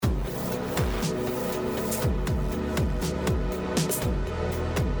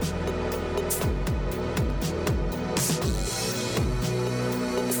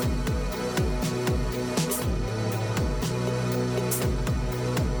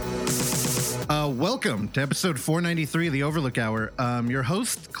Welcome to episode 493 of the Overlook Hour. Your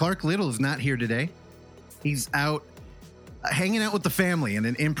host, Clark Little, is not here today. He's out hanging out with the family in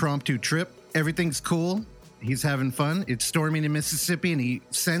an impromptu trip. Everything's cool. He's having fun. It's storming in Mississippi, and he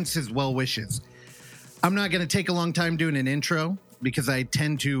sends his well wishes. I'm not going to take a long time doing an intro because I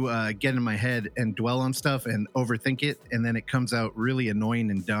tend to get in my head and dwell on stuff and overthink it, and then it comes out really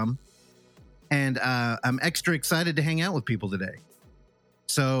annoying and dumb. And I'm extra excited to hang out with people today.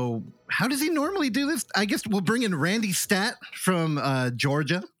 So how does he normally do this? I guess we'll bring in Randy Stat from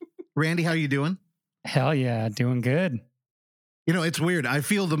Georgia. Randy, how you doing? Hell yeah, doing good. You know, it's weird. I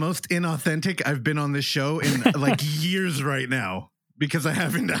feel the most inauthentic I've been on this show in like years right now because I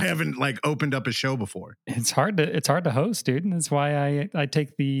haven't like opened up a show before. It's hard to host, dude. And that's why I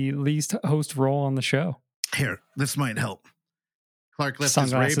take the least host role on the show. Here, this might help. Clark left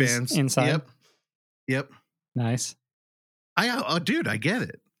Sunglasses his Ray-Bans inside. Yep. Nice. Dude, I get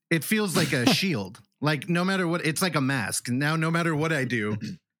it. It feels like a shield. Like no matter what, it's like a mask. Now, no matter what I do,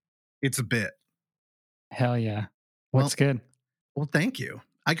 it's a bit. Hell yeah. What's good? Well, thank you.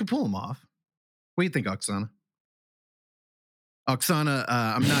 I could pull them off. What do you think, Oksana? Oksana,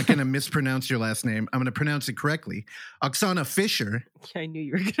 I'm not going to mispronounce your last name. I'm going to pronounce it correctly. Oksana Fisher. I knew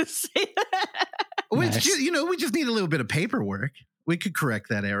you were going to say that. Which, we just need a little bit of paperwork. We could correct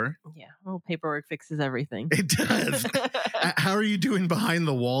that error. Yeah, well, paperwork fixes everything. It does. How are you doing behind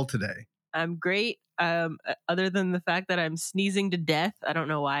the wall today? I'm great. Other than the fact that I'm sneezing to death. I don't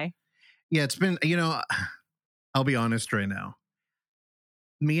know why. Yeah, it's been, I'll be honest right now.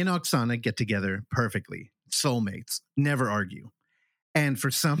 Me and Oksana get together perfectly. Soulmates. Never argue. And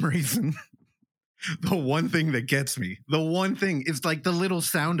for some reason, the one thing that gets me, is like the little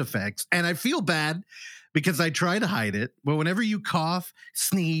sound effects. And I feel bad because I try to hide it. But whenever you cough,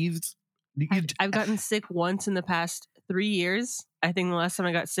 sneeze. I've gotten sick once in the past 3 years. I think the last time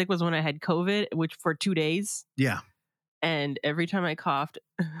I got sick was when I had COVID, which for 2 days. Yeah. And every time I coughed,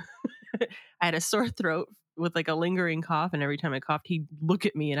 I had a sore throat with like a lingering cough. And every time I coughed, he'd look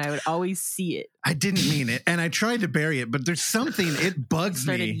at me and I would always see it. I didn't mean it. And I tried to bury it, but there's something, it bugs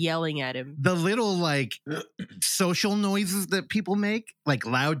me. I started yelling at him. The little like social noises that people make, like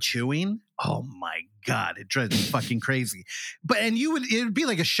loud chewing. Oh my God, it drives me fucking crazy. It would be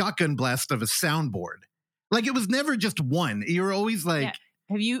like a shotgun blast of a soundboard. Like it was never just one. You were always like,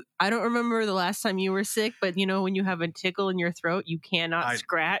 yeah. I don't remember the last time you were sick, but when you have a tickle in your throat, you cannot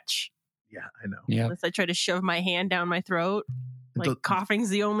scratch. Yeah, I know. Yeah. Unless I try to shove my hand down my throat. Like coughing's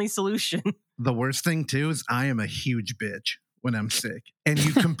the only solution. The worst thing too is I am a huge bitch when I'm sick, and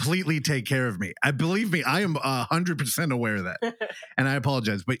you completely take care of me. Believe me, I am 100% aware of that, and I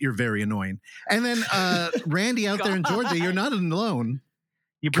apologize, but you're very annoying. And then Randy out there in Georgia, you're not alone.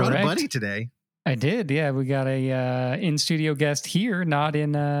 You brought a buddy today. I did. Yeah, we got a in-studio guest here, not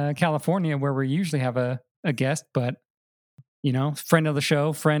in California where we usually have a guest, but friend of the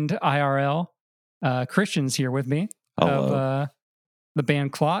show, friend IRL, Christian's here with me. Hello. Of the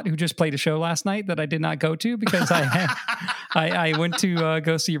band Clot, who just played a show last night that I did not go to because I went to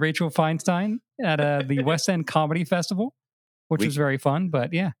go see Rachel Feinstein at the West End Comedy Festival, which was very fun.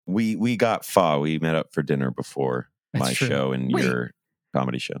 But yeah, we got pho. We met up for dinner before my show and your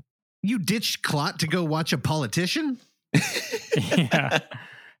comedy show. You ditched Clot to go watch a politician? Yeah,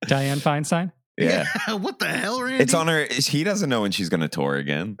 Dianne Feinstein. Yeah. What the hell, Randy? It's on her. He doesn't know when she's going to tour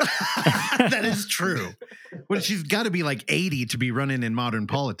again. That is true. Well, she's got to be like 80 to be running in modern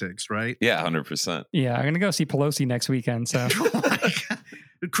politics, right? Yeah, 100%. Yeah, I'm going to go see Pelosi next weekend. So, oh my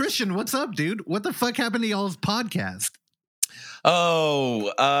God. Christian, what's up, dude? What the fuck happened to y'all's podcast?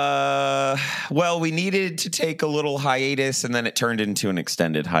 Oh, well, we needed to take a little hiatus, and then it turned into an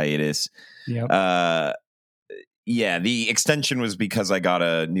extended hiatus. Yep. Yeah, the extension was because I got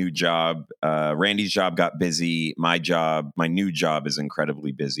a new job. Randy's job got busy. My new job is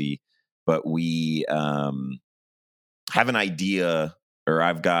incredibly busy. But we have an idea,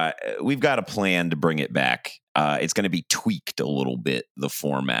 or we've got a plan to bring it back. It's going to be tweaked a little bit, the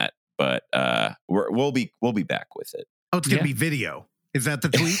format, but we'll be back with it. Oh, it's going to be video. Is that the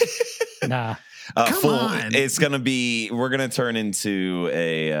tweet? Nah. Come on. It's going to be, we're going to turn into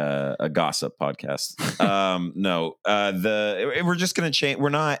a gossip podcast. No, we're just going to change. We're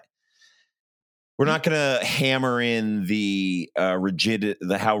not going to hammer in how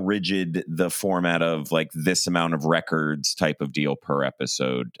rigid the format of like this amount of records type of deal per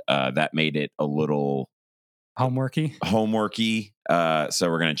episode. That made it a little homeworky. So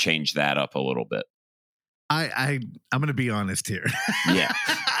we're going to change that up a little bit. I'm going to be honest here. Yeah.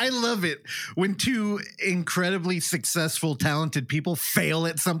 I love it when two incredibly successful, talented people fail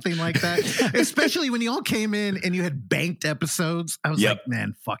at something like that, especially when you all came in and you had banked episodes. I was like,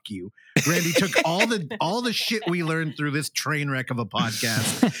 man, fuck you. Randy took all the shit we learned through this train wreck of a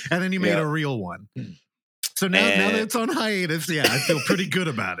podcast, and then you made a real one. So now that it's on hiatus, I feel pretty good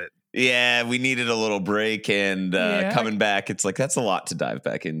about it. Yeah, we needed a little break, and coming back, it's like that's a lot to dive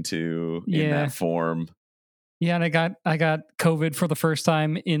back into in that form. Yeah, and I got COVID for the first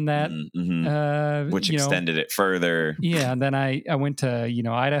time in that, which extended it further. Yeah, and then I went to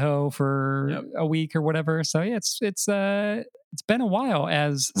Idaho for a week or whatever. So yeah, it's been a while.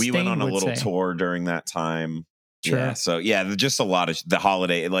 As we Stain went on a little say. tour during that time. Sure. Yeah, so just a lot of the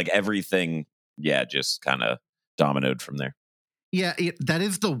holiday, like everything. Yeah, just kind of dominoed from there. Yeah, that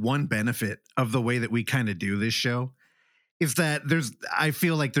is the one benefit of the way that we kind of do this show. Is that I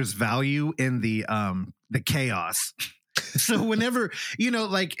feel like there's value in the chaos. So whenever,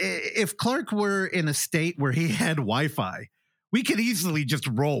 like if Clark were in a state where he had Wi-Fi, we could easily just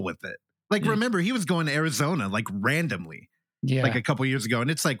roll with it. Like, remember, he was going to Arizona like randomly, like a couple years ago.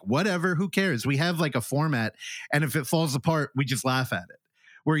 And it's like, whatever, who cares? We have like a format. And if it falls apart, we just laugh at it.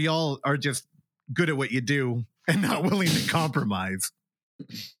 Where y'all are just good at what you do and not willing to compromise.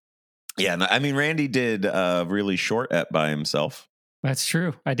 Yeah, I mean, Randy did a really short ep by himself. That's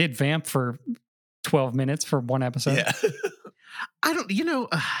true. I did vamp for 12 minutes for one episode. Yeah. I don't,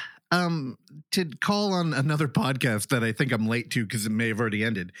 to call on another podcast that I think I'm late to because it may have already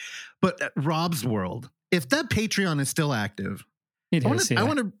ended, but Rob's World, if that Patreon is still active, it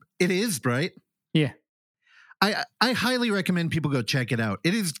is, right? Yeah. I highly recommend people go check it out.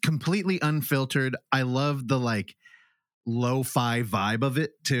 It is completely unfiltered. I love the like lo-fi vibe of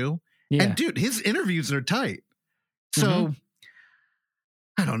it too. Yeah. And dude, his interviews are tight. So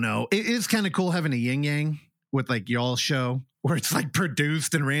I don't know. It is kind of cool having a yin yang with like y'all show where it's like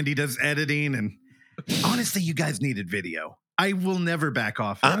produced and Randy does editing. And honestly, you guys needed video. I will never back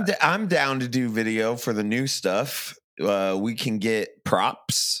off. I'm down to do video for the new stuff. We can get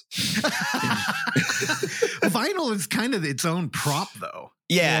props. Vinyl is kind of its own prop though.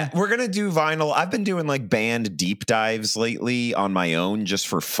 Yeah, we're going to do vinyl. I've been doing like band deep dives lately on my own just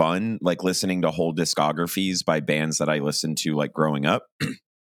for fun, like listening to whole discographies by bands that I listened to like growing up.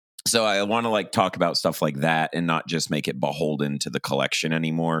 So I want to like talk about stuff like that and not just make it beholden to the collection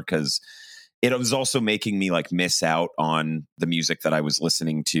anymore, because it was also making me like miss out on the music that I was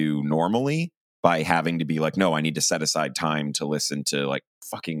listening to normally by having to be like, no, I need to set aside time to listen to like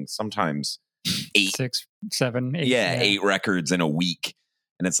fucking sometimes 8, 6, 7, 8. Yeah, 8 records in a week.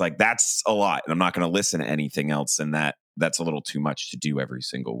 And it's like, that's a lot. And I'm not going to listen to anything else. And that's a little too much to do every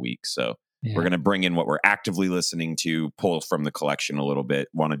single week. So we're going to bring in what we're actively listening to, pull from the collection a little bit,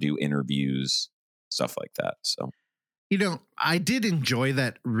 want to do interviews, stuff like that. So, I did enjoy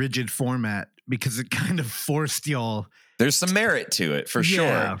that rigid format because it kind of forced y'all. There's some merit to it for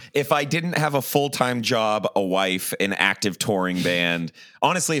sure. If I didn't have a full-time job, a wife, an active touring band,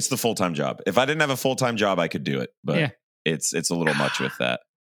 honestly, it's the full-time job. If I didn't have a full-time job, I could do it. But it's a little much with that.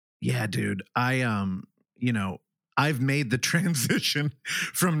 Yeah, dude. I've made the transition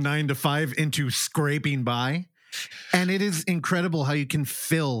from 9 to 5 into scraping by. And it is incredible how you can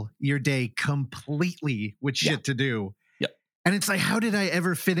fill your day completely with shit to do. Yep. And it's like, how did I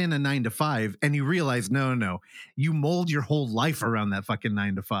ever fit in a 9 to 5? And you realize, no, you mold your whole life around that fucking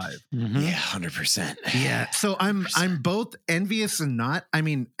 9 to 5. Mm-hmm. Yeah, 100%. Yeah. So I'm both envious and not. I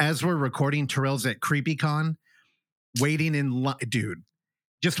mean, as we're recording, Terrell's at CreepyCon, waiting in line. Dude,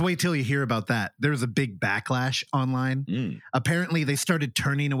 just wait till you hear about that. There's a big backlash online. Apparently, they started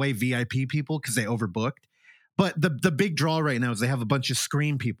turning away VIP people because they overbooked. But the big draw right now is they have a bunch of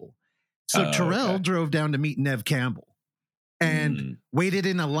Scream people. So Terrell drove down to meet Nev Campbell and waited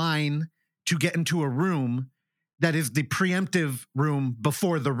in a line to get into a room that is the preemptive room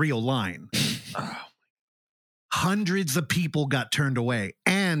before the real line. Hundreds of people got turned away.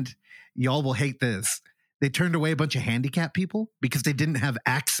 And y'all will hate this. They turned away a bunch of handicapped people because they didn't have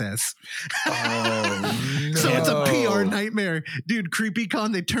access. No. So it's a PR nightmare. Dude,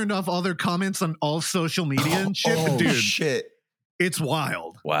 CreepyCon, they turned off all their comments on all social media and shit. Dude, shit. It's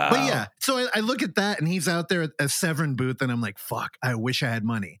wild. Wow. But yeah, so I look at that and he's out there at a Severin booth and I'm like, fuck, I wish I had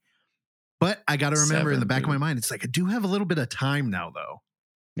money. But I got to remember in the back of my mind, it's like, I do have a little bit of time now though.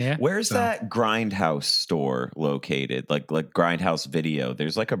 Yeah. Where's that Grindhouse store located? Like Grindhouse Video.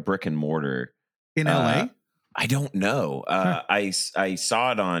 There's like a brick and mortar. In LA? I don't know. I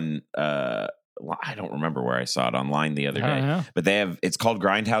saw it on, I don't remember where I saw it online the other day, but it's called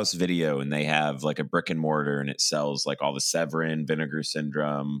Grindhouse Video and they have like a brick and mortar and it sells like all the Severin, Vinegar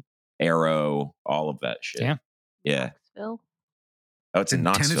Syndrome, Arrow, all of that shit. Yeah. Yeah. Knoxville? Oh, it's in In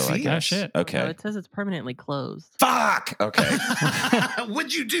Knoxville, I Tennessee? guess. Oh, shit. Okay. No, it says it's permanently closed. Fuck. Okay.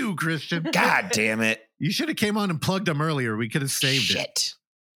 What'd you do, Christian? God damn it. You should have came on and plugged them earlier. We could have saved it. Shit.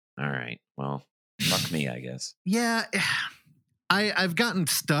 All right. Well, fuck me, I guess. Yeah, I've gotten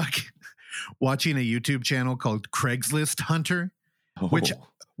stuck watching a YouTube channel called Craigslist Hunter. Which- Oh.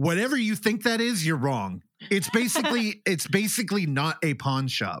 Whatever you think that is, you're wrong. It's basically not a pawn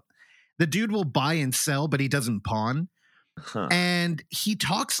shop. The dude will buy and sell, but he doesn't pawn. Huh. And he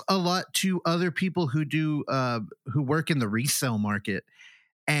talks a lot to other people who do who work in the resale market.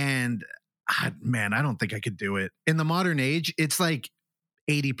 And man, I don't think I could do it. In the modern age, it's like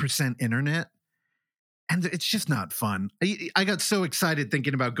 80% internet. And it's just not fun. I got so excited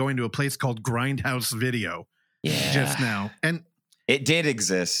thinking about going to a place called Grindhouse Video Yeah. just now. And It did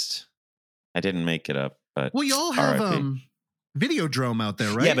exist. I didn't make it up, but well, y'all have RIP. Videodrome out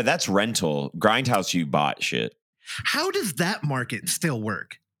there, right? Yeah, but that's rental. Grindhouse, you bought shit. How does that market still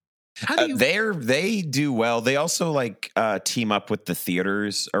work? How do you They do well. They also like team up with the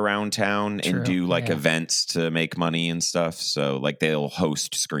theaters around town True, and do like yeah. events to make money and stuff. So like they'll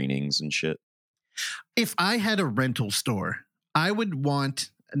host screenings and shit. if I had a rental store, I would want,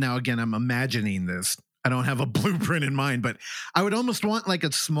 now again, I'm imagining this. I don't have a blueprint in mind, but I would almost want like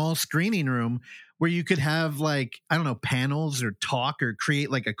a small screening room where you could have like, I don't know, panels or talk or create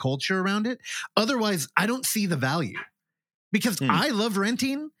like a culture around it. Otherwise, I don't see the value because I love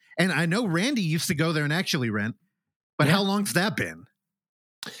renting. And I know Randy used to go there and actually rent, but Yeah. how long's that been?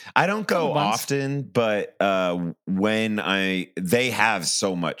 I don't go Couple months. often, but when they have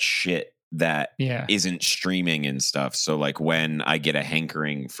so much shit that Yeah. isn't streaming and stuff. So like when I get a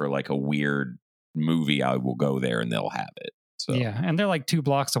hankering for like a weird movie, I will go there and they'll have it. So Yeah. And they're like 2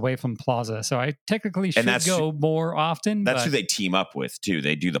 blocks away from Plaza. So I technically should that's- go more often. that's but who they team up with too.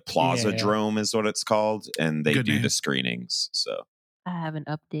 They do the Plaza Yeah. Drome is what it's called, and they Good do name. the screenings. So I have an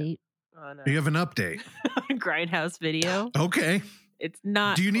update on You have an update. Grindhouse Video. Okay. It's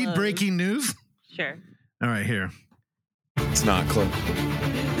not. Do you need closed. breaking news? Sure. All right, here. it's not close.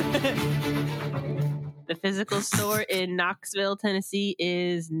 The physical store in Knoxville, Tennessee,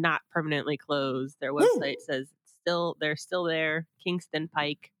 is not permanently closed. Their website says they're still there. Kingston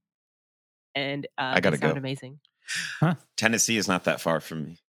Pike, and I gotta they sound go. amazing. Tennessee is not that far from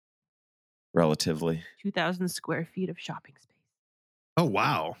me, relatively. 2,000 square feet of shopping space. Oh,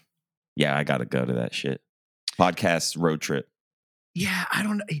 wow. Yeah, I gotta go to that shit. Podcast road trip. Yeah, I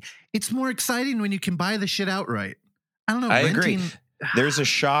don't know. It's more exciting when you can buy the shit outright. I don't know. I agree. renting- There's a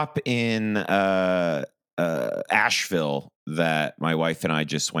shop in Asheville that my wife and I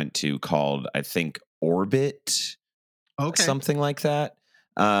just went to called, I think, Orbit, Okay. something like that.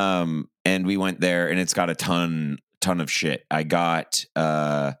 And we went there, and it's got a ton of shit. I got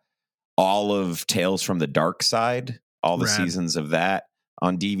all of Tales from the Dark Side, all the Rad. seasons of that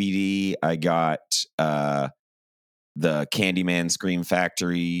on DVD. I got the Candyman Scream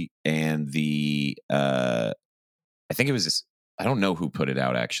Factory and the I think it was I don't know who put it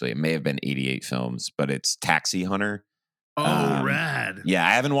out actually. It may have been 88 Films, but it's Taxi Hunter. Oh, rad. Yeah,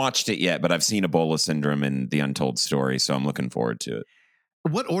 I haven't watched it yet, but I've seen Ebola Syndrome and The Untold Story, so I'm looking forward to it.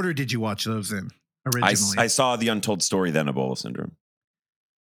 What order did you watch those in I originally? saw The Untold Story, then Ebola Syndrome.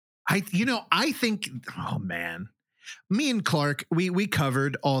 I think, oh man, me and Clark, we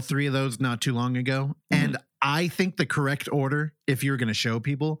covered all 3 of those not too long ago. And I think the correct order, if you're going to show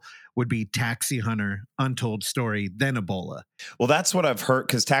people, would be Taxi Hunter, Untold Story, then Ebola. Well, that's what I've heard,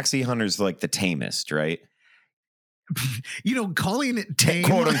 because Taxi Hunter's like the tamest, right? Calling it tame.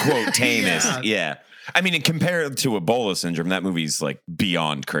 Quote unquote tamest. Yeah. Yeah. I mean, compared to Ebola Syndrome, that movie's like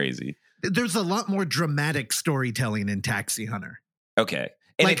beyond crazy. There's a lot more dramatic storytelling in Taxi Hunter. Okay.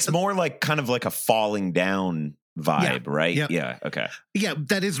 And Like- it's more like kind of like a falling down vibe, right? Yep. Yeah. Okay. Yeah,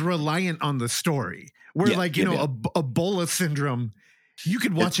 that is reliant on the story. Where Yeah, like, yeah, Ebola Syndrome, you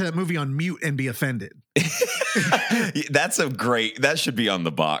could watch that movie on mute and be offended. That should be on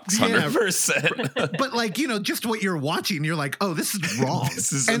the box, Yeah. 100%. But like, just what you're watching, you're like, oh, this is wrong.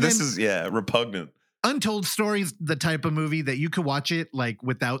 this And then- is repugnant. Untold Stories, the type of movie that you could watch it like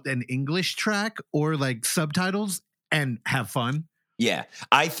without an English track or like subtitles and have fun. Yeah.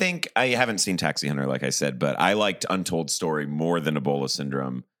 I think I haven't seen Taxi Hunter, like I said, but I liked Untold Story more than Ebola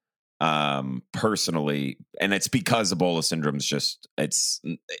Syndrome. Personally, and it's because Ebola Syndrome's just it's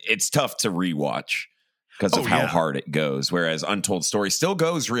tough to rewatch because of Oh, how yeah. hard it goes. Whereas Untold Story still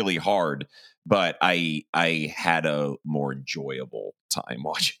goes really hard, but I had a more enjoyable time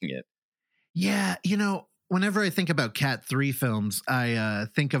watching it. Yeah, whenever I think about Cat 3 films, I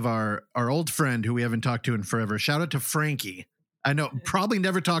think of our old friend who we haven't talked to in forever. Shout out to Frankie. I know, probably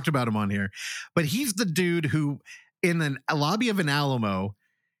never talked about him on here, but he's the dude who, in a lobby of an Alamo,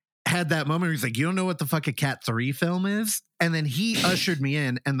 had that moment where he's like, "You don't know what the fuck a Cat 3 film is?" And then he ushered me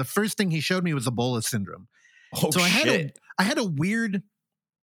in, and the first thing he showed me was Ebola syndrome. Oh, So shit. I had a weird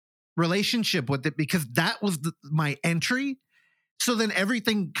relationship with it because that was my entry. So then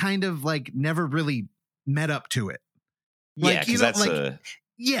everything kind of like never really met up to it. Yeah, Like, because you know, that's like, a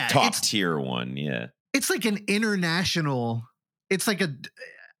Yeah, top tier one. Yeah. it's like an international. It's like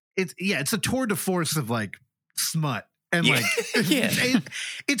it's a tour de force of like smut and Yeah. like Yeah.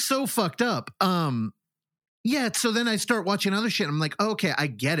 it's so fucked up. Yeah, so then I start watching other shit. I'm like, okay, I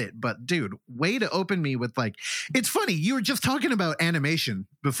get it. But dude, way to open me with like, it's funny. You were just talking about animation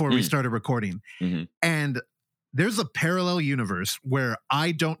before we started recording. Mhm. And there's a parallel universe where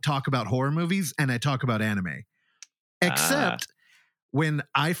I don't talk about horror movies and I talk about anime. Except when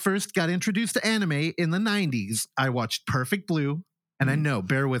I first got introduced to anime in the 90s, I watched Perfect Blue. And I know,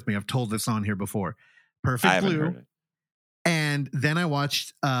 bear with me, I've told this on here before. I Perfect haven't Blue. heard it. And then I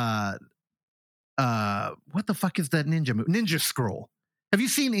watched what the fuck is that ninja movie? Ninja Scroll. Have you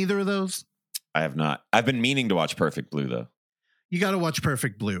seen either of those? I have not. I've been meaning to watch Perfect Blue though. You got to watch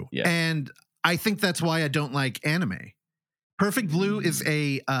Perfect Blue. Yeah. And I think that's why I don't like anime. Perfect Blue is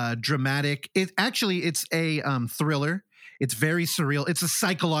a dramatic. It's a thriller. It's very surreal. It's a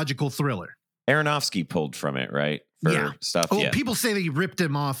psychological thriller. Aronofsky pulled from it, right? For Yeah. stuff. Oh, Yeah. people say that he ripped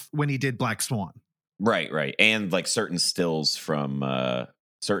him off when he did Black Swan. Right. And like certain stills from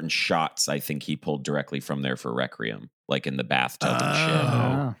certain shots, I think he pulled directly from there for Requiem, like in the bathtub and shit.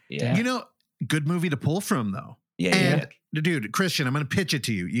 Oh, Yeah. You know, good movie to pull from though. Yeah. And dude, Christian, I'm going to pitch it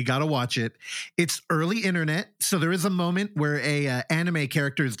to you. You got to watch it. It's early internet. So there is a moment where a anime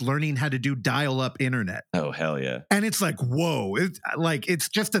character is learning how to do dial-up internet. Oh, hell yeah. And it's like, whoa, it's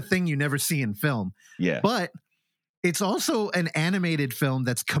just a thing you never see in film. Yeah. But it's also an animated film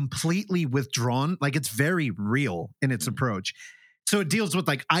that's completely withdrawn. Like it's very real in its approach. So it deals with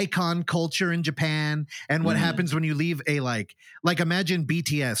like icon culture in Japan and what happens when you leave a like imagine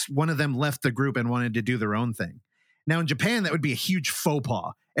BTS, one of them left the group and wanted to do their own thing. Now in Japan, that would be a huge faux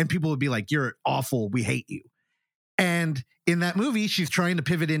pas and people would be like, "You're awful. We hate you." And in that movie, she's trying to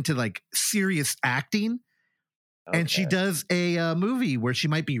pivot into like serious acting. And she does a movie where she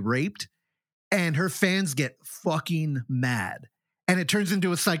might be raped and her fans get fucking mad. And it turns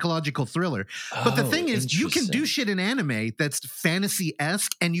into a psychological thriller. But the thing is, you can do shit in anime that's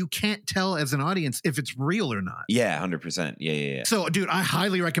fantasy-esque and you can't tell as an audience if it's real or not. Yeah, 100%. Yeah. So, dude, I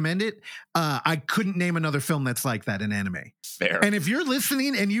highly recommend it. I couldn't name another film that's like that in anime. Fair. And if you're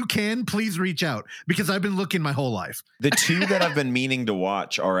listening and you can, please reach out because I've been looking my whole life. The two that I've been meaning to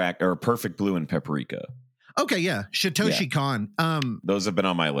watch are Perfect Blue and Paprika. Okay, yeah. Satoshi Kon. Those have been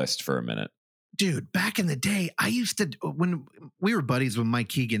on my list for a minute. Dude, back in the day, I used to, when we were buddies with Mike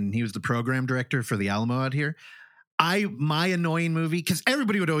Keegan, he was the program director for the Alamo out here. My annoying movie, because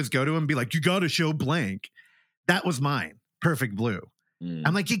everybody would always go to him and be like, "You got to show blank." That was mine, Perfect Blue.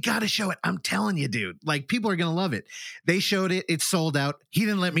 I'm like, "You got to show it." I'm telling you, dude. Like, people are going to love it. They showed it. It sold out. He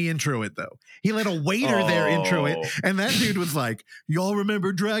didn't let me intro it, though. He let a waiter there intro it. And that dude was like, "Y'all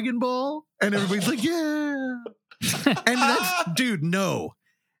remember Dragon Ball?" And everybody's like, "Yeah." And that's, dude, no.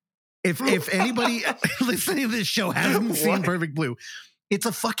 If anybody listening to this show hasn't seen Perfect Blue, it's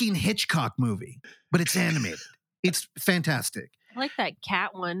a fucking Hitchcock movie, but it's animated. It's fantastic. I like that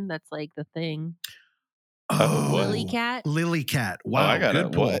cat one. That's like the thing. Oh, Lily Cat. Lily Cat. Wow, I got good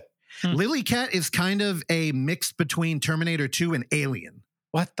it. pull. What? Lily Cat is kind of a mix between Terminator 2 and Alien.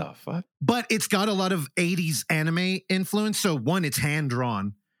 What the fuck? But it's got a lot of 80s anime influence. So one, it's hand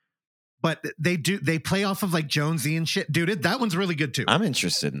drawn. But they play off of like Jonesy and shit. Dude, that one's really good too. I'm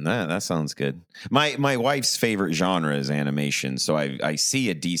interested in that. That sounds good. My wife's favorite genre is animation, so I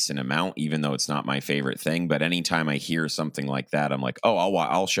see a decent amount, even though it's not my favorite thing. But anytime I hear something like that, I'm like, oh,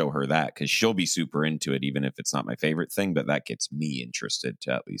 I'll show her that because she'll be super into it, even if it's not my favorite thing. But that gets me interested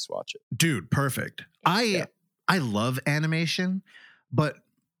to at least watch it. Dude, perfect. I love animation, but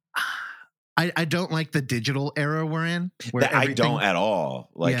I don't like the digital era we're in. Where I don't at all.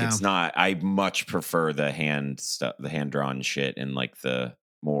 Like Yeah. it's not. I much prefer the hand stuff, the hand drawn shit, and like the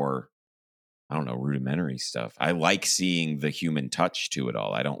more, I don't know, rudimentary stuff. I like seeing the human touch to it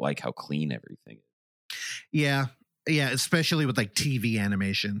all. I don't like how clean everything is. Yeah, especially with like TV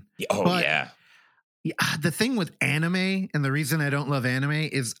animation. Oh But- yeah. Yeah, the thing with anime, and the reason I don't love anime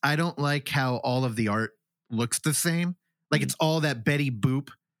is I don't like how all of the art looks the same. Like it's all that Betty Boop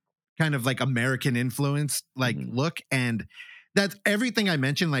kind of like American influence like look, and that's everything I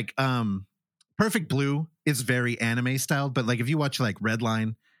mentioned. Like Perfect Blue is very anime styled, but like if you watch like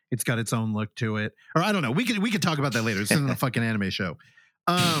Redline It's got its own look to it. Or I don't know. We could talk about that later. This isn't a fucking anime show.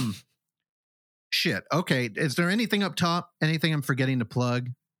 Shit. Okay. Is there anything up top? Anything I'm forgetting to plug?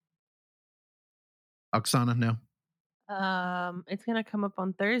 Oksana, no. It's gonna come up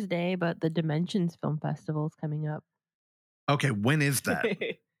on Thursday, but the Dimensions Film Festival is coming up. Okay, when is that? Let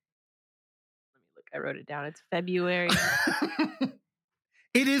me look. I wrote it down. It's February.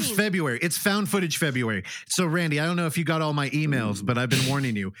 It is February. It's found footage February. So, Randy, I don't know if you got all my emails, but I've been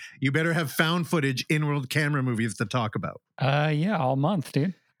warning you. You better have found footage in-world camera movies to talk about. Yeah, all month,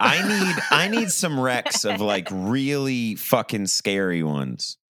 dude. I need some recs of like really fucking scary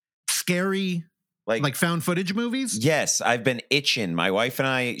ones. Scary, like found footage movies? Yes, I've been itching. My wife and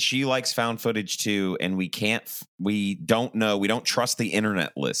I, she likes found footage too, and we don't trust the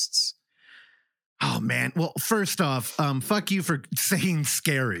internet lists. Oh man. Well, first off, fuck you for saying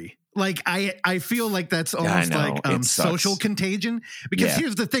scary. Like I feel like that's almost like social contagion. Because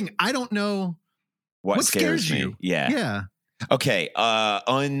here's the thing, I don't know what scares you. Yeah. Yeah. Okay.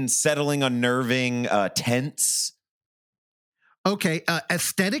 Unsettling, unnerving, tense. Okay.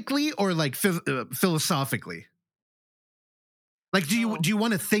 Aesthetically or like philosophically? Like, do you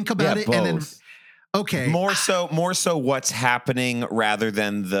want to think about it? Both. And then okay. More so what's happening rather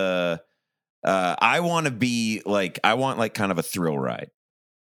than the I want kind of a thrill ride.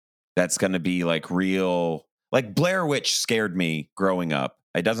 That's going to be like real. Like Blair Witch scared me growing up.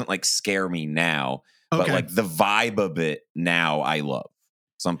 It doesn't like scare me now, but like the vibe of it now I love.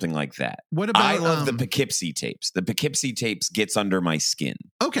 Something like that. What about I love the Poughkeepsie tapes. The Poughkeepsie tapes gets under my skin.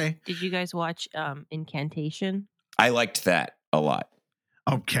 Okay. Did you guys watch Incantation? I liked that a lot.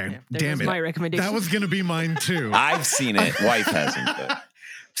 Okay. Damn it. My recommendation. That was going to be mine too. I've seen it. Wife hasn't. But.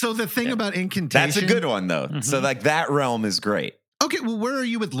 So the thing about Incantation. That's a good one though. Mm-hmm. So like that realm is great. Okay. Well, where are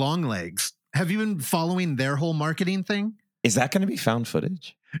you with Longlegs? Have you been following their whole marketing thing? Is that going to be found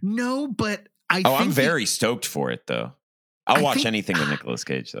footage? No, but I'm very stoked for it though. I'll watch anything with Nicolas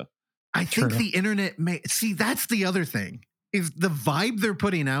Cage though. I think the internet see, that's the other thing. Is the vibe they're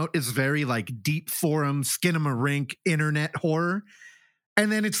putting out is very like deep forum, skin-em-a-rink internet horror.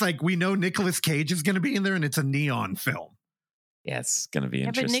 And then it's like, we know Nicolas Cage is going to be in there and it's a neon film. Yeah, it's going to be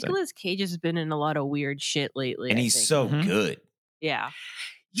interesting. But Nicolas Cage has been in a lot of weird shit lately. And he's so good. Yeah.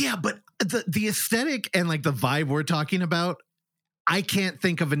 Yeah, but the aesthetic and like the vibe we're talking about, I can't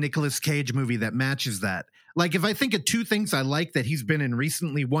think of a Nicolas Cage movie that matches that. Like if I think of two things I like that he's been in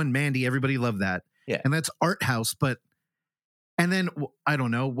recently, one, Mandy, everybody loved that. Yeah. And that's Art House, and then I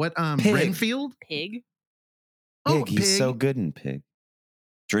don't know, what Pig. Renfield? Pig. Oh, Pig. He's so good in Pig.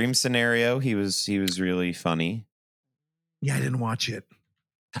 Dream Scenario, he was really funny. Yeah, I didn't watch it.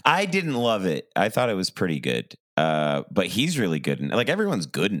 I didn't love it. I thought it was pretty good. But he's really good in it. Like everyone's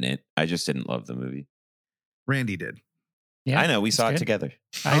good in it. I just didn't love the movie. Randy did. Yeah, I know. We saw it together.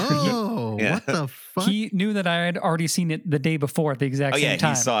 What the fuck? He knew that I had already seen it the day before at the exact same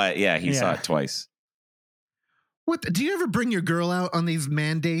time. He saw it. Yeah, he saw it twice. What? Do you ever bring your girl out on these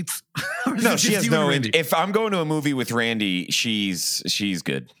mandates? No, she has no. If I'm going to a movie with Randy, she's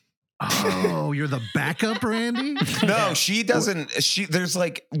good. Oh, you're the backup, Randy? No, she doesn't. There's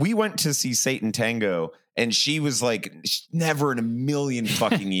like, we went to see Satan Tango, and she was like, never in a million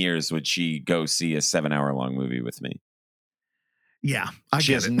fucking years would she go see a 7-hour long movie with me. Yeah,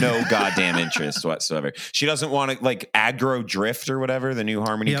 she has no goddamn interest whatsoever. She doesn't want to like Aggro Drift or whatever, the new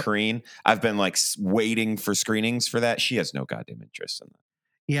Harmony Korine. I've been like waiting for screenings for that. She has no goddamn interest in that.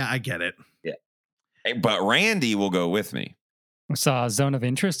 Yeah, I get it. Yeah, but Randy will go with me. We saw Zone of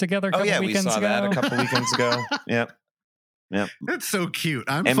Interest together a couple weekends ago. We saw that a couple weekends ago. Yep. That's so cute.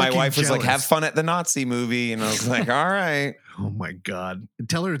 And my wife was like, have fun at the Nazi movie. And I was like, all right. Oh my God.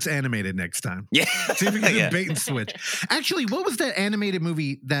 Tell her it's animated next time. Yeah. See if we can bait and switch. Actually, what was that animated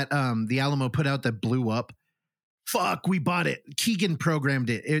movie that the Alamo put out that blew up? Fuck, we bought it. Keegan programmed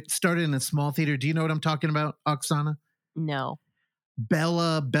it. It started in a small theater. Do you know what I'm talking about, Oksana? No.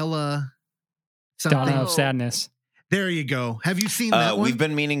 Bella something. Donna of Sadness. There you go. Have you seen that one? We've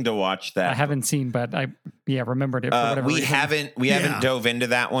been meaning to watch that. I haven't seen, but I remembered it for whatever we reason. haven't dove into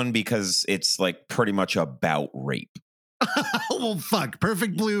that one because it's like pretty much about rape. Well, fuck.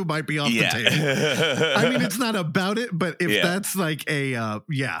 Perfect Blue might be off the table. I mean, it's not about it, but if that's like a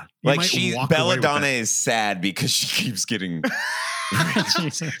like Belladonna is sad because she keeps getting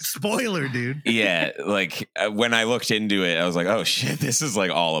spoiler, dude. Yeah, like when I looked into it, I was like, oh shit, this is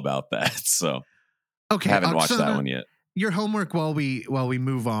like all about that. So okay, I haven't watched that one yet. Your homework while we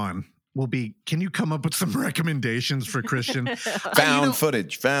move on will be, can you come up with some recommendations for Christian? Found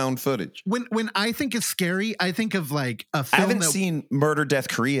footage. When I think of scary, I think of like a film. I haven't seen Murder, Death,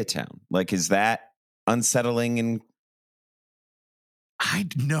 Koreatown. Like, is that unsettling? And I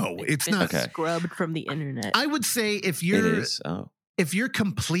know it's Been not. Okay. scrubbed from the internet. I would say if It you're is. Oh. if you're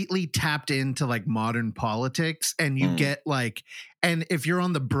completely tapped into like modern politics and you Mm. get like, and if you're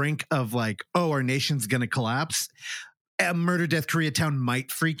on the brink of like, oh, our nation's gonna collapse, Murder Death Koreatown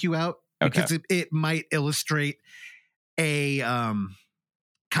might freak you out because it might illustrate a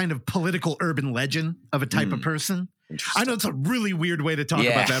kind of political urban legend of a type of person. I know it's a really weird way to talk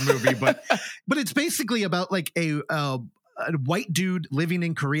about that movie, but it's basically about like a white dude living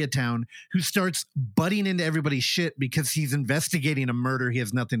in Koreatown who starts butting into everybody's shit because he's investigating a murder he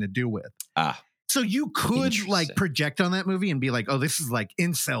has nothing to do with. So you could like Interesting. project on that movie and be like, oh, this is like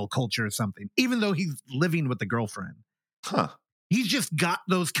incel culture or something, even though he's living with the girlfriend. Huh. He's just got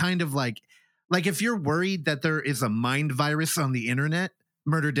those kind of like if you're worried that there is a mind virus on the internet,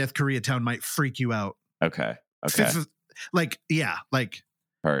 Murder Death Koreatown might freak you out. Okay. This is, like, yeah, like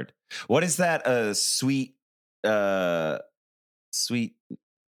Heard. What is that? Sweet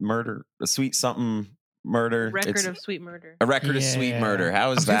murder, a sweet something murder. Record of Sweet Murder. A record of sweet Yeah. murder. How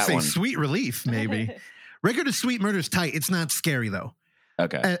I is was gonna that say one? Sweet Relief, maybe. Record of Sweet Murder is tight. It's not scary though.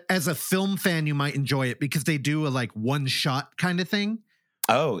 Okay. As a film fan, you might enjoy it because they do a like one shot kind of thing,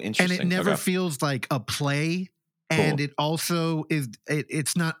 Oh, and interesting. it never Okay. feels like a play. And Cool. it also is.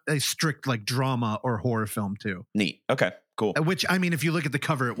 It's not a strict like drama or horror film too. Neat. Okay. Cool. Which I mean, if you look at the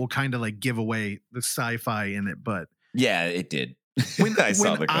cover, it will kind of like give away the sci-fi in it. But Yeah, it did. when I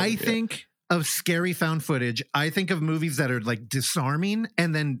saw the cover, I yeah. think of scary found footage, I think of movies that are like disarming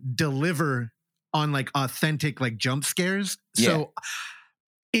and then deliver on like authentic like jump scares. So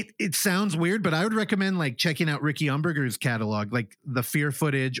it sounds weird, but I would recommend like checking out Ricky Umberger's catalog, like the Fear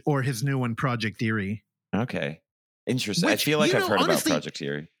footage or his new one, Project Eerie. Okay. Interesting. Which, I feel like you I've know, heard honestly, about Project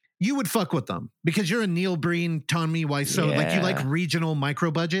Eerie. You would fuck with them because you're a Neil Breen, Tommy Wiseau, like you like Yeah. regional micro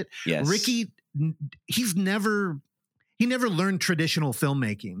budget. Yes. Ricky, he never learned traditional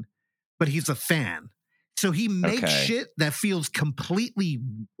filmmaking, but he's a fan. So he makes Okay. shit that feels completely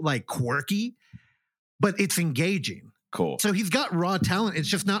like quirky, but it's engaging. Cool. So he's got raw talent. It's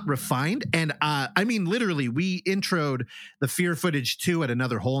just not refined. And I mean, literally, we introed the Fear footage 2 at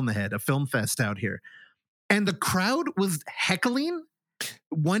Another Hole in the Head, a film fest out here. And the crowd was heckling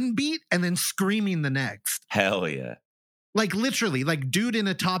one beat and then screaming the next. Hell yeah. Like literally, like dude in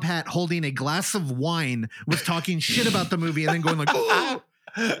a top hat holding a glass of wine was talking shit about the movie and then going like, oh.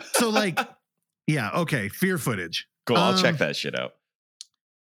 So like, yeah, okay, Fear footage. Cool. I'll check that shit out.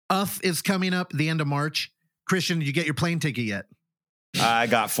 Uff is coming up the end of March. Christian, did you get your plane ticket yet? I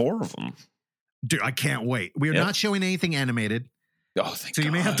got 4 of them. Dude, I can't wait. We're Yep. not showing anything animated, Oh, thank so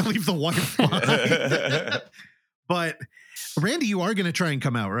you may have to God. leave the wife behind. But Randy, you are going to try and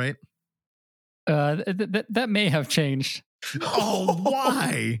come out, right? That may have changed. Oh,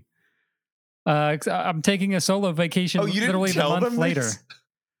 why? 'Cause I'm taking a solo vacation Oh, you didn't literally the tell month them later. this?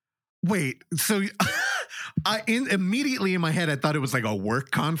 Wait, so immediately in my head, I thought it was like a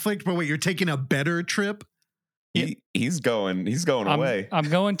work conflict, but wait, you're taking a better trip? He's going away. I'm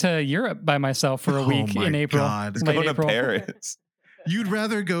going to Europe by myself for a Oh week my in April. God. He's late going to April. Paris. You'd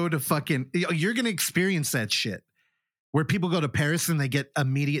rather go to fucking, you're going to experience that shit where people go to Paris and they get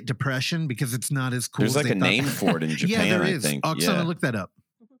immediate depression because it's not as cool There's as like they a thought. name for it in Japan, Yeah, there I is. think. Oksana, Yeah. look that up.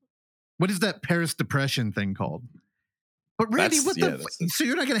 What is that Paris depression thing called? But Randy, That's- what yeah, the? that's So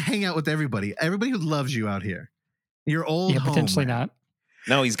you're not going to hang out with everybody. Everybody who loves you out here. Your old Yeah, home, potentially man. not.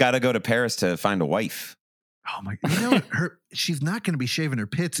 No, he's got to go to Paris to find a wife. Oh my! You know what? She's not going to be shaving her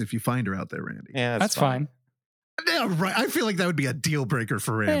pits if you find her out there, Randy. Yeah, That's fine. Yeah, right. I feel like that would be a deal breaker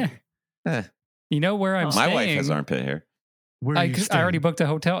for Randy. You know where I'm My staying? wife has armpit hair. Where are you I already staying? booked a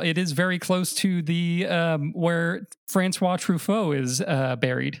hotel. It is very close to the where Francois Truffaut is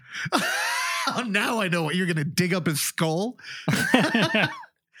buried. Oh, now I know what you're going to dig up his skull,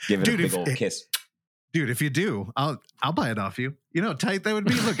 Give it Dude, a if- big old kiss. dude. If you do, I'll buy it off you. You know how tight that would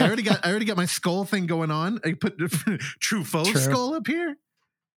be. Look, I already got my skull thing going on. I put Truffaut's True. skull up here.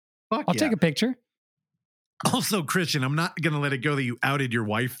 Fuck I'll yeah. take a picture. Also, Christian, I'm not going to let it go that you outed your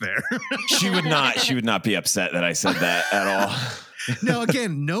wife there. She would not be upset that I said that at all. Now,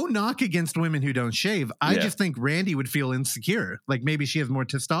 again, no knock against women who don't shave. I Yeah. just think Randy would feel insecure. Like maybe she has more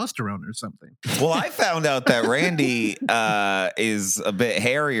testosterone or something. Well, I found out that Randy is a bit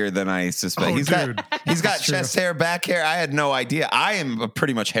hairier than I suspect. Oh, He's dude. got That's true. chest hair, back hair. I had no idea. I am a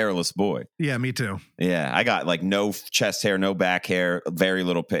pretty much hairless boy. Yeah, me too. Yeah, I got like no chest hair, no back hair, very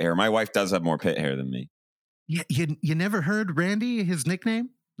little pit hair. My wife does have more pit hair than me. Yeah, you never heard Randy, his nickname?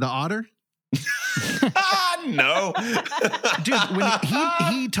 The Otter? No. Dude, when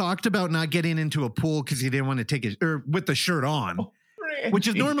he talked about not getting into a pool because he didn't want to take his, or with the shirt on, which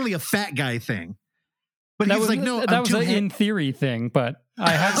is normally a fat guy thing. But that he's was, like, no, that I'm was too an in theory thing, but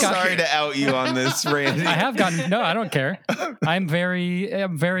I have got. Sorry to out you on this, Randy. I have gotten. No, I don't care. I'm a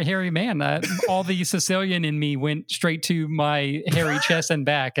very hairy man. All the Sicilian in me went straight to my hairy chest and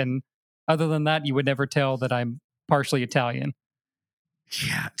back, and other than that, you would never tell that I'm partially Italian.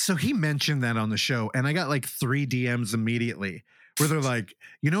 Yeah. So he mentioned that on the show, and I got like 3 DMs immediately where they're like,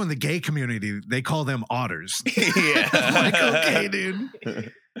 in the gay community, they call them otters. Yeah. I'm like, okay, dude.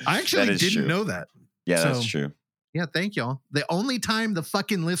 I actually didn't know that. Yeah, So, that's true. Yeah, thank y'all. The only time the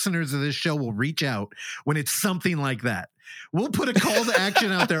fucking listeners of this show will reach out when it's something like that. We'll put a call to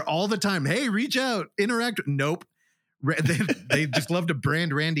action out there all the time. Hey, reach out, interact. Nope. They just love to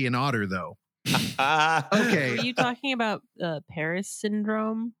brand Randy an otter, though. Okay. Were you talking about Paris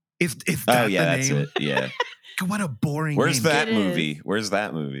syndrome? Is that the that's name? it. Yeah. What a boring Where's name. that It movie? is. Where's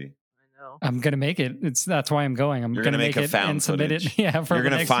that movie? I know. I'm gonna make it. That's why I'm going. I'm You're gonna gonna make make a it found and submit footage. it. Yeah, for You're the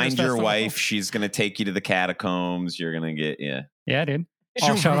gonna next find your festival. wife. She's gonna take you to the catacombs. You're gonna get Yeah, dude.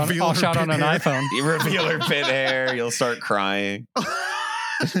 She'll All shot reveal on her an pit hair. iPhone. You reveal her pit hair. You'll start crying.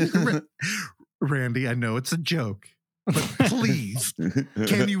 Randy, I know it's a joke, but please,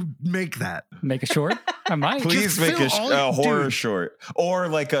 can you make that? Make a short. I might. Please Just make fill all a you horror do. short, or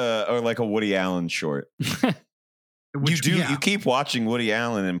like a Woody Allen short. Which, You yeah. keep watching Woody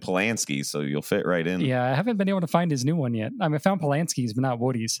Allen and Polanski, so you'll fit right in. Yeah, I haven't been able to find his new one yet. I found Polanski's, but not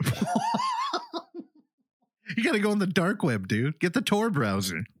Woody's. You got to go on the dark web, dude. Get the Tor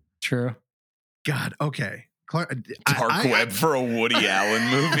browser. True. God, okay. Clark, Dark web for a Woody Allen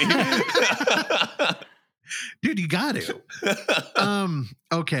movie. dude, you got to.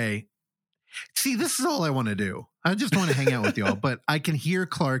 Okay. See, this is all I want to do. I just want to hang out with y'all, but I can hear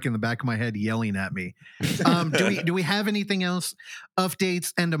Clark in the back of my head yelling at me. Do we have anything else?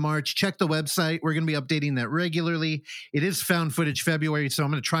 Updates end of March. Check the website. We're going to be updating that regularly. It is Found Footage February, so I'm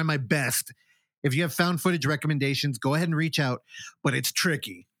going to try my best. If you have found footage recommendations, go ahead and reach out, but it's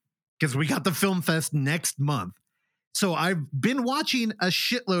tricky because we got the Film Fest next month. So I've been watching a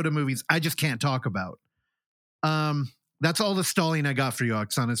shitload of movies I just can't talk about. That's all the stalling I got for you,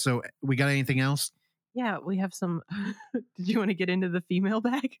 Oksana. So we got anything else? Yeah, we have some. Did you want to get into the female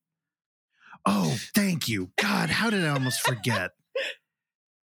bag? Oh, thank you. God, how did I almost forget?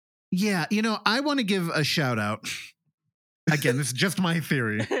 Yeah, I want to give a shout out. Again, this is just my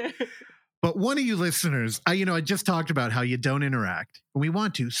theory. But one of you listeners, I just talked about how you don't interact. And we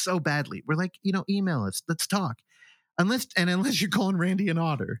want to so badly. We're like, email us. Let's talk. Unless you're calling Randy an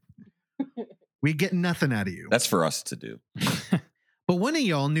otter. We get nothing out of you. That's for us to do. But one of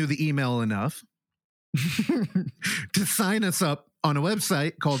y'all knew the email enough to sign us up on a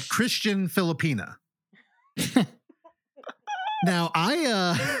website called Christian Filipina. Now,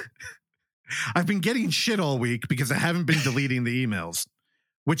 I've been getting shit all week because I haven't been deleting the emails,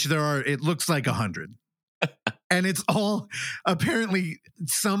 which it looks like 100. And it's all, apparently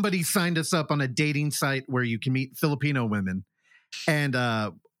somebody signed us up on a dating site where you can meet Filipino women. And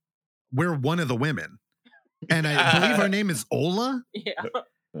we're one of the women. And I believe our name is Ola. Yeah.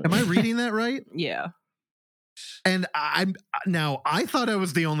 Am I reading that right? Yeah. And I thought I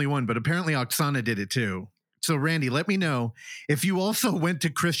was the only one, but apparently Oksana did it too. So Randy, let me know if you also went to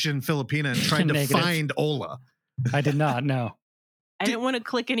Christian Filipina and tried to Negative. find Ola. I did not know. I didn't want to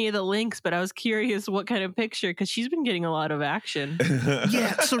click any of the links, but I was curious what kind of picture because she's been getting a lot of action.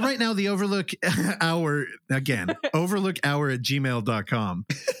 Yeah. So right now, the Overlook Hour, again, Overlook Hour at gmail.com.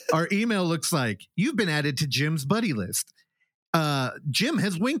 Our email looks like you've been added to Jim's buddy list. Jim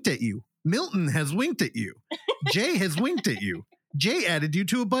has winked at you. Milton has winked at you. Jay has winked at you. Jay added you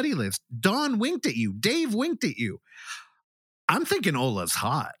to a buddy list. Dawn winked at you. Dave winked at you. I'm thinking Ola's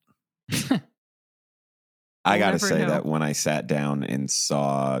hot. I We'll got to never say know. that when I sat down and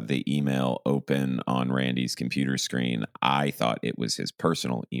saw the email open on Randy's computer screen, I thought it was his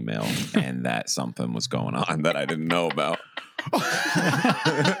personal email and that something was going on that I didn't know about.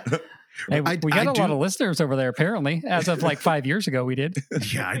 Hey, I- we got I a lot of listeners over there, apparently. As of like 5 years ago, we did.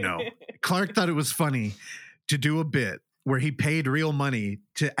 Yeah, I know. Clark thought it was funny to do a bit where he paid real money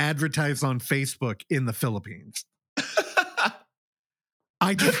to advertise on Facebook in the Philippines.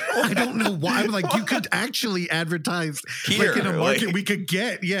 I don't know why. I'm like, you could actually advertise Here, like in a market like- we could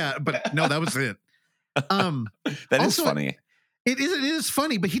get. Yeah, but no, that was it. That is Also, funny. It is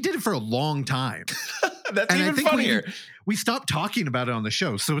funny, but he did it for a long time. That's And I even think funnier. We stopped talking about it on the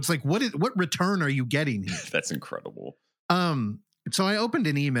show. So it's like, what return are you getting here? That's incredible. So I opened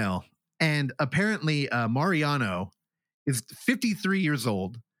an email, and apparently Mariano is 53 years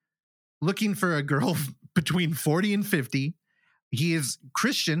old, looking for a girl between 40 and 50. He is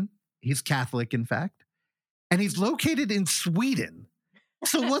Christian. He's Catholic, in fact. And he's located in Sweden.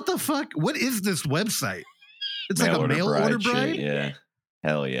 So what the fuck? What is this website? It's like a mail order bride? shit, yeah.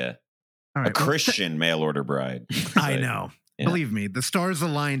 Hell yeah. All A right, well, Christian mail order bride. I know. Yeah. Believe me, the stars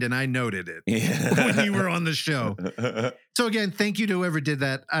aligned and I noted it Yeah. when you were on the show. So again, thank you to whoever did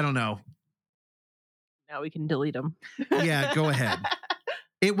that. I don't know. Now we can delete them. Yeah, go ahead.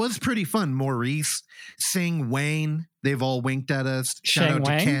 It was pretty fun. Maurice, Sing Wayne, they've all winked at us. Shout Shang out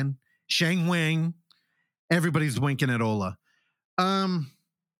Wang? to Ken. Shang Wang. Everybody's winking at Ola. All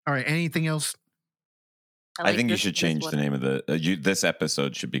right, anything else? I think you should change the name of this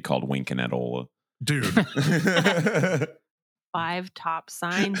episode should be called Winkin' at Ola. Dude. 5 top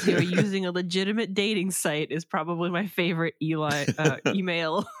signs you're using a legitimate dating site is probably my favorite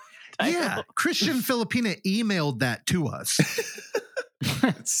email. Yeah, title. Christian Filipina emailed that to us.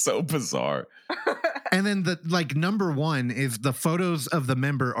 It's so bizarre. And then the number 1 is the photos of the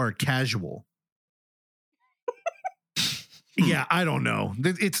member are casual. Yeah, I don't know.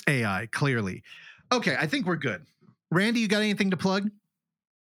 It's AI, clearly. Okay, I think we're good. Randy, you got anything to plug?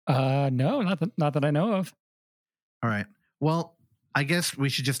 No, not that I know of. All right. Well, I guess we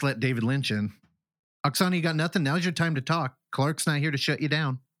should just let David Lynch in. Oksana, you got nothing? Now's your time to talk. Clark's not here to shut you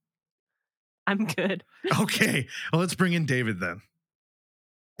down. I'm good. Okay. Well, let's bring in David then.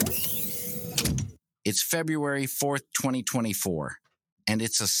 It's February 4th, 2024, and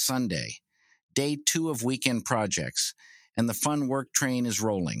it's a Sunday, day 2 of weekend projects, and the fun work train is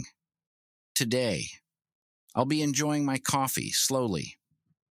rolling. Today, I'll be enjoying my coffee slowly,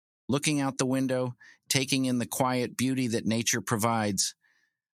 looking out the window, taking in the quiet beauty that nature provides,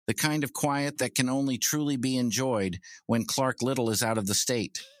 the kind of quiet that can only truly be enjoyed when Clark Little is out of the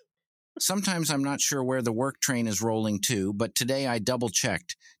state. Sometimes I'm not sure where the work train is rolling to, but today I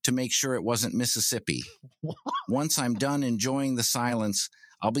double-checked to make sure it wasn't Mississippi. Once I'm done enjoying the silence,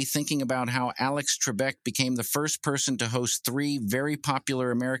 I'll be thinking about how Alex Trebek became the first person to host 3 very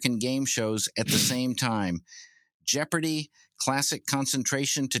popular American game shows at the same time: Jeopardy, Classic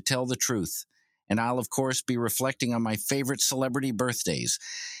Concentration, To Tell the Truth. And I'll, of course, be reflecting on my favorite celebrity birthdays.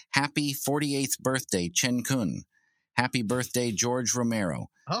 Happy 48th birthday, Chen Kun. Happy birthday, George Romero.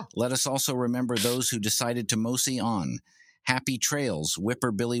 Oh. Let us also remember those who decided to mosey on. Happy trails,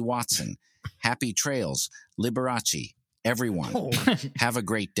 Whipper Billy Watson. Happy trails, Liberace. Everyone, Oh, have a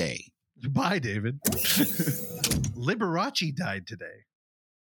great day. bye, David. Liberace died today.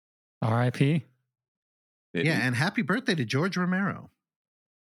 R.I.P. Yeah, and happy birthday to George Romero.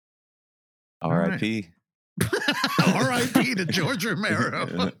 R.I.P. R.I.P. to George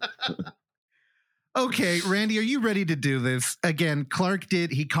Romero. Okay, Randy, are you ready to do this? Again, Clark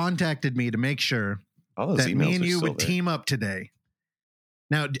did. He contacted me to make sure All those that emails me and are you still would there. team up today.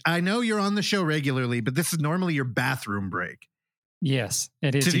 Now, I know you're on the show regularly, but this is normally your bathroom break. Yes,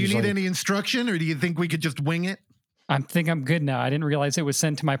 it is. So do you usually. need any instruction, or do you think we could just wing it? I think I'm good now. I didn't realize it was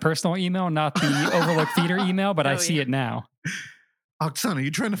sent to my personal email, not the Overlook Theater email, but I Oh, see yeah. it now. Oksana, are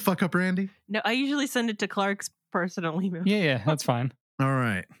you trying to fuck up Randy? No, I usually send it to Clark's personal email. Yeah, that's fine. All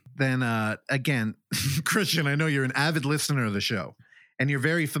right. Then, again, Christian, I know you're an avid listener of the show, and you're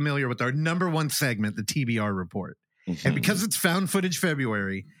very familiar with our number 1 segment, the TBR report. And because it's Found Footage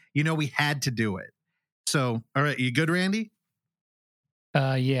February, you know we had to do it. So, all right, you good, Randy?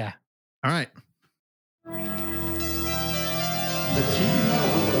 Yeah. All right.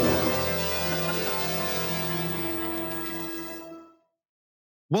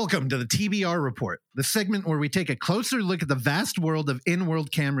 Welcome to the TBR Report, the segment where we take a closer look at the vast world of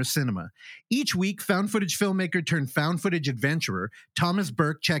in-world camera cinema. Each week, found footage filmmaker turned found footage adventurer Thomas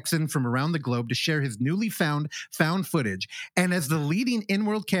Burke checks in from around the globe to share his newly found footage. And as the leading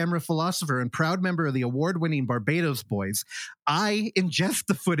in-world camera philosopher and proud member of the award-winning Barbados Boys, I ingest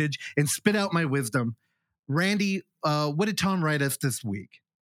the footage and spit out my wisdom. Randy, what did Tom write us this week?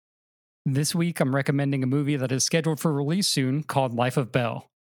 This week, I'm recommending a movie that is scheduled for release soon called Life of Belle,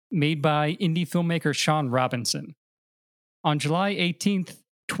 made by indie filmmaker Sean Robinson. On July 18th,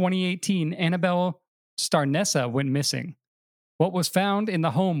 2018, Annabelle Starnessa went missing. What was found in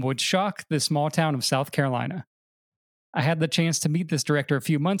the home would shock the small town of South Carolina. I had the chance to meet this director a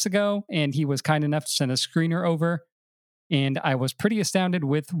few months ago, and he was kind enough to send a screener over, and I was pretty astounded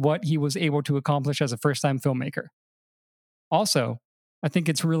with what he was able to accomplish as a first-time filmmaker. Also, I think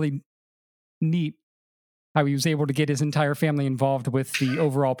it's really neat how he was able to get his entire family involved with the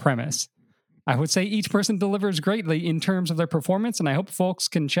overall premise. I would say each person delivers greatly in terms of their performance, and I hope folks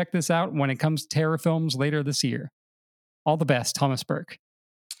can check this out when it comes to terror films later this year. All the best, Thomas Burke.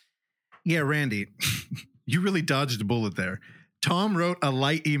 Yeah, Randy, you really dodged a bullet there. Tom wrote a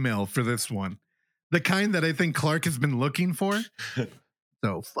light email for this one, the kind that I think Clark has been looking for.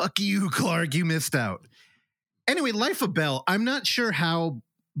 So fuck you, Clark. You missed out. Anyway, Life of Belle. I'm not sure how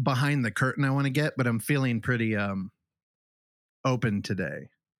behind the curtain I want to get, but I'm feeling pretty open today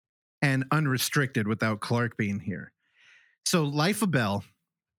and unrestricted without Clark being here. So Life of Belle,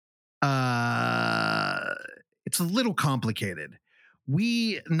 it's a little complicated.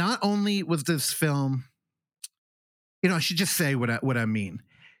 We not only was this film, I should just say what I mean.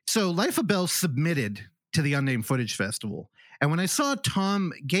 So Life of Belle submitted to the Unnamed Footage Festival. And when I saw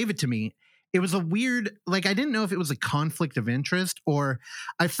Tom gave it to me, it was a weird, I didn't know if it was a conflict of interest or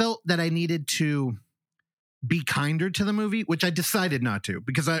I felt that I needed to be kinder to the movie, which I decided not to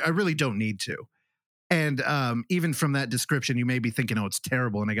because I really don't need to. And even from that description, you may be thinking, oh, it's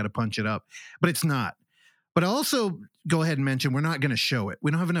terrible and I got to punch it up. But it's not. But I'll also go ahead and mention we're not going to show it.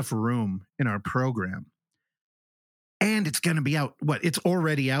 We don't have enough room in our program. And it's going to be out. What? It's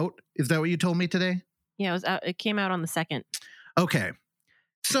already out? Is that what you told me today? Yeah, it was out. It came out on the 2nd. Okay.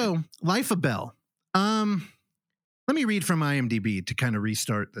 So, Life of Belle. Let me read from IMDb to kind of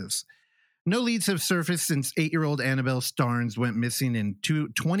restart this. No leads have surfaced since 8-year-old Annabelle Starnes went missing in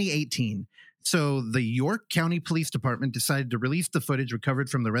 2018. So the York County Police Department decided to release the footage recovered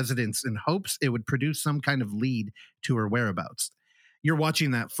from the residence in hopes it would produce some kind of lead to her whereabouts. You're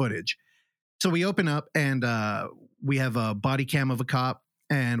watching that footage. So we open up and we have a body cam of a cop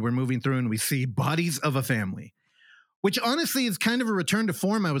and we're moving through and we see bodies of a family, which honestly is kind of a return to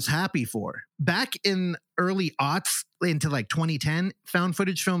form I was happy for. Back in early aughts into 2010, found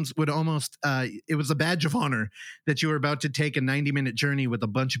footage films would almost, it was a badge of honor that you were about to take a 90-minute journey with a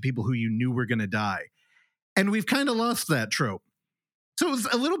bunch of people who you knew were going to die. And we've kind of lost that trope. So it was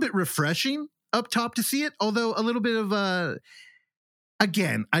a little bit refreshing up top to see it, although a little bit of,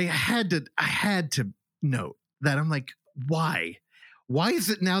 again, I had to note that I'm like, why? Why is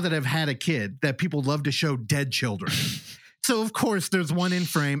it now that I've had a kid that people love to show dead children? So, of course, there's one in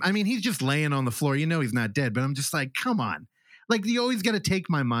frame. I mean, he's just laying on the floor. He's not dead, but I'm just like, come on. You always got to take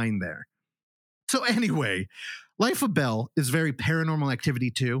my mind there. So anyway, Life of Belle is very Paranormal Activity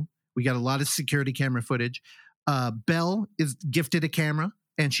 2. We got a lot of security camera footage. Belle is gifted a camera,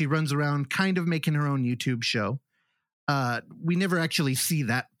 and she runs around kind of making her own YouTube show. We never actually see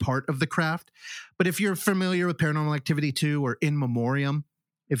that part of the craft. But if you're familiar with Paranormal Activity 2 or In Memoriam,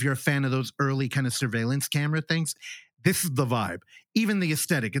 if you're a fan of those early kind of surveillance camera things, this is the vibe. Even the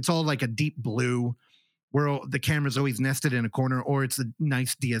aesthetic. It's all like a deep blue where the camera's always nested in a corner, or it's a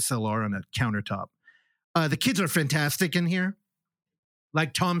nice DSLR on a countertop. The kids are fantastic in here.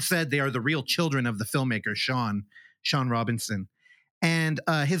 Like Tom said, they are the real children of the filmmaker, Sean Robinson. And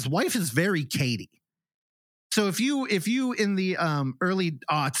his wife is very Katie. So if you in the early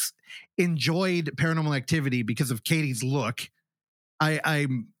aughts enjoyed Paranormal Activity because of Katie's look,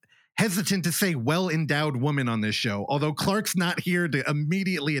 I'm hesitant to say well-endowed woman on this show, although Clark's not here to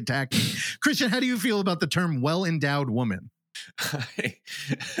immediately attack me. Christian, how do you feel about the term well-endowed woman?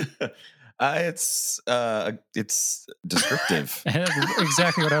 It's descriptive.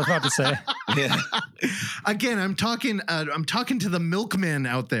 Exactly what I was about to say. Yeah. Again, I'm talking to the milkman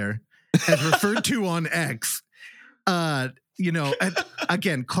out there, as referred to on X.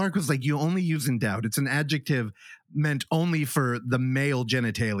 Again, Clark was like, you only use endowed. It's an adjective meant only for the male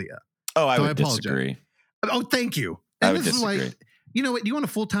genitalia. Oh, I would disagree. Oh, thank you. I would disagree. You know what? Do you want a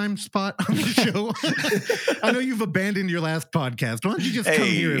full-time spot on the show? I know you've abandoned your last podcast. Why don't you just come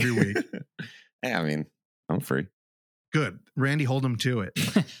here every week? Hey, I mean, I'm free. Good. Randy, hold him to it.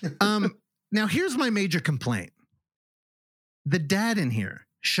 Now, here's my major complaint. The dad in here,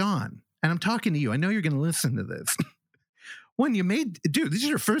 Sean, and I'm talking to you. I know you're going to listen to this. Dude, this is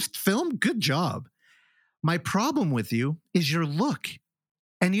your first film? Good job. My problem with you is your look.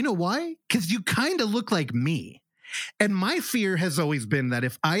 And you know why? Because you kind of look like me. And my fear has always been that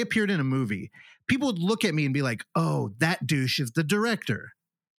if I appeared in a movie, people would look at me and be like, oh, that douche is the director.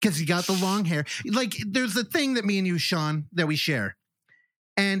 Because he got the long hair. There's a thing that me and you, Sean, that we share.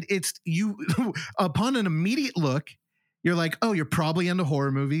 And it's you, upon an immediate look, you're like, oh, you're probably into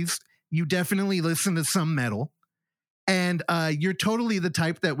horror movies. You definitely listen to some metal. And you're totally the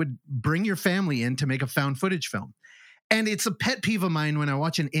type that would bring your family in to make a found footage film. And it's a pet peeve of mine when I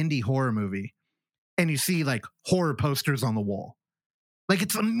watch an indie horror movie and you see horror posters on the wall.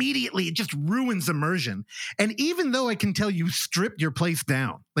 It just ruins immersion. And even though I can tell you stripped your place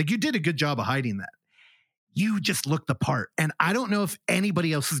down, you did a good job of hiding that, you just look the part. And I don't know if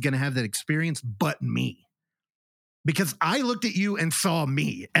anybody else is going to have that experience but me. Because I looked at you and saw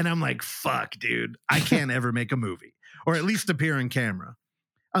me and I'm like, fuck, dude, I can't ever make a movie or at least appear on camera.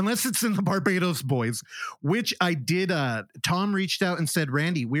 Unless it's in the Barbados Boys, which I did. Tom reached out and said,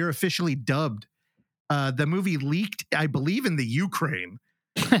 Randy, we're officially dubbed. The movie leaked, I believe, in the Ukraine.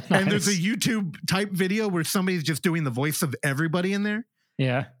 Nice. And there's a YouTube type video where somebody's just doing the voice of everybody in there.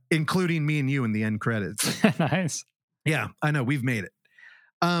 Yeah. including me and you in the end credits. Nice. Yeah, I know. We've made it.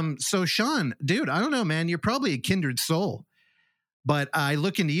 So Sean, dude, I don't know, man. You're probably a kindred soul, but I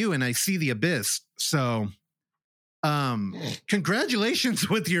look into you and I see the abyss. So, congratulations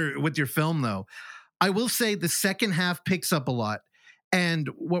with your film, though. I will say the second half picks up a lot, and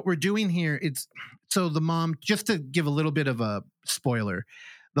what we're doing here, it's so the mom. Just to give a little bit of a spoiler,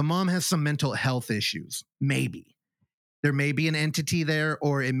 the mom has some mental health issues. Maybe there may be an entity there,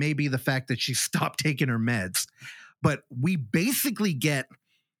 or it may be the fact that she stopped taking her meds. But we basically get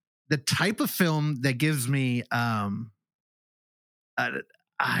the type of film that gives me I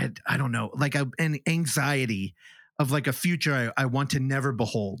don't know, like an anxiety of like a future I want to never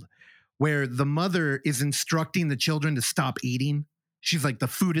behold, where the mother is instructing the children to stop eating. She's like, the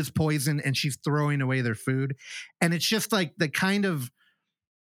food is poison, and she's throwing away their food. And it's just like the kind of,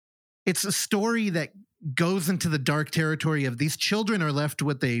 it's a story that goes into the dark territory of these children are left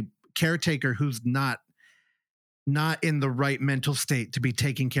with a caretaker who's not in the right mental state to be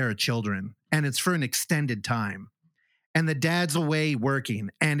taking care of children. And it's for an extended time. And the dad's away working.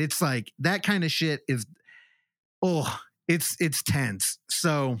 And it's like that kind of shit is, it's tense.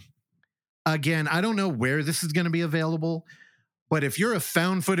 So again, I don't know where this is going to be available, but if you're a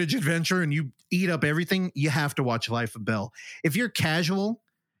found footage adventure and you eat up everything, you have to watch Life of Bell. If you're casual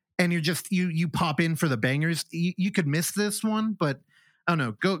and you're just, you pop in for the bangers, you could miss this one, but I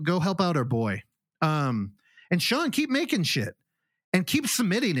don't know, go help out our boy. And Sean, keep making shit and keep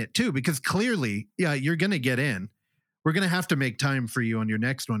submitting it too, because clearly, yeah, you're going to get in. We're going to have to make time for you on your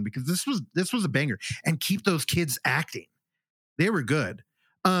next one, because this was a banger. And keep those kids acting. They were good.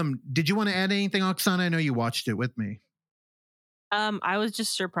 Did you want to add anything, Oksana? I know you watched it with me. I was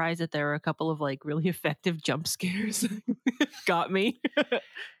just surprised that there were a couple of like really effective jump scares. Got me.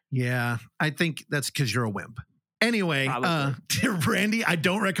 Yeah, I think that's because you're a wimp. Anyway, Randy, I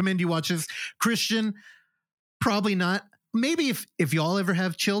don't recommend you watch this. Christian, probably not. Maybe if y'all ever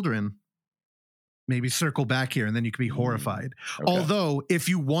have children, maybe circle back here and then you could be horrified. Okay. Although if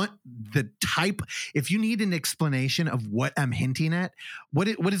you want if you need an explanation of what I'm hinting at, what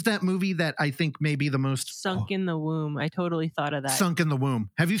is that movie that I think may be the most Sunk in the Womb? I totally thought of that. Sunk in the Womb.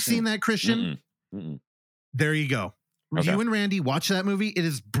 Have you seen that, Christian? Mm-mm. There you go. Okay. You and Randy watch that movie. It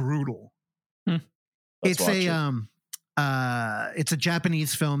is brutal. It's a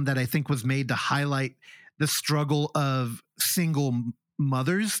Japanese film that I think was made to highlight the struggle of single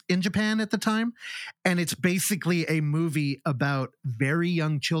mothers in Japan at the time. And it's basically a movie about very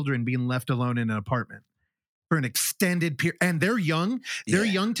young children being left alone in an apartment for an extended period. And they're young. They're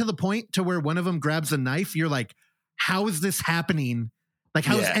young to the point to where one of them grabs a knife. You're like, how is this happening? Like,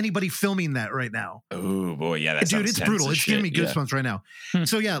 how is anybody filming that right now? Oh boy. Yeah. That dude, it's brutal. It's giving me goosebumps right now.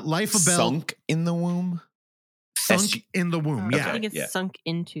 So yeah, Life of Bell. Sunk in the Womb? Sunk in the Womb. Yeah. I think it's Sunk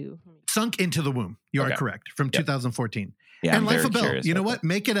Into. Sunk into the Womb. You are correct. From 2014. Yeah, and Life of Bell. You know what?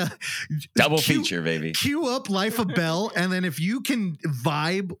 Make it a double feature, baby. Cue up Life of Bell, and then if you can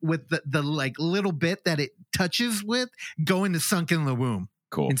vibe with the like little bit that it touches with, go into Sunk in the Womb.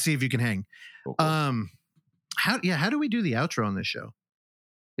 Cool. And see if you can hang. Cool. How do we do the outro on this show?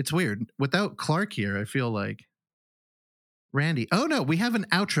 It's weird. Without Clark here, I feel like Randy. Oh no, we have an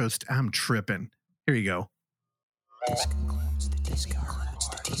outro. I'm tripping. Here you go. This concludes the TBR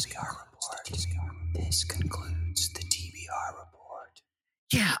report.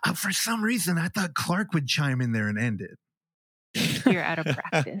 Yeah, for some reason, I thought Clark would chime in there and end it. You're out of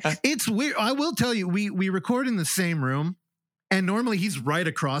practice. It's weird. I will tell you, we record in the same room, and normally he's right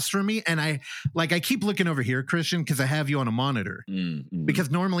across from me. And I keep looking over here, Christian, because I have you on a monitor. Mm-hmm.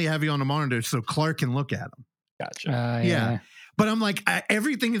 Because normally I have you on a monitor so Clark can look at him. Gotcha. Yeah. But I'm like,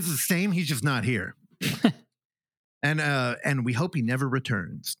 everything is the same. He's just not here. And we hope he never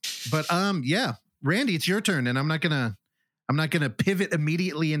returns. But yeah, Randy, it's your turn, and I'm not gonna pivot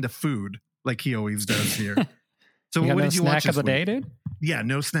immediately into food like he always does here. So what did you watch this week? Snack of the day, dude? Yeah,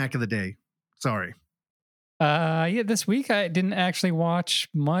 no snack of the day. Sorry. Yeah, this week I didn't actually watch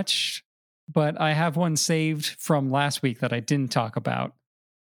much, but I have one saved from last week that I didn't talk about,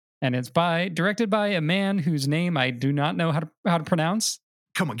 and it's directed by a man whose name I do not know how to pronounce.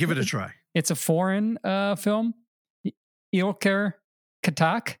 Come on, give it a try. It's a foreign film. Ilker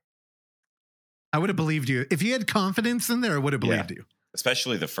Katak. I would have believed you. If you had confidence in there, I would have believed you.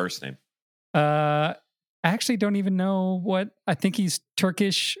 Especially the first name. I actually don't even know what. I think he's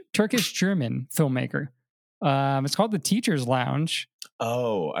Turkish-German filmmaker. It's called The Teacher's Lounge.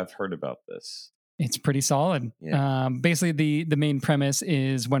 Oh, I've heard about this. It's pretty solid. Yeah. Basically, the main premise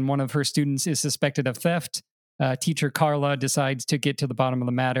is when one of her students is suspected of theft, teacher Carla decides to get to the bottom of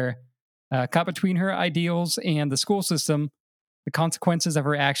the matter. Caught between her ideals and the school system, the consequences of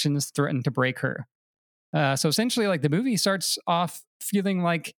her actions threaten to break her. So essentially, like the movie starts off feeling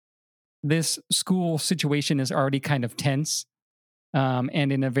like this school situation is already kind of tense.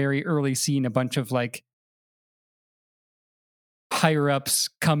 And in a very early scene, a bunch of like higher ups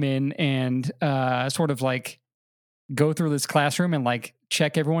come in and sort of like go through this classroom and like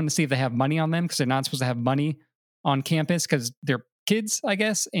check everyone to see if they have money on them, because they're not supposed to have money on campus because they're kids, I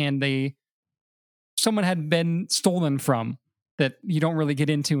guess, and someone had been stolen from that you don't really get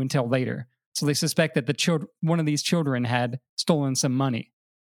into until later. So they suspect that one of these children had stolen some money.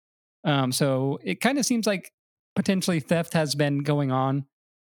 So it kind of seems like potentially theft has been going on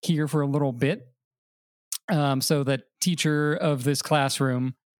here for a little bit. So the teacher of this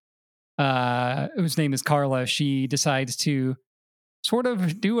classroom, whose name is Carla, she decides to sort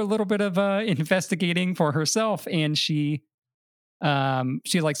of do a little bit of investigating for herself, and she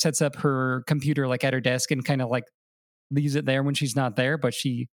like sets up her computer like at her desk and kind of like leaves it there when she's not there, but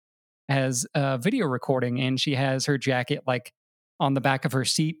she has a video recording, and she has her jacket like on the back of her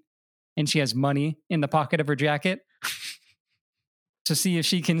seat, and she has money in the pocket of her jacket to see if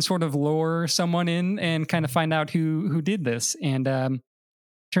she can sort of lure someone in and kind of find out who did this. And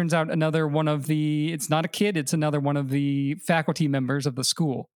turns out it's not a kid, it's another one of the faculty members of the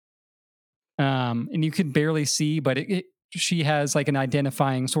school. And you can barely see, but she has like an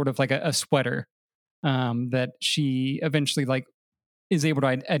identifying sort of like a sweater that she eventually like is able to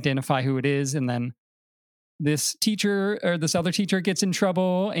identify who it is. And then this other teacher gets in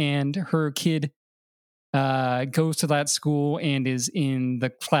trouble, and her kid goes to that school and is in the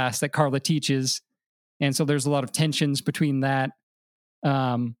class that Carla teaches. And so there's a lot of tensions between that.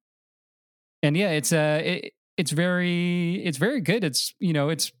 And yeah, it's very good. It's,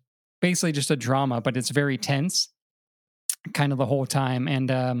 it's basically just a drama, but it's very tense kind of the whole time.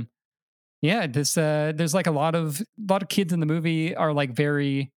 And yeah, there's like a lot of kids in the movie are like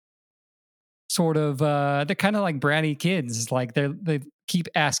very sort of they're kind of like bratty kids. Like they keep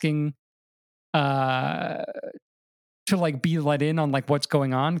asking to like be let in on like what's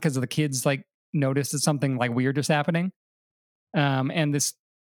going on, because the kids like notice that something like weird is happening. And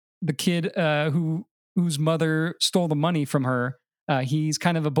the kid whose mother stole the money from her, he's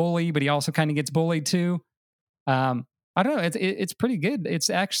kind of a bully, but he also kind of gets bullied too. I don't know. It's pretty good. It's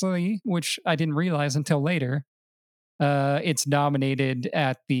actually, which I didn't realize until later, it's nominated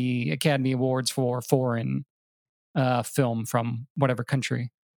at the Academy Awards for foreign film from whatever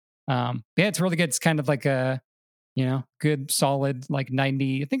country. Yeah, it's really good. It's kind of like a, good solid like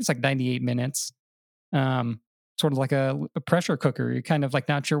 90. I think it's like 98 minutes. Sort of like a pressure cooker. You're kind of like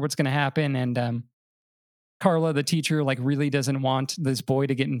not sure what's going to happen, and Carla, the teacher, like really doesn't want this boy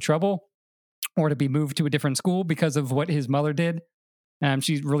to get in trouble or to be moved to a different school because of what his mother did.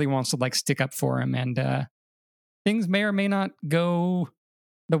 She really wants to like stick up for him, and things may or may not go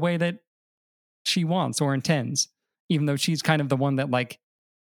the way that she wants or intends, even though she's kind of the one that like,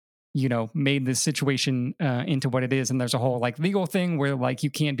 made this situation into what it is. And there's a whole like legal thing where like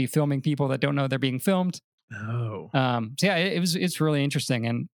you can't be filming people that don't know they're being filmed. Oh. So yeah, it's really interesting,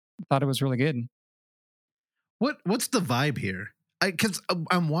 and I thought it was really good. What's the vibe here? Because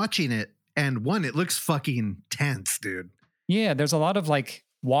I'm watching it, and it looks fucking tense, dude. Yeah, there's a lot of like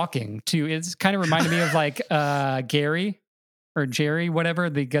walking too. It's kind of reminded me of like Gary or Jerry, whatever,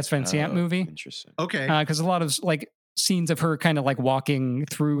 the Gus Van Sant movie. Interesting. Okay. Because a lot of like scenes of her kind of like walking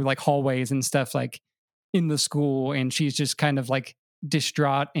through like hallways and stuff like in the school, and she's just kind of like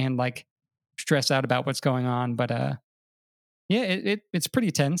distraught and like stressed out about what's going on. But yeah, it's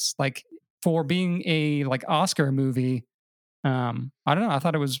pretty tense. Like for being a like Oscar movie, I don't know. I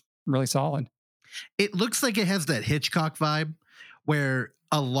thought it was really solid. It looks like it has that Hitchcock vibe where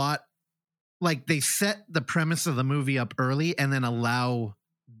a lot, like they set the premise of the movie up early and then allow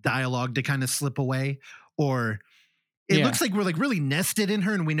dialogue to kind of slip away, or it looks like we're like really nested in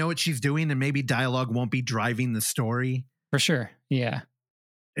her and we know what she's doing, and maybe dialogue won't be driving the story. For sure. Yeah.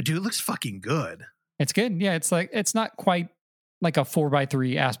 Dude, it looks fucking good. It's good. Yeah. It's like, it's not quite like a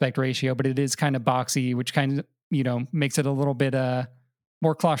 4:3 aspect ratio, but it is kind of boxy, which kind of, makes it a little bit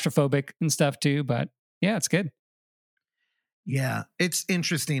more claustrophobic and stuff too. But yeah, it's good. Yeah, it's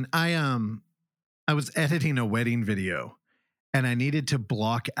interesting. I was editing a wedding video and I needed to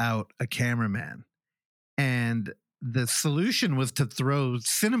block out a cameraman. And the solution was to throw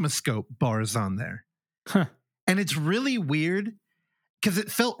CinemaScope bars on there. Huh. And it's really weird because it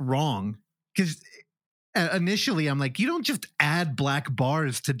felt wrong. Because initially I'm like, you don't just add black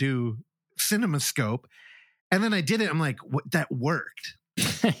bars to do CinemaScope. And then I did it. I'm like, what? That worked.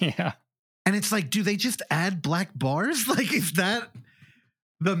 Yeah. And it's like, do they just add black bars? Like, is that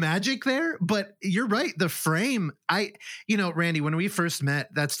the magic there. But you're right. The frame, Randy, when we first met,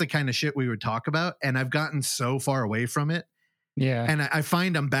 that's the kind of shit we would talk about. And I've gotten so far away from it. Yeah. And I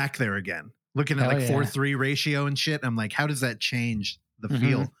find I'm back there again, looking at Hell like yeah. 4:3 ratio and shit. I'm like, how does that change the Mhm.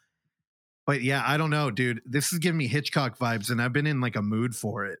 feel? But yeah, I don't know, dude. This is giving me Hitchcock vibes, and I've been in like a mood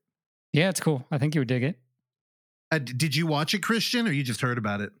for it. Yeah, it's cool. I think you would dig it. Did you watch it, Christian, or you just heard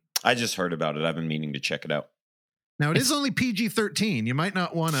about it? I just heard about it. I've been meaning to check it out. Now, it is only PG-13. You might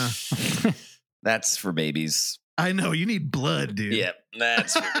not want to. That's for babies. I know, you need blood, dude. Yep,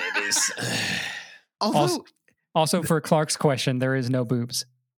 that's for babies. Although, Also, for Clark's question, there is no boobs.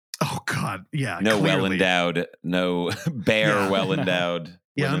 oh, God. Yeah. No clearly. well endowed, no bare Yeah. well endowed.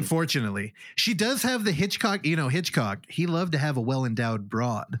 Yeah, unfortunately. She does have the Hitchcock. Hitchcock, he loved to have a well-endowed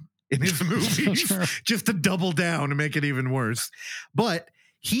broad in his movies Sure. just to double down and make it even worse. But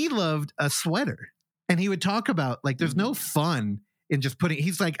he loved a sweater. And he would talk about, like, there's no fun in just putting,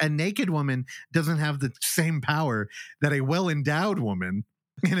 he's like, a naked woman doesn't have the same power that a well-endowed woman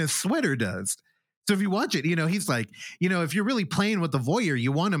in a sweater does. So if you watch it, he's like, if you're really playing with the voyeur,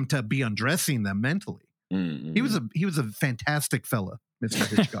 you want him to be undressing them mentally. Mm-mm. He was a fantastic fella, Mr.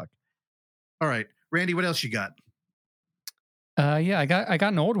 Hitchcock. All right, Randy, what else you got? Yeah, I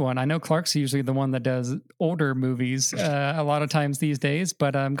got an old one. I know Clark's usually the one that does older movies a lot of times these days,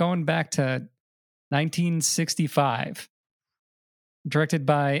 but I'm going back to 1965, directed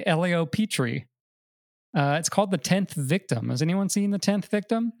by Elio Petri. It's called The 10th Victim. Has anyone seen The 10th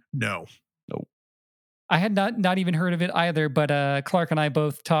Victim? No. I had not even heard of it either, but Clark and I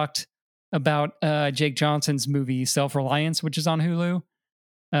both talked about Jake Johnson's movie Self-Reliance, which is on Hulu.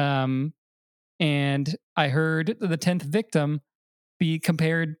 And I heard The 10th Victim be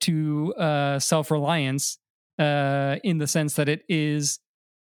compared to Self-Reliance in the sense that it is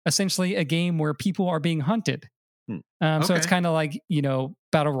essentially a game where people are being hunted. So it's kind of like,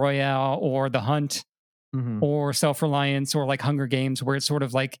 Battle Royale or The Hunt Mhm. or Self-Reliance or like Hunger Games, where it's sort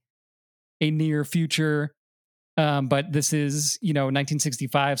of like a near future. But this is,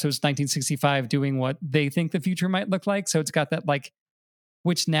 1965. So it's 1965 doing what they think the future might look like. So it's got that like,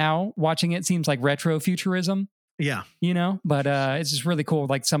 which now watching it seems like retro futurism, Yeah. but it's just really cool.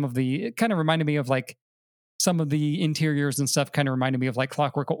 Like it kind of reminded me of like some of the interiors and stuff kind of reminded me of like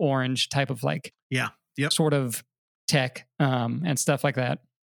Clockwork Orange type of like, Yeah. Yep. sort of tech, and stuff like that.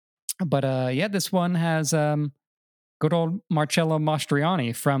 But this one has, good old Marcello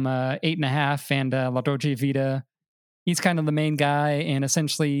Mastroianni from 8.5 and La Dolce Vita. He's kind of the main guy, and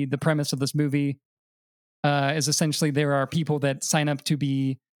essentially the premise of this movie is essentially there are people that sign up to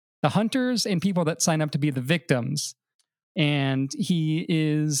be the hunters and people that sign up to be the victims. And he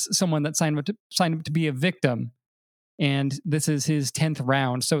is someone that signed up to be a victim, and this is his 10th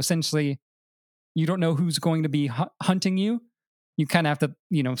round. So essentially, you don't know who's going to be hunting you. You kind of have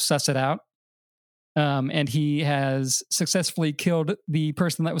to, suss it out. And he has successfully killed the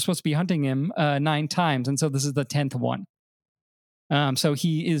person that was supposed to be hunting him 9 times. And so this is the 10th one. So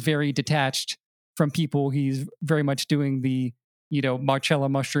he is very detached from people. He's very much doing the, Marcello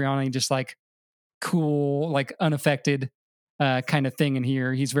Mastroianni, just like cool, like unaffected kind of thing in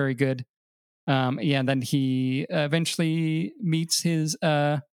here. He's very good. And then he eventually meets his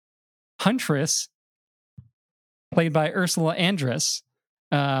huntress, played by Ursula Andress.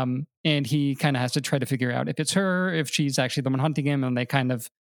 And he kind of has to try to figure out if it's her, if she's actually the one hunting him, and they kind of,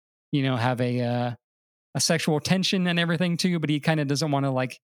 have a sexual tension and everything too. But he kind of doesn't want to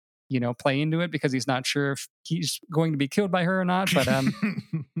like, play into it because he's not sure if he's going to be killed by her or not. But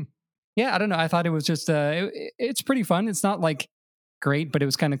yeah, I don't know. I thought it was just it's pretty fun. It's not like great, but it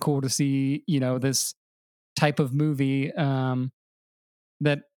was kind of cool to see, this type of movie.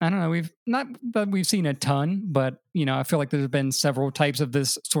 That I don't know, we've seen a ton, but I feel like there's been several types of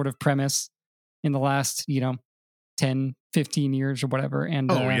this sort of premise in the last 10, 15 years or whatever. And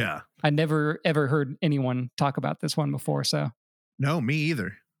yeah. I never ever heard anyone talk about this one before. So No, me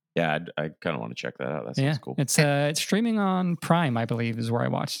either. Yeah, I kind of want to check that out. That sounds cool. It's streaming on Prime, I believe, is where I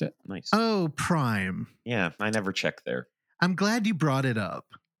watched it. Nice. Oh, Prime. Yeah, I never checked there. I'm glad you brought it up.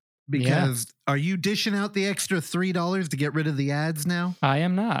 Because are you dishing out the extra $3 to get rid of the ads now? I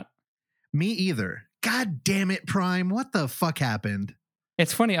am not. Me either. God damn it, Prime. What the fuck happened?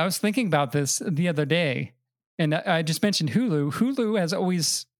 It's funny. I was thinking about this the other day, and I just mentioned Hulu. Hulu has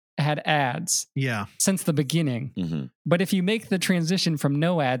always had ads Yeah. since the beginning. Mm-hmm. But if you make the transition from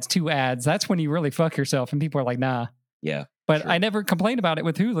no ads to ads, that's when you really fuck yourself. And people are like, nah. Yeah. But sure. I never complained about it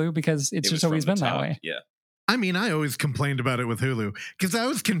with Hulu because it's It just was always from been the that top. way. Yeah. I mean, I always complained about it with Hulu because I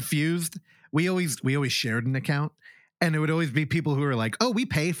was confused. We always shared an account, and it would always be people who are like, "Oh, we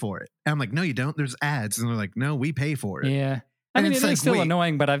pay for it." And I'm like, "No, you don't. There's ads." And they're like, "No, we pay for it." Yeah. I And mean, it's it like, is still wait.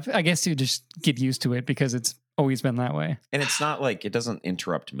 annoying, but I guess you just get used to it because it's always been that way. And it's not like it doesn't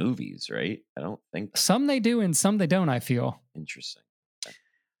interrupt movies, right? I don't think. Some they do and some they don't, I feel. Interesting.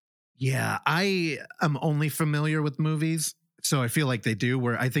 Yeah, I am only familiar with movies, so I feel like they do.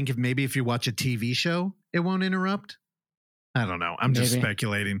 Where I think if you watch a TV show, it won't interrupt. I don't know. I'm just Maybe.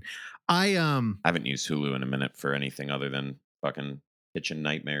 speculating. I I haven't used Hulu in a minute for anything other than fucking kitchen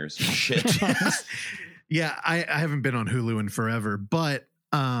nightmares and shit. yeah, I haven't been on Hulu in forever, but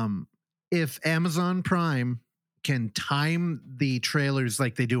if Amazon Prime can time the trailers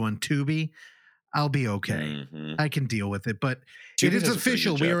like they do on Tubi, I'll be okay. Mhm. I can deal with it. But Tubi it is does a pretty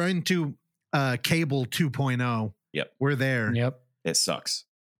official. good We job. are into cable 2.0. Yep. We're there. Yep. It sucks.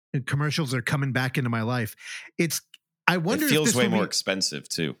 And commercials are coming back into my life. I wonder It if feels this way will more be- expensive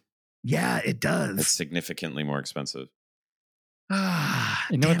too. Yeah, it It's does. significantly more expensive.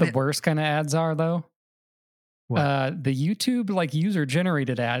 You know what the worst kind of ads are though? What? The YouTube like user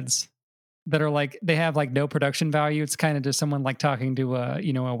generated ads that are like they have like no production value. It's kind of just someone like talking to a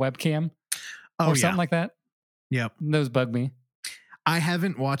webcam or something like that. Yep. Those bug me. I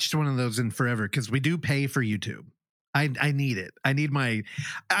haven't watched one of those in forever because we do pay for YouTube. I need it. I need my.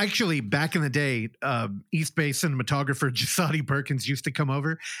 Actually, back in the day, East Bay cinematographer Jasadi Perkins used to come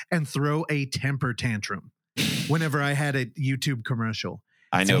over and throw a temper tantrum whenever I had a YouTube commercial.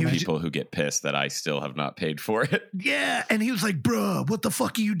 I So know he was people who get pissed that I still have not paid for it. Yeah. And he was like, bruh, what the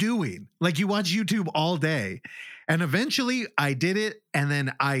fuck are you doing? Like, you watch YouTube all day. And eventually I did it. And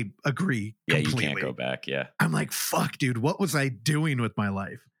then I agree Yeah, completely. you can't go back. Yeah. I'm like, fuck, dude, what was I doing with my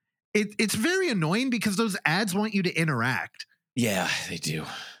life? It's very annoying because those ads want you to interact. Yeah, they do.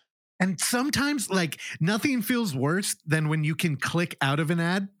 And sometimes, like, nothing feels worse than when you can click out of an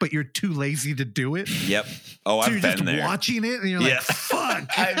ad, but you're too lazy to do it. Yep. Oh, So I've you're been just there. watching it and you're Yeah. like,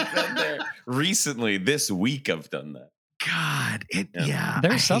 fuck. I've been there. Recently, this week, I've done that. God, Yeah. yeah. I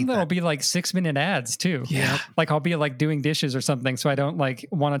There's some hate that'll that. be like 6-minute ads too. Yeah. Like I'll be like doing dishes or something, so I don't like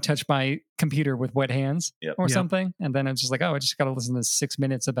want to touch my computer with wet hands Yep. or Yep. something. And then it's just like, oh, I just got to listen to 6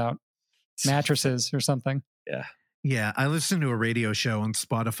 minutes about mattresses or something. Yeah. Yeah, I listen to a radio show on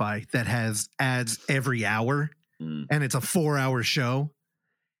Spotify that has ads every hour, Mm. and it's a 4-hour show.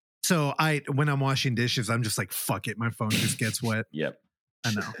 So when I'm washing dishes, I'm just like, fuck it, my phone just gets wet. Yep.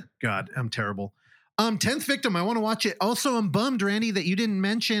 I know. God, I'm terrible. 10th Victim, I want to watch it. Also, I'm bummed, Randy, that you didn't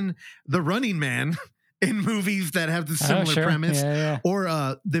mention The Running Man in movies that have the similar sure. premise. Yeah. Or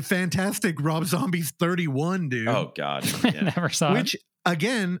the fantastic Rob Zombie's 31, dude. Oh, God. I Yeah. never saw Which,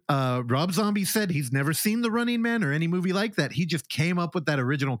 again, Rob Zombie said he's never seen The Running Man or any movie like that. He just came up with that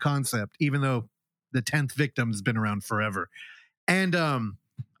original concept, even though the 10th Victim's been around forever. And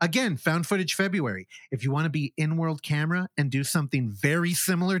again, found footage February. If you want to be in-world camera and do something very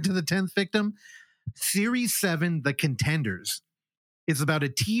similar to the 10th Victim, Series 7, The Contenders, is about a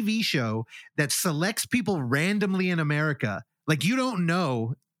TV show that selects people randomly in America. Like, you don't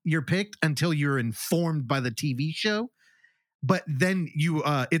know you're picked until you're informed by the TV show. But then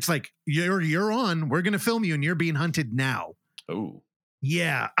it's like, you're on, we're going to film you and you're being hunted now. Oh.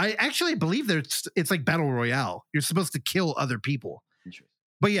 Yeah. I actually believe it's like Battle Royale. You're supposed to kill other people. Interesting.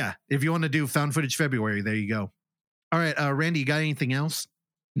 But yeah, if you want to do found footage February, there you go. All right. Randy, you got anything else?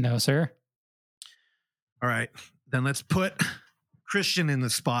 No, sir. All right. Then let's put Christian in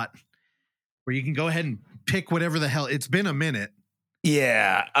the spot where you can go ahead and pick whatever the hell. It's been a minute.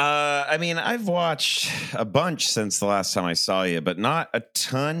 Yeah. I mean, I've watched a bunch since the last time I saw you, but not a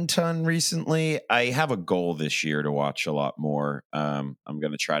ton recently. I have a goal this year to watch a lot more. I'm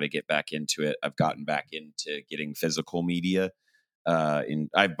going to try to get back into it. I've gotten back into getting physical media.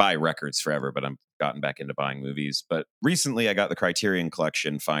 I buy records forever, but I've gotten back into buying movies. But recently I got the Criterion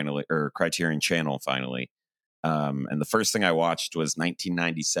Collection finally, or Criterion Channel finally. And the first thing I watched was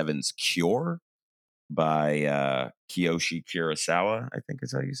 1997's Cure by Kiyoshi Kurosawa, I think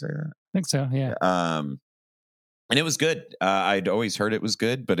is how you say that. I think so. Yeah. And it was good. I'd always heard it was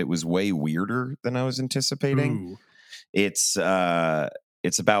good, but it was way weirder than I was anticipating. Ooh. It's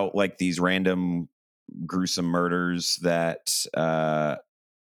about like these random gruesome murders that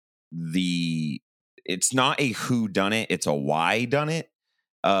it's not a who done it, it's a why done it,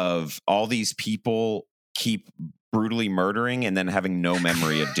 of all these people keep brutally murdering and then having no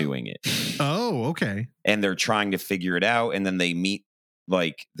memory of doing it. Oh, okay. And they're trying to figure it out, and then they meet,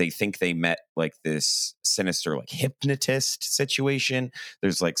 like, they think they met like this sinister like hypnotist situation.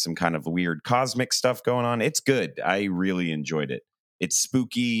 There's like some kind of weird cosmic stuff going on. It's good. I really enjoyed it. It's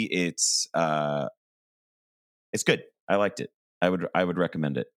spooky. It's good. I liked it. I would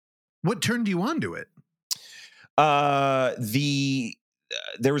recommend it. What turned you on to it?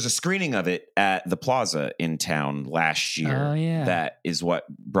 there was a screening of it at the Plaza in town last year. Oh, yeah. That is what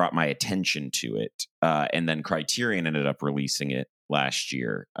brought my attention to it. And then Criterion ended up releasing it last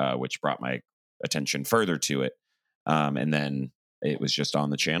year, which brought my attention further to it. And then it was just on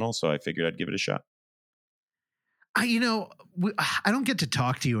the channel, so I figured I'd give it a shot. I don't get to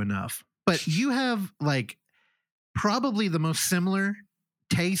talk to you enough, but you have like probably the most similar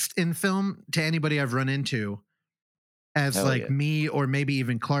taste in film to anybody I've run into as Hell like yeah. me or maybe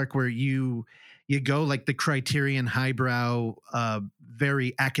even Clark, where you go like the Criterion highbrow,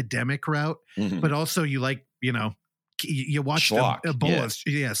 very academic route, Mhm. but also you like, you watch Schlock,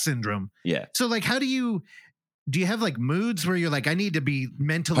 Ebola syndrome. Yeah. So like, do you have like moods where you're like, I need to be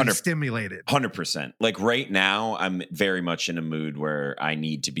mentally 100 stimulated? 100%. Like right now, I'm very much in a mood where I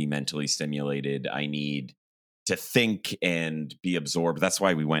need to be mentally stimulated. I need to think and be absorbed. That's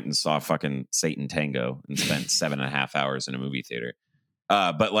why we went and saw fucking Satan Tango and spent 7.5 hours in a movie theater.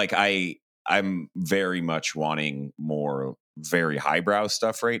 But like I'm very much wanting more very highbrow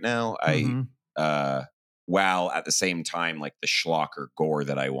stuff right now. Mhm. While at the same time, like the schlock or gore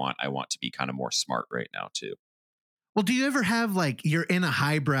that I want to be kind of more smart right now too. Well, do you ever have like you're in a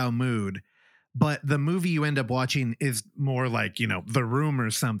highbrow mood, but the movie you end up watching is more like, The Room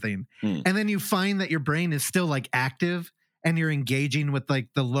or something. Hmm. And then you find that your brain is still like active and you're engaging with like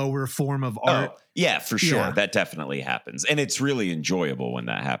the lower form of art. Oh, yeah, for sure. Yeah. That definitely happens. And it's really enjoyable when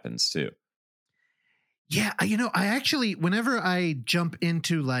that happens too. Yeah. I actually, whenever I jump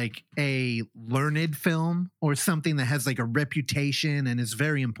into like a learned film or something that has like a reputation and is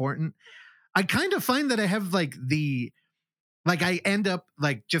very important, I kind of find that I have like I end up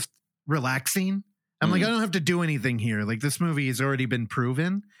like just relaxing. I'm like, I don't have to do anything here. Like this movie has already been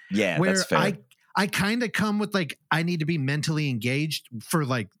proven. Yeah, Where that's fair. I kind of come with like, I need to be mentally engaged for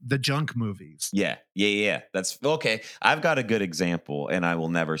like the junk movies. Yeah. That's okay. I've got a good example and I will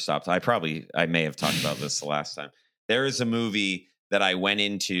never stop. I may have talked about this the last time. There is a movie that I went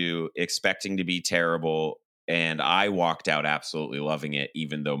into expecting to be terrible and I walked out absolutely loving it,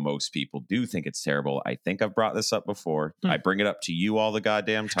 even though most people do think it's terrible. I think I've brought this up before. I bring it up to you all the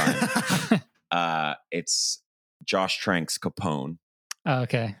goddamn time. It's Josh Trank's Capone.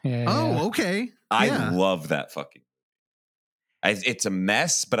 Okay. Yeah. Oh, okay. I Yeah. love that fucking. It's a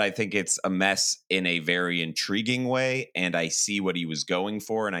mess, but I think it's a mess in a very intriguing way, and I see what he was going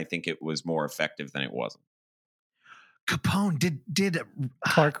for, and I think it was more effective than it wasn't. Capone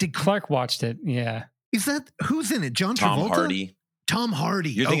did Clark watched it. Yeah. Is that who's in it? John Tom Travolta? Hardy. Tom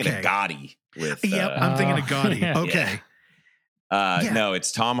Hardy. You're thinking okay. of Gotti. With Yep, I'm thinking of Gotti. yeah. Okay. Yeah. No,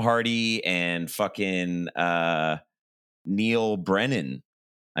 it's Tom Hardy and fucking Neil Brennan.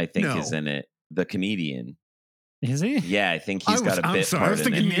 I think No. is in it. The comedian. Is he? Yeah, I think he's got a I'm bit sorry, I part was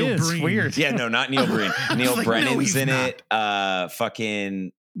in thinking it. He Neil is. Breen. Weird. Yeah, no, not Neil Breen. I Neil was like, no, Brennan's he's in not. it.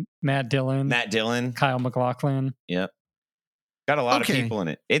 Fucking Matt Dillon, Matt Dillon. Kyle MacLachlan. Yep. Got a lot Okay. of people in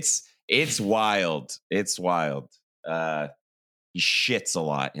it. It's wild. It's wild. He shits a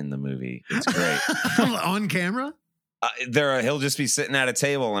lot in the movie. It's great. On camera? He'll just be sitting at a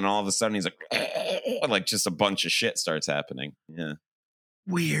table and all of a sudden he's like just a bunch of shit starts happening. Yeah.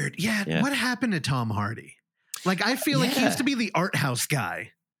 Weird. Yeah. Yeah. What happened to Tom Hardy? Like, I feel like he Yeah. used to be the art house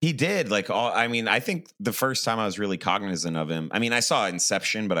guy. He did. I think the first time I was really cognizant of him, I saw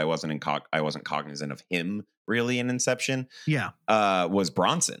Inception, but I wasn't cognizant of him really in Inception, Yeah. was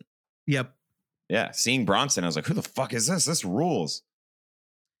Bronson. Yep. Yeah. Seeing Bronson, I was like, who the fuck is this? This rules.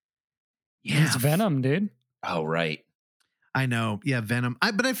 Yeah. It's Venom, dude. Oh, right. I know. Yeah, Venom.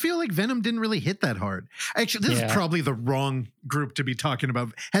 But I feel like Venom didn't really hit that hard. Actually, this Yeah. is probably the wrong group to be talking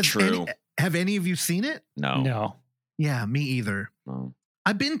about. True. Have any of you seen it? No. No. Yeah, me either. No.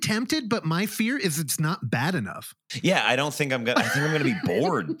 I've been tempted, but my fear is it's not bad enough. Yeah, I think I'm gonna be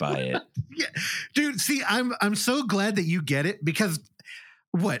bored by it. Yeah, dude. See, I'm so glad that you get it because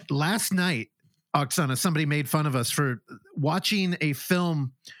last night, Oksana, somebody made fun of us for watching a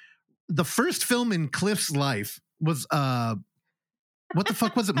film. The first film in Cliff's life was what the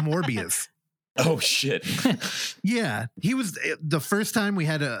fuck was it? Morbius. Oh shit. Yeah, he was the first time we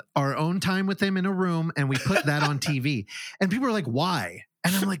had our own time with him in a room, and we put that on TV. And people were like, "Why?"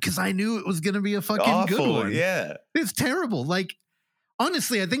 And I'm like, "Because I knew it was going to be a fucking good Awful. one." Yeah. It's terrible. Like,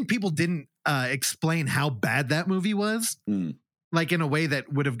 honestly, I think people didn't explain how bad that movie was. Mm. Like in a way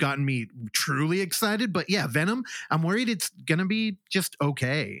that would have gotten me truly excited. But yeah, Venom, I'm worried it's going to be just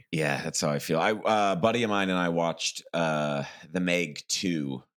okay. Yeah, that's how I feel. A buddy of mine and I watched The Meg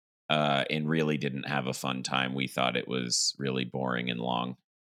 2 and really didn't have a fun time. We thought it was really boring and long.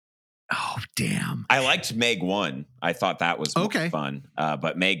 Oh, damn. I liked Meg 1. I thought that was more Okay. fun.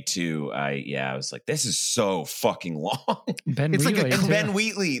 But Meg 2, I was like, this is so fucking long. Ben It's like a Wheatley. And too. Ben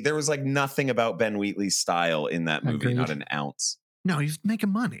Wheatley, there was like nothing about Ben Wheatley's style in that movie, Agreed. not an ounce. No, he's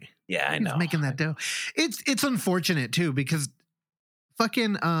making money. Yeah, I He's know. making that dough. It's unfortunate too because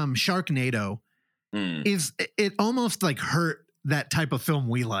fucking Sharknado Mm, is it almost like hurt that type of film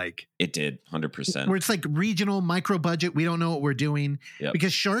we like. it did 100%. Where it's like regional micro budget, we don't know what we're doing. Yep.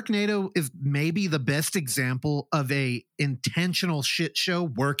 Because Sharknado is maybe the best example of a intentional shit show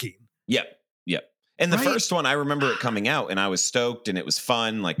working. Yep. And the Right? first one, I remember it coming out, and I was stoked, and it was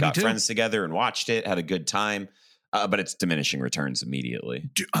fun. Like, Me got too. friends together and watched it, had a good time. But it's diminishing returns immediately.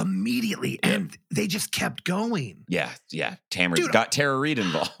 Immediately. Yeah. And they just kept going. Yeah. Tamara's Dude, got Tara Reid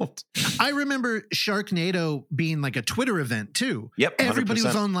involved. I remember Sharknado being like a Twitter event too. Yep. Everybody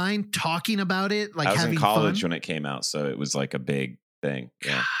was 100%. online talking about it, like I was having in college fun. when it came out, so it was like a big thing.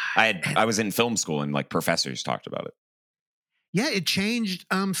 Yeah. God. I was in film school, and like professors talked about it. Yeah, it changed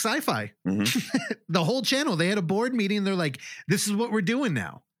sci-fi. Mhm. The whole channel. They had a board meeting. They're like, this is what we're doing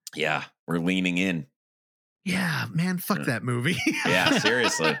now. Yeah. We're leaning in. Yeah, man, fuck Yeah. that movie. Yeah,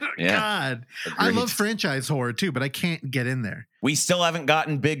 seriously. Yeah. God. I Agreed. love franchise horror too, but I can't get in there. We still haven't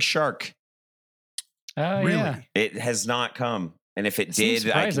gotten Big Shark. Oh, Really? yeah. It has not come. And if it It seems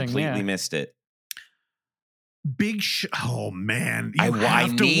did, I surprising, completely yeah. missed it. Oh man, I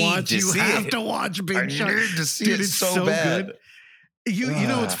have to need watch. to You see have it. to watch Big Shark. need to see Dude, it it's so so bad. good. You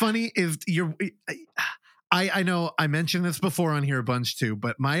know what's Ugh. funny is I know I mentioned this before on here a bunch too,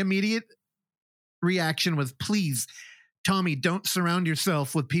 but my immediate reaction was, please, Tommy, don't surround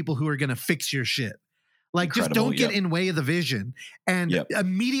yourself with people who are going to fix your shit. Like, just Incredible, don't get yep. in way of the vision. And Yep.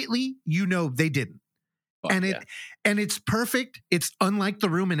 immediately, you know, they didn't. Fuck and yeah. it's perfect. It's unlike The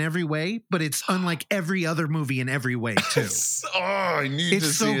Room in every way, but it's unlike every other movie in every way too. Oh, I need It's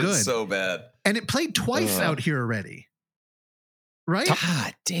to so see good. it so bad. And it played twice Ugh. out here already. Right?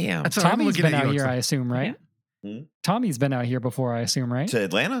 God damn. That's what I'm Tommy's looking been at out you. here, I assume, right? Hmm? Tommy's been out here before, I assume, right? To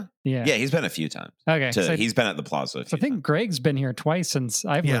Atlanta? Yeah. Yeah, he's been a few times. Okay. So, He's been at the Plaza a so few I think times. Greg's been here twice since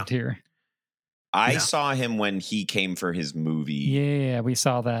I've Yeah. lived here. I Yeah. saw him when he came for his movie. Yeah, we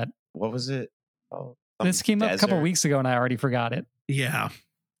saw that. What was it? Oh, This came up a couple Desert weeks ago and I already forgot it. Yeah.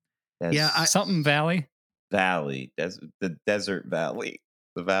 Des- Yeah, Something Valley. Valley. The Desert Valley.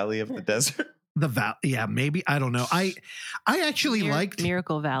 The Valley of the Desert. Yeah, maybe. I don't know. I actually liked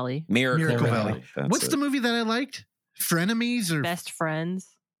Miracle Valley, Miracle Valley. That's What's it. the movie that I liked? Frenemies or Best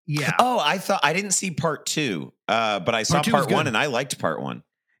Friends. yeah. Oh, I didn't see part 2, but I saw Part two was part 1 good. and I liked part 1.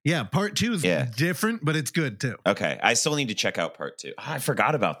 Yeah, part 2 is Yeah. different, but it's good too. Okay, I still need to check out part 2. I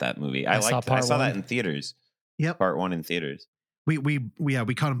forgot about that movie. I saw liked. I part saw that one. in theaters. Yep. Part 1 in theaters. We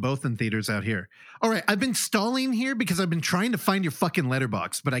caught them both in theaters out here. All right, I've been stalling here because I've been trying to find your fucking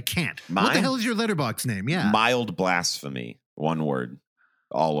letterbox, but I can't. What the Mine? hell is your letterbox name? Yeah. Mild blasphemy. One word.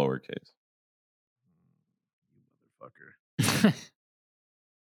 All lowercase.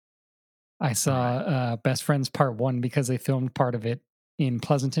 I saw Best Friends Part 1 because they filmed part of it in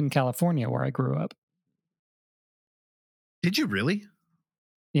Pleasanton, California, where I grew up. Did you really?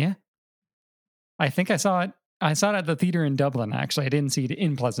 Yeah. I think I saw it. I saw it at the theater in Dublin, actually. I didn't see it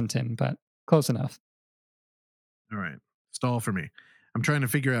in Pleasanton, but close enough. All right. Stall for me. I'm trying to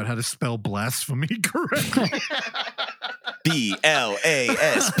figure out how to spell blasphemy correctly.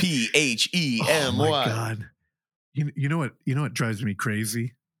 BLASPHEMY. Oh my god. You know what drives me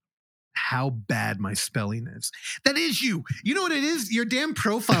crazy? How bad my spelling is. That is you. You know what it is? Your damn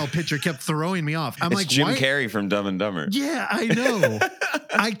profile picture kept throwing me off. I'm It's like, Jim why? Carrey from Dumb and Dumber. Yeah, I know.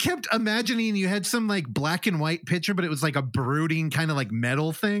 I kept imagining you had some like black and white picture, but it was like a brooding kind of like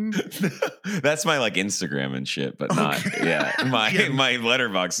metal thing. That's my like Instagram and shit, but not. Okay. Yeah. My Yeah. my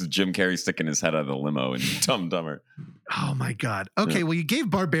letterbox is Jim Carrey sticking his head out of the limo in Dumb and Dumber. Oh my god. Okay, well you gave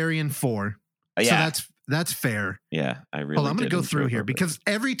Barbarian 4. Yeah. So that's fair. Yeah. I really Well, I'm going did to go enjoy through here Barbarian. because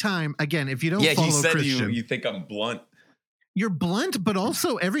every time, again, if you don't yeah, follow he said Christian, you think I'm blunt. you're blunt, but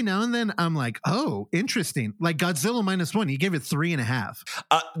also every now and then I'm like, oh, interesting. Like Godzilla -1, you gave it 3.5.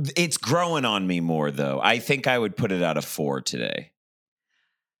 It's growing on me more though. I think I would put it out of 4 today.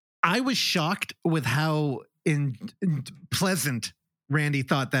 I was shocked with how pleasant Randy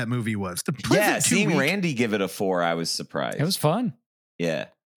thought that movie was. The pleasant Yeah, seeing 2 week- Randy give it a 4, I was surprised. It was fun. yeah.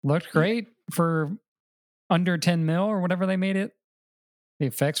 Looked great for under 10 mil or whatever they made it. The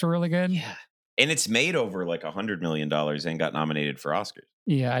effects were really good. Yeah. And it's made over like $100 million and got nominated for Oscars.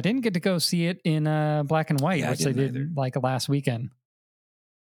 Yeah, I didn't get to go see it in black and white, Yeah, I which they didn't did either. like last weekend.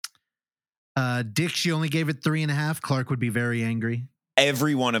 Dick, she only gave it 3.5. Clark would be very angry.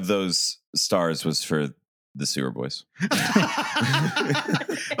 Every one of those stars was for The Sewer Boys.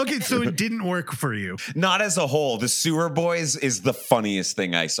 Okay, so it didn't work for you. Not as a whole. The Sewer Boys is the funniest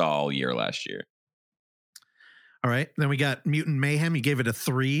thing I saw all year last year. All right. Then we got Mutant Mayhem. You gave it a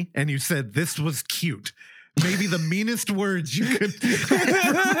 3, and you said this was cute. Maybe the meanest words you could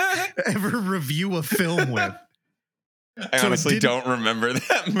ever review a film with. I honestly don't remember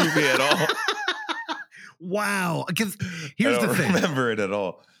that movie at all. Wow. Because here's I don't the thing. remember it at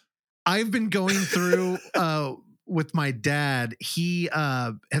all. I've been going through with my dad. He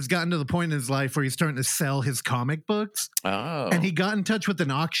has gotten to the point in his life where he's starting to sell his comic books. Oh. And he got in touch with an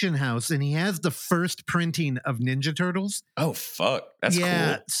auction house, and he has the first printing of Ninja Turtles. Oh, fuck. That's cool.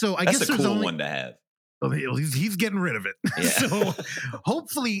 So I That's guess a there's cool only one to have. well, he's getting rid of it. Yeah. So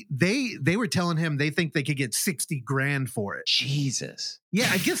hopefully they were telling him they think they could get 60 grand for it. Jesus. Yeah,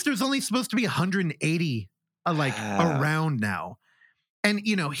 I guess there's only supposed to be 180 Wow. around now. And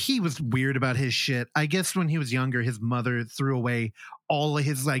he was weird about his shit. I guess when he was younger, his mother threw away all of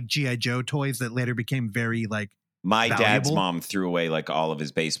his G.I. Joe toys that later became very My dad's valuable. mom threw away all of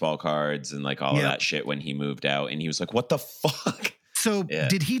his baseball cards and all of Yep. that shit when he moved out. And he was like, what the fuck? So Yeah.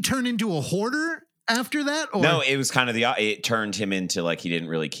 did he turn into a hoarder after that? Or No, it was kind of it turned him into he didn't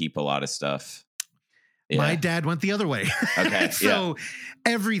really keep a lot of stuff. Yeah. My dad went the other way. Okay, So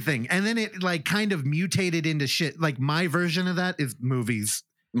everything. And then it kind of mutated into shit. My version of that is movies.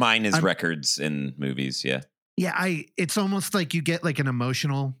 Mine is I'm- records and movies. Yeah. Yeah, it's almost like you get an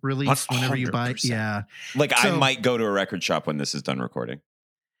emotional release whenever you buy. 100%. Yeah. I So- might go to a record shop when this is done recording.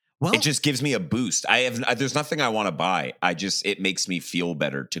 Well, It just gives me a boost. There's nothing I want to buy. It makes me feel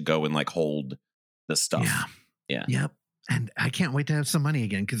better to go and hold the stuff. yeah. Yeah. Yep. And I can't wait to have some money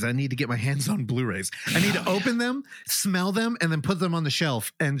again because I need to get my hands on Blu-rays. I need to open them, smell them, and then put them on the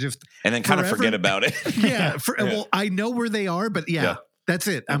shelf and just And then kind of Forever? forget about it. yeah. Yeah. Well, I know where they are, but yeah. That's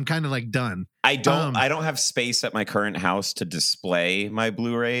it. I'm kind of done. I don't Um, I don't have space at my current house to display my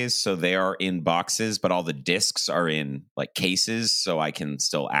Blu-rays, so they are in boxes, but all the discs are in cases, so I can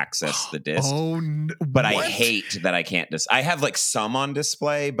still access the disc. Oh, But I what? hate that I can't I have some on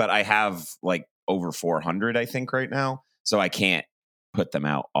display, but I have over 400 I think right now, so I can't put them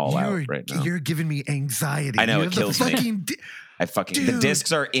out all out right now. You're giving me anxiety. I know, You it have the kills me. fucking the Dude.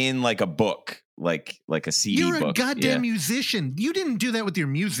 discs are in a book, like a CD You're book. a goddamn Yeah. musician. You didn't do that with your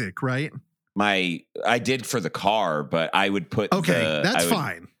music, right? I did for the car, but I would put Okay, that's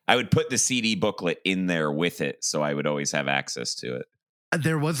fine. I would put the CD booklet in there with it, so I would always have access to it.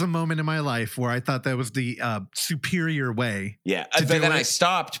 There was a moment in my life where I thought that was the superior way. Yeah, To but do then I it.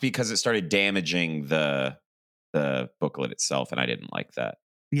 stopped because it started damaging the booklet itself, and I didn't like that.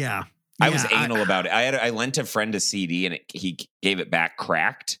 Yeah. I was Yeah, anal about it. I lent a friend a CD, and he gave it back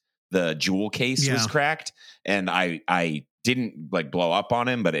cracked. The jewel case was Yeah. cracked, and I didn't blow up on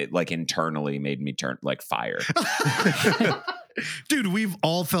him, but it internally made me turn fire. Dude, we've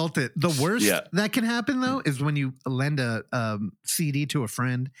all felt it. The worst Yeah. that can happen though is when you lend a CD to a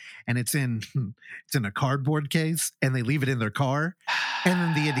friend and it's in a cardboard case and they leave it in their car and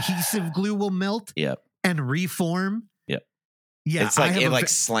then the adhesive glue will melt Yep. and reform. Yep. Yeah. It's I have it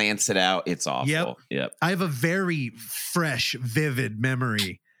slants it out. It's awful. Yep. I have a very fresh, vivid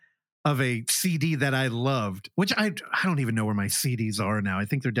memory of a CD that I loved, which I don't even know where my CDs are now. I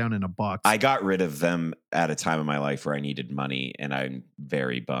think they're down in a box. I got rid of them at a time in my life where I needed money, and I'm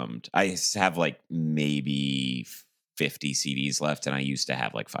very bummed. I have maybe 50 CDs left, and I used to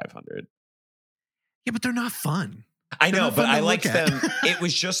have 500. Yeah, but they're not fun. I They're know, not but fun to I liked look at. them. It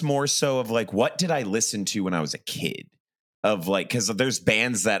was just more so of what did I listen to when I was a kid? Of because there's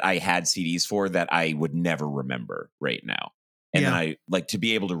bands that I had CDs for that I would never remember right now. And then I to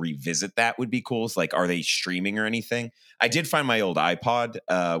be able to revisit that would be cool. It's are they streaming or anything? I did find my old iPod,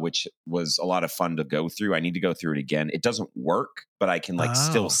 which was a lot of fun to go through. I need to go through it again. It doesn't work, but I can Oh.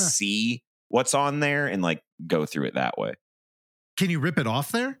 still see what's on there and go through it that way. Can you rip it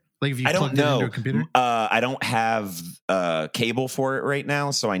off there? If you I don't plugged it into know. a computer? I don't have cable for it right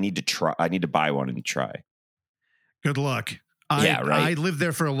now, so I need to try. I need to buy one and try. Good luck. Yeah, right. I lived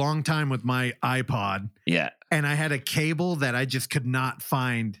there for a long time with my iPod, Yeah. and I had a cable that I just could not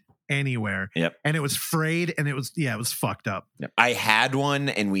find anywhere. Yep. And it was frayed, and it was fucked up. I had one,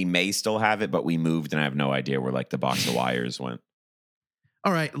 and we may still have it, but we moved, and I have no idea where the box of wires went.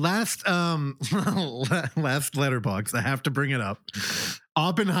 All right, last letterbox. I have to bring it up.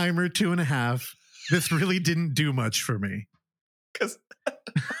 Oppenheimer 2.5. This really didn't do much for me. Because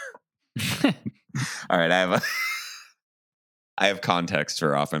all right, I have context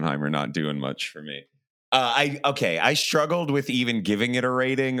for Oppenheimer not doing much for me. I struggled with even giving it a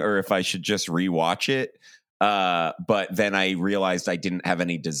rating or if I should just rewatch it. But then I realized I didn't have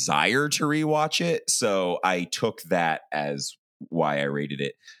any desire to rewatch it, so I took that as why I rated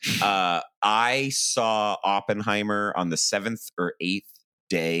it. I saw Oppenheimer on the 7th or 8th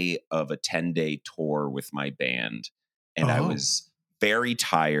day of a 10-day tour with my band, and I Oh. was very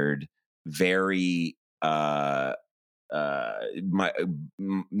tired, very not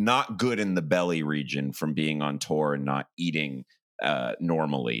good in the belly region from being on tour and not eating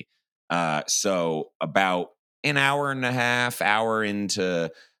normally. So about an hour and a half, hour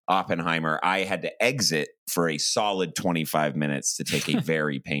into Oppenheimer, I had to exit for a solid 25 minutes to take a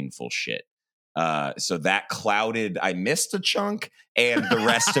very painful shit. So that clouded, I missed a chunk, and the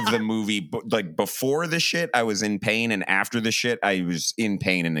rest of the movie, like before the shit, I was in pain, and after the shit, I was in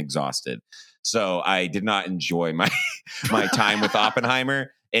pain and exhausted. So I did not enjoy my time with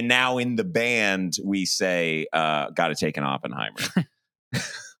Oppenheimer. And now in the band, we say, got to take an Oppenheimer.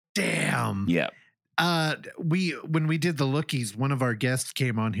 Damn. Yeah. When we did the lookies, one of our guests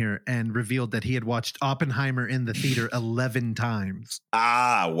came on here and revealed that he had watched Oppenheimer in the theater 11 times.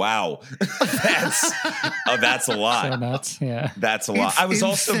 Ah, wow. That's a lot. So nuts. Yeah. That's a lot. It's I was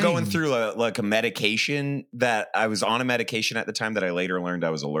also insane. going through a medication that I was on a medication at the time that I later learned I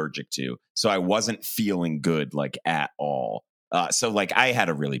was allergic to. So I wasn't feeling good like at all. So like I had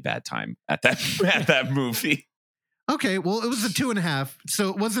a really bad time at that movie. Okay, well, it was a 2.5, so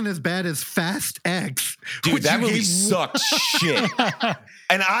it wasn't as bad as Fast X. Dude, which that you movie gave- sucked shit.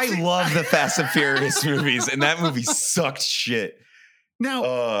 And I love the Fast and Furious movies, and that movie sucked shit.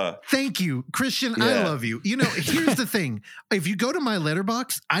 Now, thank you, Christian. I Yeah. love you. You know, here's the thing. If you go to my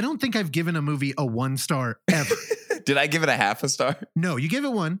letterbox, I don't think I've given a movie a 1 star ever. Did I give it a half a star? No, you give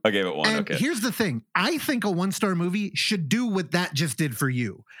it 1. I gave it 1. And Okay. here's the thing. I think a 1-star movie should do what that just did for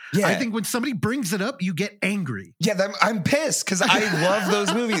you. Yeah. I think when somebody brings it up, you get angry. Yeah, I'm pissed because I love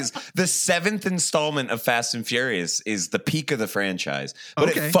those movies. The 7th installment of Fast and Furious is the peak of the franchise, but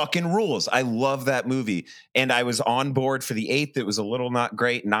Okay. it fucking rules. I love that movie. And I was on board for the 8th. It was a little not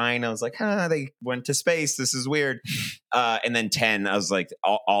great. 9, I was like, they went to space. This is weird. And then 10, I was like,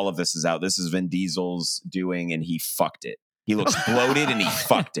 all of this is out. This is Vin Diesel's doing, and he fucked it. He looks bloated and he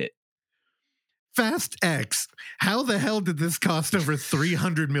fucked it. Fast X. How the hell did this cost over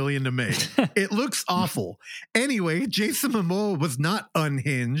 $300 million to make? It looks awful. Anyway, Jason Momoa was not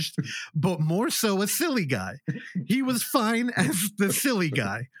unhinged, but more so a silly guy. He was fine as the silly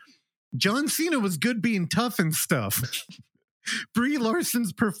guy. John Cena was good being tough and stuff. Brie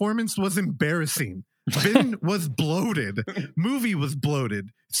Larson's performance was embarrassing. Vin was bloated. Movie was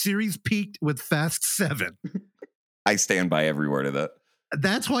bloated. Series peaked with Fast 7. I stand by every word of that.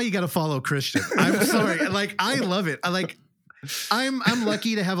 That's why you got to follow Christian. I'm sorry. Like, I love it. I'm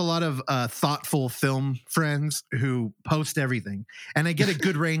lucky to have a lot of thoughtful film friends who post everything, and I get a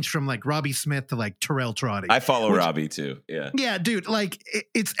good range from like Robbie Smith to like Terrell Trotty. I follow Robbie too. Yeah. Yeah, dude, like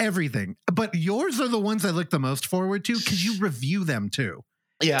it's everything. But yours are the ones I look the most forward to because you review them too.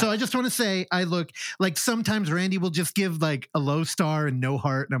 Yeah. So I just want to say, I look like sometimes Randy will just give like a low star and no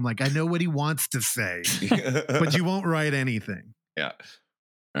heart, and I'm like, I know what he wants to say, but you won't write anything. Yeah.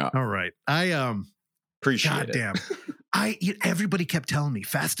 All right, Appreciate it. goddamn. Everybody kept telling me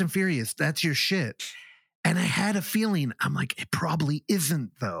Fast and Furious, that's your shit. And I had a feeling, I'm like, it probably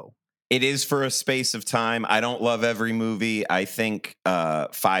isn't though. It is for a space of time. I don't love every movie. I think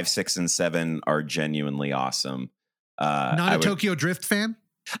 5, 6, and 7 are genuinely awesome. Not a Tokyo Drift fan?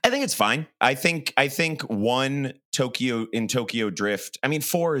 I think it's fine. I think one Tokyo Drift. I mean,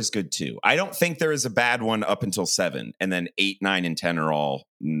 4 is good too. I don't think there is a bad one up until 7, and then 8, 9, and 10 are all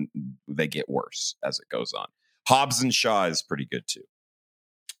they get worse as it goes on. Hobbs and Shaw is pretty good too.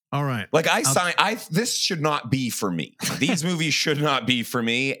 All right. Like this should not be for me. These movies should not be for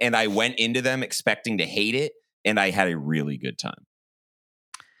me, and I went into them expecting to hate it, and I had a really good time.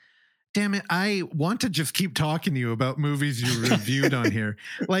 Damn it. I want to just keep talking to you about movies you reviewed on here.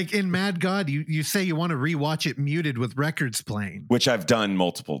 Like in Mad God, you say you want to rewatch it muted with records playing. Which I've done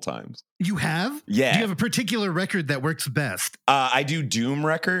multiple times. You have? Yeah. Do you have a particular record that works best? I do Doom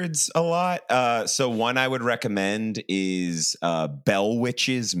records a lot. So one I would recommend is Bell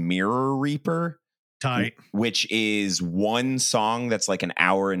Witch's Mirror Reaper. Tight. Which is one song that's like an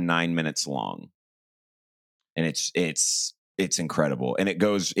hour and 9 minutes long. And it's incredible. And it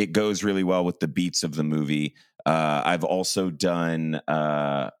goes really well with the beats of the movie. I've also done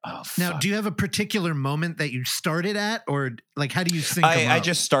Now, do you have a particular moment that you started at, or like how do you sync them I up?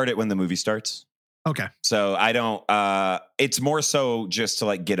 just start it when the movie starts. Okay. So I don't it's more so just to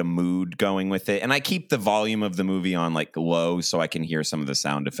like get a mood going with it. And I keep the volume of the movie on like low so I can hear some of the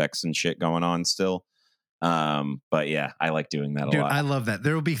sound effects and shit going on still. But yeah, I like doing that a Dude, lot. I love that.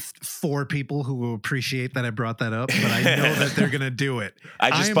 There will be 4 people who will appreciate that I brought that up, but I know that they're going to do it. I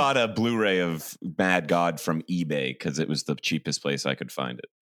just I'm- bought a Blu-ray of Mad God from eBay because it was the cheapest place I could find it.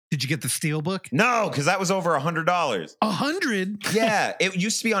 Did you get the Steelbook? No, because that was over $100. 100? Yeah, it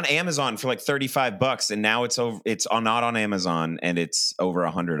used to be on Amazon for like $35, and now it's not on Amazon, and it's over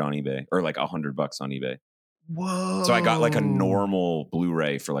 $100 on eBay, or like $100 on eBay. Whoa. So I got like a normal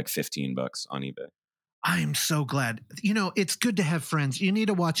Blu-ray for like $15 on eBay. I am so glad. You know, it's good to have friends. You need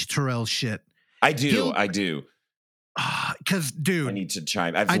to watch Terrell's shit. I do. He'll- I do. Because, I dude, need to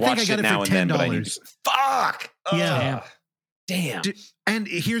chime. I've I think I watched got it it for now and then, but I need $10. to. Fuck. Yeah. Ugh. Damn. Dude, and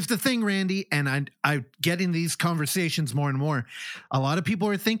here's the thing, Randy, and I get in these conversations more and more. A lot of people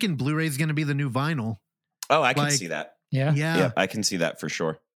are thinking Blu-ray is going to be the new vinyl. Oh, I can like- see that. Yeah. Yeah. Yeah, I can see that for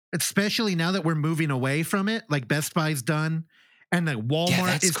sure. Especially now that we're moving away from it. Like Best Buy's done. And like Walmart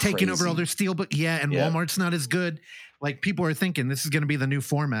that's is taking over all crazy. their Steelbook. Yeah, and Yeah. Walmart's not as good. Like people are thinking this is going to be the new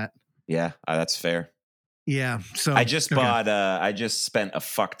format. Yeah, that's fair. Yeah. So I just okay. bought. I just spent a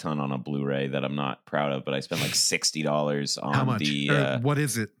fuck ton on a Blu-ray that I'm not proud of, but I spent like $60 on How much? the Or what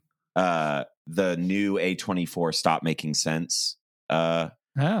is it? the new A24 Stop Making Sense. Oh,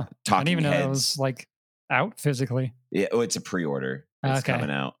 I Talking didn't even know that Heads. was like out physically. Yeah, it's a pre-order. It's Okay. coming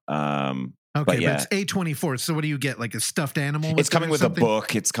out. Okay, but yeah. it's A24. So what do you get? Like a stuffed animal? It's coming it or with something? a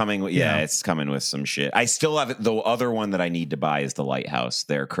book. It's coming with Yeah. it's coming with some shit. I still have it. The other one that I need to buy is The Lighthouse.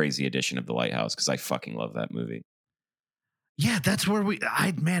 Their crazy edition of The Lighthouse because I fucking love that movie. Yeah, that's where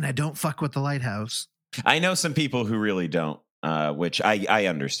I don't fuck with the Lighthouse. I know some people who really don't, which I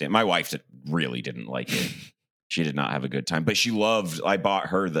understand. My wife really didn't like it. She did not have a good time, but she loved. I bought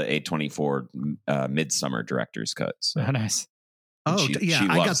her the A24 Midsummer director's cut. So Oh, nice. Oh, she yeah,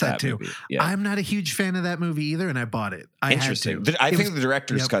 I got loves that too. movie. Yeah, I'm not a huge fan of that movie either, and I bought it. I interesting. Had to. I It think was- the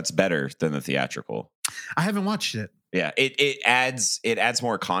director's yep. cut's better than the theatrical. I haven't watched it. Yeah, it adds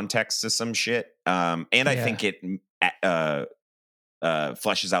more context to some shit, and I Yeah. think it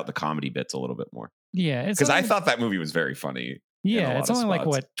fleshes out the comedy bits a little bit more. Yeah. It's Because I only- thought that movie was very funny. in a Yeah, lot it's of only like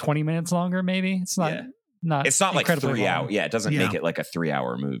spots. what 20 minutes longer, maybe. It's not. Yeah. Not. It's not like incredibly 3 long. hours. Yeah, it doesn't Yeah. make it like a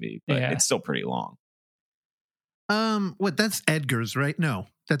 3-hour movie, but Yeah. it's still pretty long. What? That's Edgar's, right? No,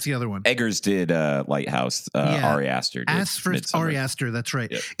 that's the other one. Eggers did Lighthouse. Yeah. Ari Aster did Ask for Midsummer. Ari Aster. That's right.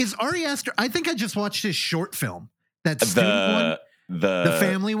 Yep. Is Ari Aster? I think I just watched his short film. That student one. The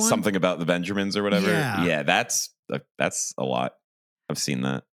family one? something about the Benjamins or whatever. Yeah. That's a lot. I've seen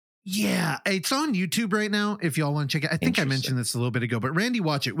that. Yeah, it's on YouTube right now. If y'all want to check it, I think I Interesting. mentioned this a little bit ago. But Randy,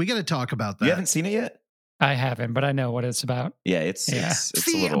 watch it. We got to talk about that. You haven't seen it yet? I haven't, but I know what it's about. Yeah, it's Yeah. it's a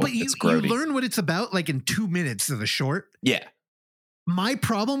See, little but you it's grody. learn what it's about like in 2 minutes of the short. Yeah. My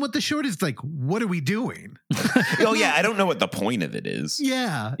problem with the short is like, what are we doing? Oh yeah, I don't know what the point of it is.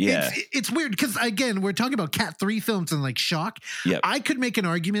 Yeah, Yeah. It's weird because again, we're talking about Cat 3 films and like Shock. Yep. I could make an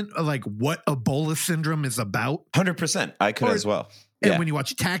argument of like what Ebola syndrome is about. 100%. I could Or- as well. And Yeah. when you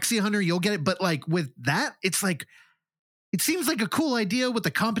watch Taxi Hunter, you'll get it. But like with that, it's like, it seems like a cool idea with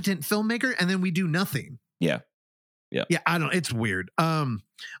a competent filmmaker, and then we do nothing. Yeah. Yeah. Yeah, I don't, it's weird.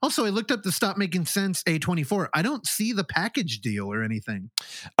 Also, I looked up the Stop Making Sense A24. I don't see the package deal or anything.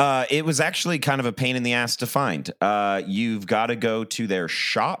 It was actually kind of a pain in the ass to find. You've got to go to their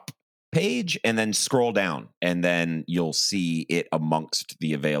shop page and then scroll down, and then you'll see it amongst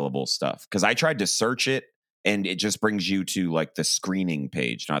the available stuff. Because I tried to search it, and it just brings you to like the screening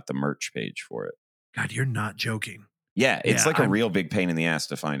page, not the merch page for it. God, you're not joking. Yeah, it's Yeah, like a I'm- real big pain in the ass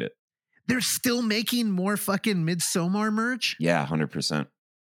to find it. They're still making more fucking Midsommar merch? Yeah, 100%.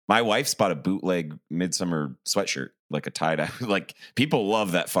 My wife's bought a bootleg Midsummer sweatshirt, like a tie-dye. Like, people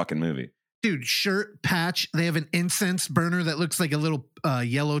love that fucking movie. Dude, shirt, patch. They have an incense burner that looks like a little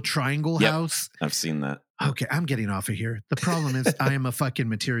yellow triangle Yep. house. I've seen that. Okay, I'm getting off of here. The problem is I am a fucking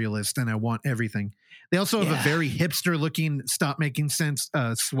materialist and I want everything. They also have Yeah. a very hipster looking Stop Making Sense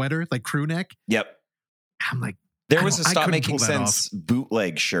sweater, like crew neck. Yep. I'm like, There I was a don't- I Stop couldn't Making pull that Sense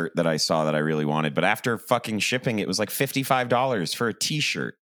bootleg shirt that I saw that I really wanted, but after fucking shipping, it was like $55 for a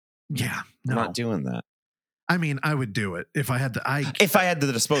t-shirt. yeah, I'm no. not doing that. I mean, I would do it if I had to. If I had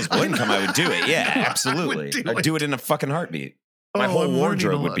the disposable I income, I would do it. Yeah, I know, I absolutely. would do I'd it. do it in a fucking heartbeat. My Oh, whole I'm learning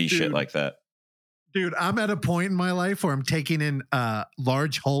wardrobe a would lot, be shit dude. like that. Dude, I'm at a point in my life where I'm taking in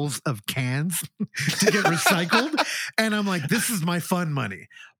large hulls of cans to get recycled. And I'm like, this is my fun money.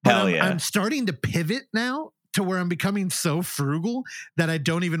 But Hell I'm, yeah. I'm starting to pivot now to where I'm becoming so frugal that I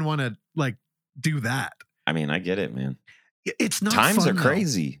don't even want to like do that. I mean, I get it, man. It's not Times fun, are though.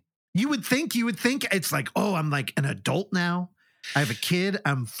 crazy. You would think it's like, oh, I'm like an adult now. I have a kid.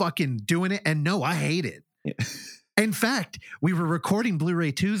 I'm fucking doing it. And no, I hate it. Yeah. In fact, we were recording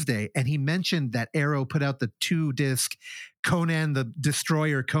Blu-ray Tuesday, and he mentioned that Arrow put out the 2-disc Conan the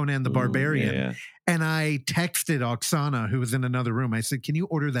Destroyer, Conan the Barbarian. Yeah. And I texted Oksana, who was in another room. I said, "Can you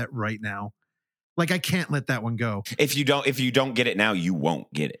order that right now? Like, I can't let that one go." If you don't get it now, you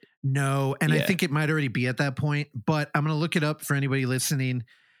won't get it. No, and I Yeah. think it might already be at that point, but I'm going to look it up for anybody listening.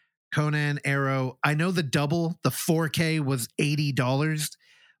 Conan Arrow. I know the double, the 4K was $80,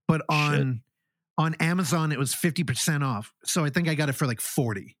 but on Amazon it was 50% off. So I think I got it for like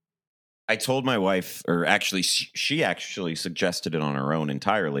 40. I told my wife, or actually, she actually suggested it on her own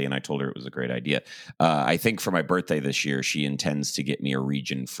entirely, and I told her it was a great idea. I think for my birthday this year, she intends to get me a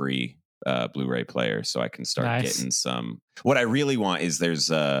region-free Blu-ray player, so I can start getting some. What I really want is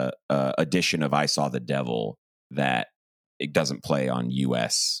there's a edition of I Saw the Devil that it doesn't play on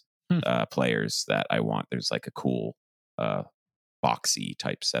US players that I want. There's like a cool boxy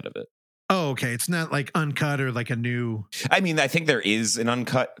type set of it. Oh, okay. It's not like uncut or like a new. I mean, I think there is an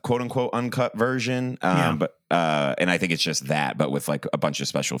uncut, quote unquote, uncut version. But and I think it's just that, but with like a bunch of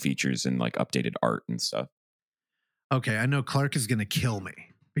special features and like updated art and stuff. Okay. I know Clark is going to kill me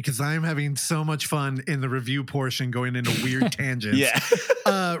because I'm having so much fun in the review portion going into weird tangents.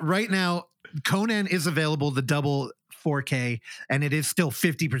 Yeah. Right now, Conan is available, the double 4K, and it is still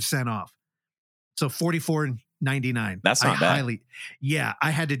 50% off. So $44.99. That's not bad. Yeah,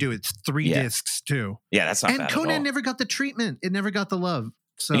 I had to do it. It's 3 discs too. Yeah, that's not and bad. And Conan at all. never got the treatment. It never got the love.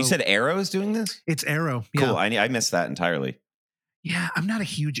 So And you said Arrow is doing this? It's Arrow. Cool. Yeah. I missed that entirely. Yeah, I'm not a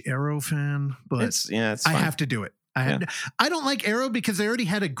huge Arrow fan, but It's fine. I have to do it. I don't like Arrow because they already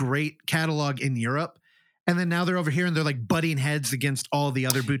had a great catalog in Europe. And then now they're over here and they're like butting heads against all the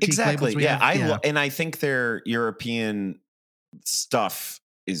other boutique labels. And I think their European stuff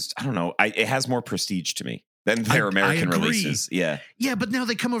is, I don't know, it has more prestige to me than their American releases. Yeah. Yeah, but now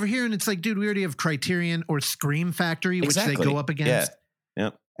they come over here and it's like, dude, we already have Criterion or Scream Factory, which they go up against. Yeah.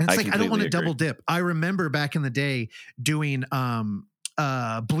 And it's I don't want to double dip. I remember back in the day doing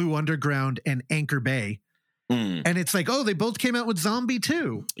Blue Underground and Anchor Bay. And it's like, oh, they both came out with Zombie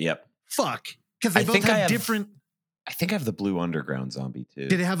too. Yep. Fuck. Because they both have different. I think I have the Blue Underground Zombie too.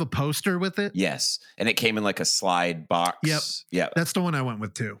 Did it have a poster with it? Yes. And it came in like a slide box. Yep. That's the one I went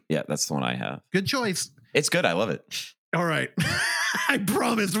with too. Yeah, that's the one I have. Good choice. It's good. I love it. All right. I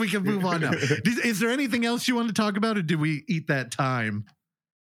promise we can move on now. Is there anything else you want to talk about, or did we eat that time?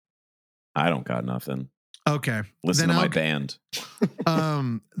 I don't got nothing. Okay. Listen to my band.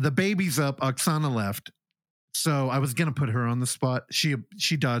 The baby's up. Oksana left. So I was going to put her on the spot. She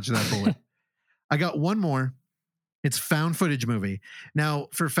dodged that bullet. I got one more. It's found footage movie. Now,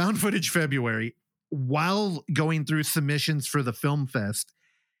 for found footage February, while going through submissions for the Film Fest,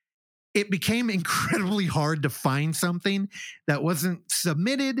 it became incredibly hard to find something that wasn't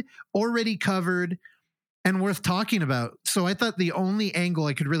submitted, already covered, and worth talking about. So I thought the only angle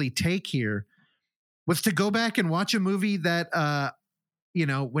I could really take here was to go back and watch a movie that,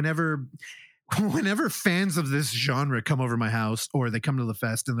 whenever fans of this genre come over my house or they come to the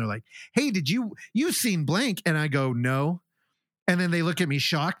fest and they're like, hey, you've seen blank? And I go, no. And then they look at me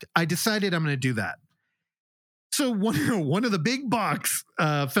shocked. I decided I'm going to do that. So one of the big box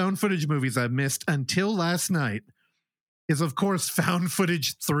found footage movies I've missed until last night is, of course, found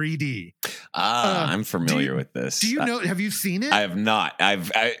footage 3D. I'm familiar with this. Do you know? Have you seen it? I have not.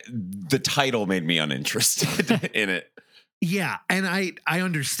 The title made me uninterested in it. Yeah, and I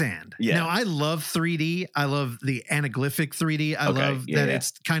understand. Yeah. Now, I love 3D. I love the anaglyphic 3D. I love that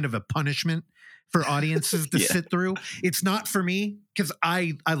it's kind of a punishment for audiences to sit through. It's not for me because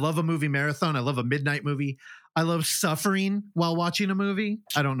I love a movie marathon. I love a midnight movie. I love suffering while watching a movie.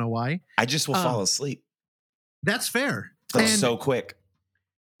 I don't know why. I just will fall asleep. That's fair. Like so quick.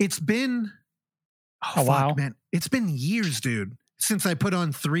 It's been wow, man. It's been years, dude, since I put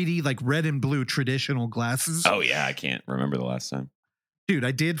on 3D like red and blue traditional glasses. Oh yeah, I can't remember the last time. Dude,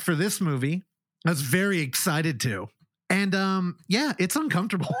 I did for this movie. I was very excited to. And yeah, it's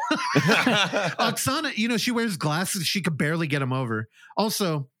uncomfortable. Oksana, she wears glasses. She could barely get them over.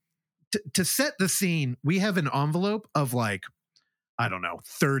 Also, to set the scene, we have an envelope of like, I don't know,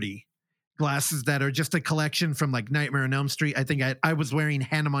 30 glasses that are just a collection from like Nightmare on Elm Street. I think I was wearing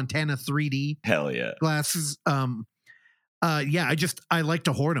Hannah Montana 3D Hell yeah glasses. I like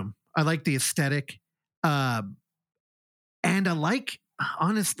to hoard them. I like the aesthetic. And I like,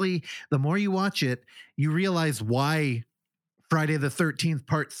 honestly, the more you watch it, you realize why Friday the 13th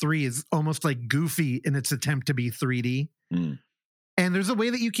Part 3 is almost like goofy in its attempt to be 3D. And there's a way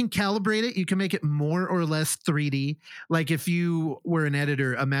that you can calibrate it. You can make it more or less 3D. Like if you were an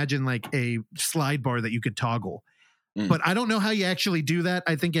editor, imagine like a slide bar that you could toggle. Mm. But I don't know how you actually do that.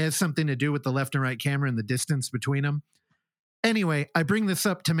 I think it has something to do with the left and right camera and the distance between them. Anyway, I bring this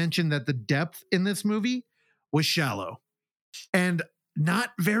up to mention that the depth in this movie was shallow and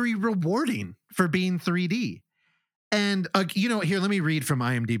not very rewarding for being 3D. And, here, let me read from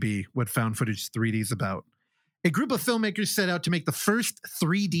IMDb what found footage 3D is about. A group of filmmakers set out to make the first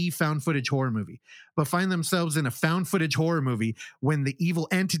 3D found footage horror movie, but find themselves in a found footage horror movie when the evil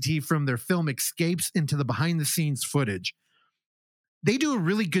entity from their film escapes into the behind the scenes footage. They do a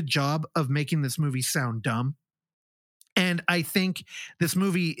really good job of making this movie sound dumb. And I think this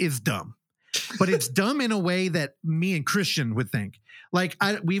movie is dumb, but it's dumb in a way that me and Christian would think. Like,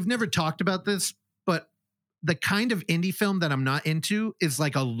 we've never talked about this, but the kind of indie film that I'm not into is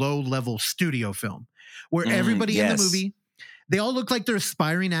like a low-level studio film where everybody in the movie, they all look like they're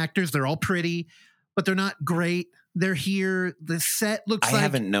aspiring actors. They're all pretty, but they're not great. They're here. The set looks I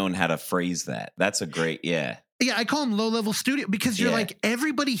haven't known how to phrase that. That's a great, Yeah, I call them low-level studio because you're Yeah. like,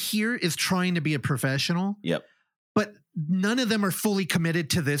 everybody here is trying to be a professional. Yep. But none of them are fully committed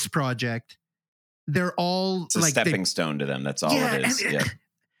to this project. They're all It's a like stepping stone to them. That's all it is. and- Yeah.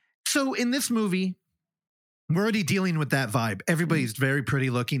 So in this movie, we're already dealing with that vibe. Everybody's very pretty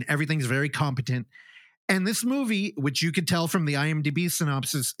looking. Everything's very competent. And this movie, which you could tell from the IMDb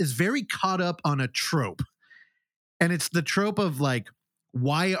synopsis, is very caught up on a trope. And it's the trope of like,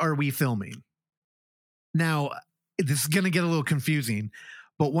 why are we filming? Now, this is going to get a little confusing,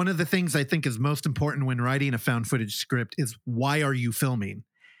 but one of the things I think is most important when writing a found footage script is why are you filming?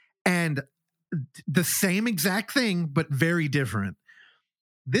 And the same exact thing, but very different.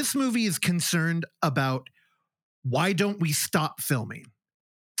 This movie is concerned about why don't we stop filming?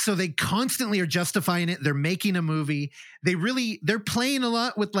 So they constantly are justifying it. They're making a movie. They're playing a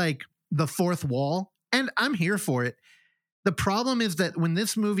lot with like the fourth wall, and I'm here for it. The problem is that when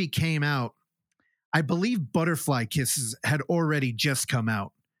this movie came out, I believe Butterfly Kisses had already just come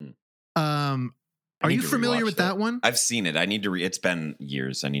out. I Are need you to familiar rewatch with that one? I've seen it. I need to it's been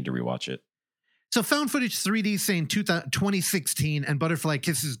years. I need to rewatch it. So Found Footage 3D saying 2016 and Butterfly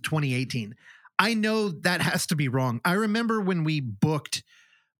Kisses 2018. I know that has to be wrong. I remember when we booked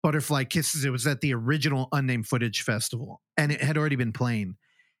Butterfly Kisses, it was at the original Unnamed Footage Festival, and it had already been playing.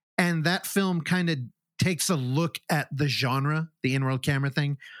 And that film kind of takes a look at the genre, the in-world camera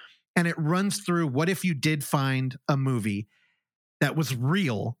thing, and it runs through what if you did find a movie that was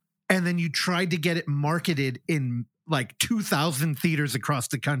real, and then you tried to get it marketed in like 2,000 theaters across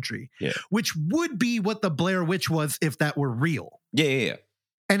the country, which would be what the Blair Witch was if that were real. Yeah.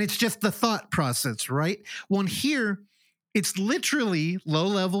 And it's just the thought process, right? Well, here, it's literally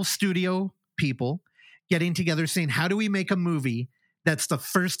low-level studio people getting together saying, how do we make a movie that's the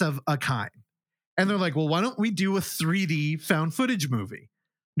first of a kind? And they're like, well, why don't we do a 3D found footage movie?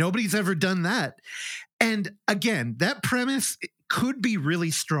 Nobody's ever done that. And again, that premise could be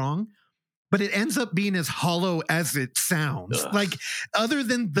really strong, but it ends up being as hollow as it sounds. Ugh. Like, other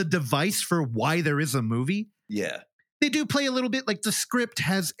than the device for why there is a movie, Yeah. they do play a little bit. Like, the script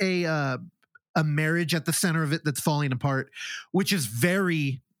has a marriage at the center of it that's falling apart, which is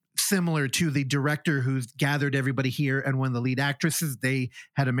very similar to the director who's gathered everybody here. And one of the lead actresses, they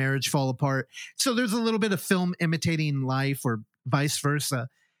had a marriage fall apart. So there's a little bit of film imitating life or vice versa.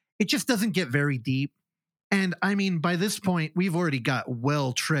 It just doesn't get very deep. And I mean, by this point, we've already got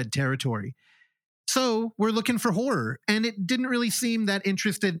well-tread territory. So we're looking for horror. And it didn't really seem that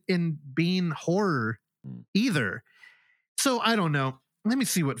interested in being horror either. So I don't know. Let me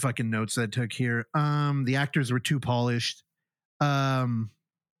see what fucking notes I took here. The actors were too polished.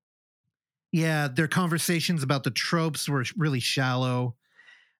 Yeah, their conversations about the tropes were really shallow.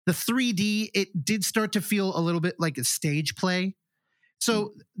 The 3D, it did start to feel a little bit like a stage play.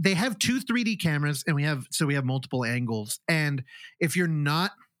 So they have two 3D cameras, and we have multiple angles. And if you're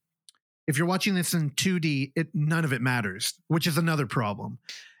watching this in 2D, none of it matters, which is another problem.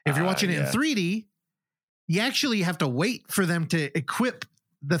 If you're watching it in 3D, you actually have to wait for them to equip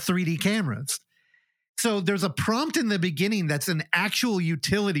the 3D cameras. So there's a prompt in the beginning that's an actual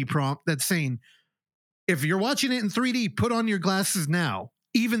utility prompt that's saying, if you're watching it in 3D, put on your glasses now,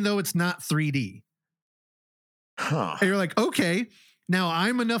 even though it's not 3D. Huh. And you're like, okay. Now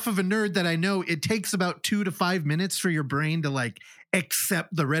I'm enough of a nerd that I know it takes about 2 to 5 minutes for your brain to like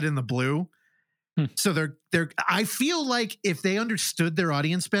accept the red and the blue. So I feel like if they understood their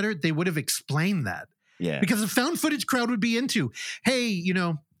audience better, they would have explained that. Yeah. Because the found footage crowd would be into, hey,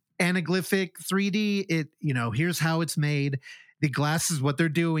 anaglyphic 3D, here's how it's made. The glass is what they're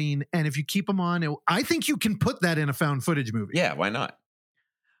doing. And if you keep them on, I think you can put that in a found footage movie. Yeah, why not?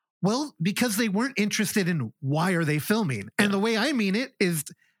 Well, because they weren't interested in why are they filming. And the way I mean it is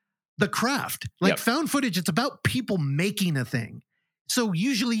the craft. Like Yep. found footage, it's about people making a thing. So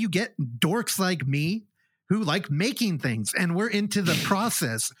usually you get dorks like me who like making things, and we're into the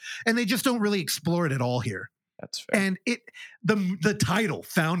process, and they just don't really explore it at all here. That's fair. And the title,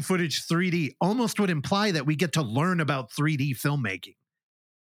 Found Footage 3D, almost would imply that we get to learn about 3D filmmaking.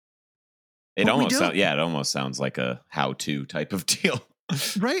 It but we almost don't. it almost sounds like a how-to type of deal.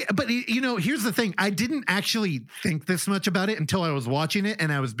 Right. But, here's the thing. I didn't actually think this much about it until I was watching it,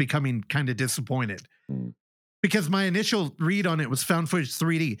 and I was becoming kind of disappointed. Mm. Because my initial read on it was Found Footage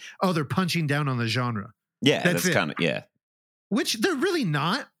 3D. Oh, they're punching down on the genre. Yeah, That's that's it. kind of Which they're really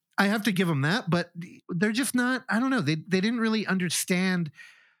not. I have to give them that. But they're just not. I don't know. They didn't really understand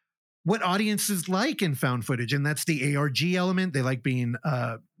what audiences like in found footage. And that's the ARG element. They like being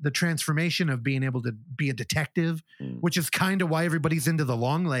the transformation of being able to be a detective, which is kind of why everybody's into the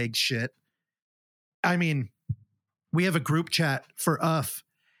long leg shit. I mean, we have a group chat for UF.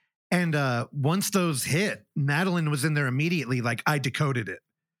 And once those hit, Madeline was in there immediately. Like, I decoded it.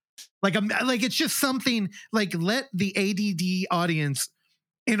 Like it's just something like, let the ADD audience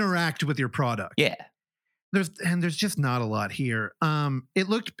interact with your product. Yeah. There's just not a lot here. It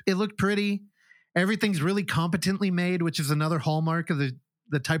looked pretty. Everything's really competently made, which is another hallmark of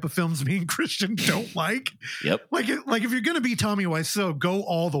the type of films me and Christian don't like. Yep. Like if you're gonna be Tommy Wiseau, go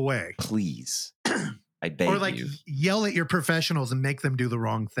all the way. Please. I beg Or like you. yell at your professionals and make them do the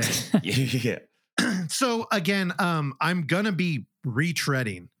wrong thing. Yeah. So again, I'm gonna be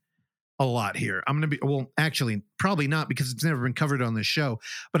retreading a lot here. I'm gonna be actually probably not, because it's never been covered on this show,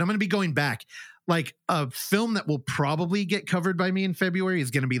 but I'm gonna be going back. Like a film that will probably get covered by me in February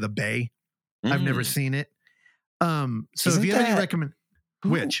is gonna be The Bay. I've never seen it. So Isn't if you have any that- recommend,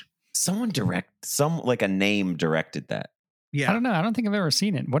 which Someone like a name directed that. yeah, I don't know. I don't think I've ever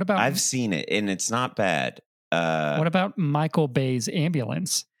seen it. What about I've seen it and it's not bad. what about Michael Bay's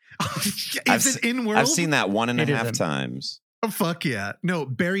Ambulance? is it in world? I've seen that 1.5 It isn't. times. Oh fuck yeah! No,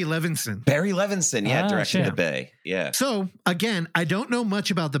 Barry Levinson. Barry Levinson, yeah, Ah, directed shit. The Bay. Yeah. So again, I don't know much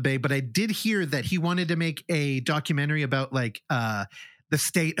about The Bay, but I did hear that he wanted to make a documentary about like the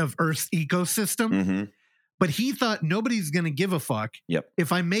state of Earth's ecosystem. Mm-hmm. But he thought nobody's going to give a fuck. Yep.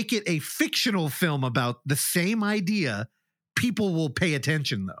 If I make it a fictional film about the same idea, people will pay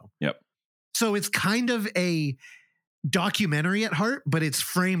attention though. Yep. So it's kind of a documentary at heart, but it's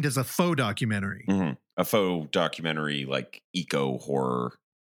framed as a faux documentary. Mm-hmm. A faux documentary, like eco horror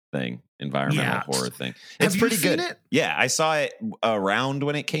thing, environmental Yeah. horror thing. Have It's you pretty seen good. it? Yeah, I saw it around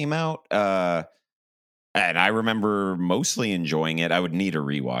when it came out. And I remember mostly enjoying it. I would need a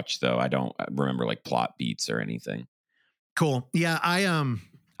rewatch though. I don't remember like plot beats or anything. Cool. Yeah,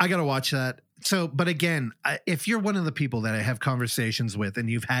 I got to watch that. So, but again, if you're one of the people that I have conversations with and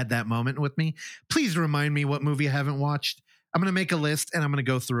you've had that moment with me, please remind me what movie I haven't watched. I'm going to make a list and I'm going to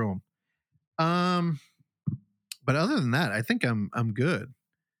go through them. But other than that, I think I'm good.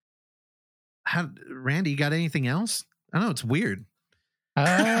 Randy, you got anything else? I know it's weird.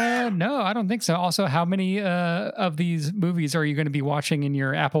 No, I don't think so. Also, how many of these movies are you going to be watching in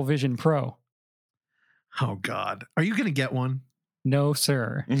your Apple Vision Pro? Oh God, are you going to get one? No,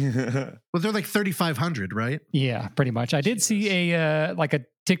 sir. Well, they're like 3,500, right? Yeah, pretty much. I did see a like a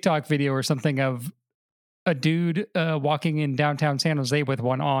TikTok video or something of a dude walking in downtown San Jose with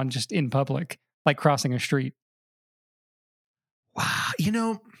one on just in public, like crossing a street.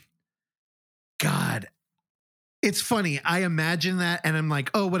 Wow, God, it's funny. I imagine that and I'm like,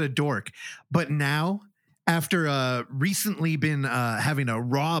 oh, what a dork. But now, after recently been having a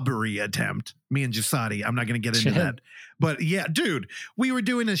robbery attempt, me and Jasadi, I'm not going to get into Shit. that. But yeah, dude, we were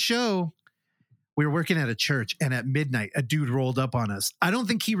doing a show. We were working at a church, and at midnight, a dude rolled up on us. I don't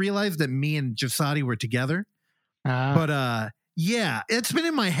think he realized that me and Jasadi were together. But yeah, it's been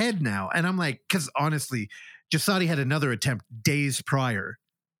in my head now. And I'm like, because honestly, Jasadi had another attempt days prior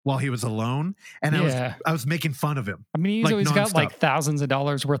while he was alone. And Yeah. I was making fun of him. I mean, he's like always got nonstop. like thousands of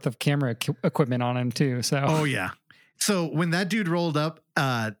dollars worth of camera equipment on him too. So Oh yeah. So when that dude rolled up,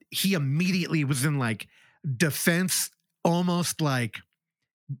 he immediately was in like defense, almost like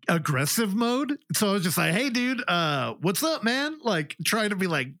aggressive mode. So I was just like, hey dude, what's up, man? Like trying to be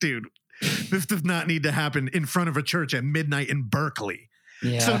like, dude, this does not need to happen in front of a church at midnight in Berkeley.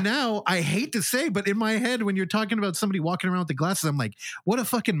 yeah. So now I hate to say, but in my head, when you're talking about somebody walking around with the glasses, I'm like, what a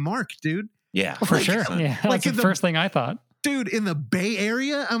fucking mark, dude. Yeah, for like, sure. Yeah, like that's the in the- first thing I thought. Dude, in the Bay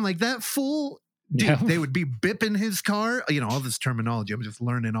Area, I'm like, that fool, dude, Yeah. they would be bipping his car. All this terminology. I'm just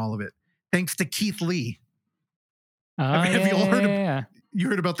learning all of it. Thanks to Keith Lee. have you all heard of- yeah. You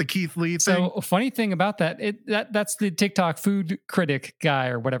heard about the Keith Lee thing? So funny thing about that, that's the TikTok food critic guy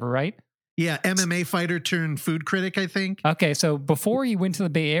or whatever, right? Yeah, MMA fighter turned food critic, I think. Okay, so before he went to the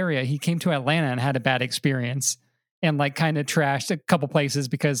Bay Area, he came to Atlanta and had a bad experience and like kind of trashed a couple places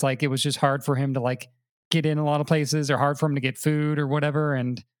because like it was just hard for him to like get in a lot of places or hard for him to get food or whatever.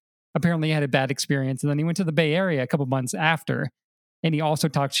 And apparently he had a bad experience. And then he went to the Bay Area a couple months after and he also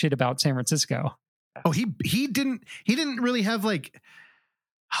talked shit about San Francisco. Oh, he didn't really have like,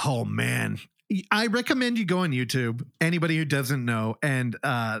 oh man. I recommend you go on YouTube, anybody who doesn't know, and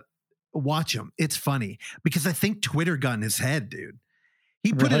watch him. It's funny because I think Twitter got in his head, dude.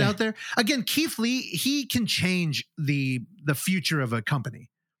 He put it Really? out there. Again, Keith Lee, he can change the future of a company.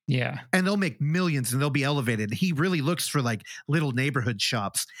 Yeah. And they'll make millions and they'll be elevated. He really looks for like little neighborhood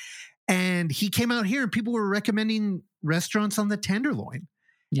shops. And he came out here and people were recommending restaurants on the Tenderloin.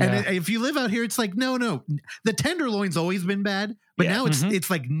 Yeah. And if you live out here, it's like, no, the Tenderloin's always been bad, but Yeah. now it's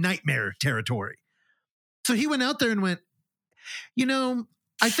like nightmare territory. So he went out there and went, you know,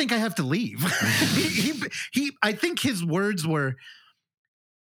 I think I have to leave. I think his words were,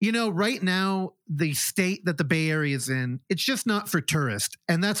 you know, right now, the state that the Bay Area is in, it's just not for tourists.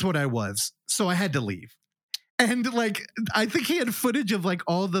 And that's what I was. So I had to leave. And like, I think he had footage of like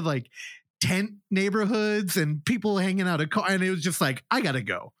all the like tent neighborhoods and people hanging out a car. And it was just like, I got to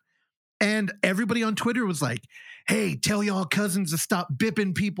go. And everybody on Twitter was like, hey, tell y'all cousins to stop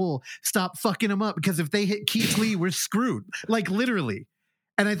bipping people, stop fucking them up. Because if they hit Keith Lee, we're screwed. Like literally.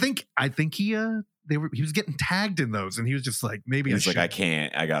 And I think he was getting tagged in those, and he was just like, maybe He's like, I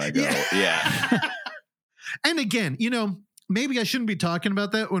can't. I gotta go. Yeah. And again, you know, maybe I shouldn't be talking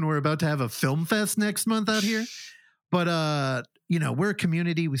about that when we're about to have a film fest next month out here. But you know, we're a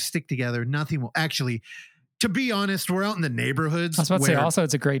community. We stick together. Nothing will actually. To be honest, we're out in the neighborhoods. I was about to say, also,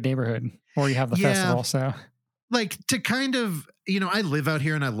 it's a great neighborhood where you have the festival. So, like, to kind of, you know, I live out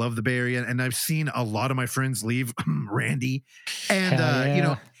here and I love the Bay Area, and I've seen a lot of my friends leave, Randy, and Hell yeah. you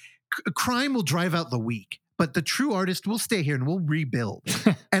know, crime will drive out the weak, but the true artist will stay here and we'll rebuild.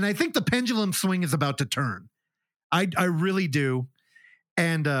 And I think the pendulum swing is about to turn. I really do.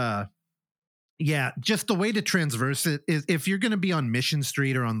 And yeah, just the way to transverse it is if you're going to be on Mission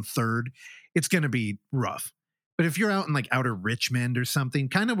Street or on 3rd, it's going to be rough. But if you're out in like outer Richmond or something,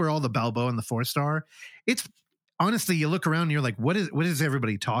 kind of where all the Balboa and the 4-Star, it's honestly, you look around and you're like, what is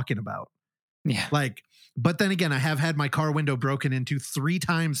everybody talking about? yeah. Like, but then again, I have had my car window broken into 3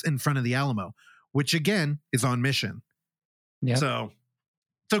 times in front of the Alamo, which again is on Mission. Yeah. So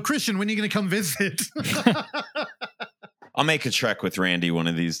Christian, when are you going to come visit? I'll make a trek with Randy one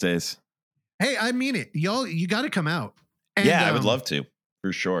of these days. Hey, I mean it. Y'all, you got to come out. And, Yeah, I would love to,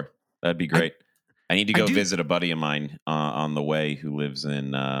 for sure. That'd be great. I need to go do- visit a buddy of mine on the way who lives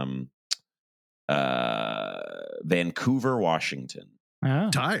in Vancouver, Washington. Oh.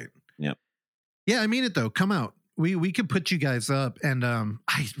 Tight. Yep. Yeah, I mean it though. Come out. We could put you guys up. And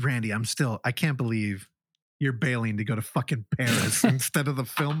Randy, I can't believe you're bailing to go to fucking Paris instead of the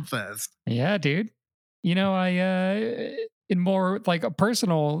film fest. Yeah, dude. You know, I in more like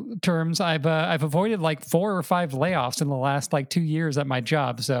personal terms, I've avoided like 4 or 5 layoffs in the last like 2 years at my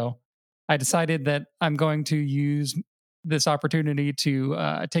job. So I decided that I'm going to use this opportunity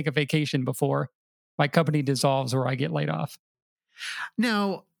to take a vacation before my company dissolves or I get laid off.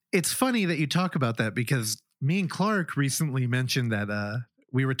 Now, it's funny that you talk about that because me and Clark recently mentioned that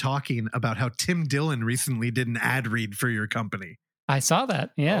we were talking about how Tim Dillon recently did an ad read for your company. I saw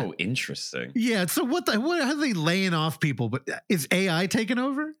that. Yeah. Oh, interesting. Yeah. So what are they laying off people? But is AI taking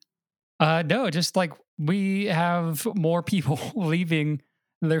over? No, just like we have more people leaving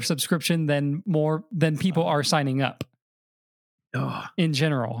their subscription than people are signing up Oh, in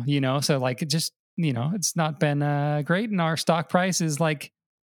general, you know? So like, it just, you know, it's not been great. And our stock price is like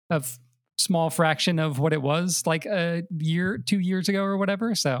a small fraction of what it was like 2 years ago or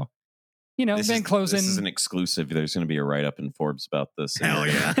whatever. So, you know, been closing. This is an exclusive. There's going to be a write-up in Forbes about this. hell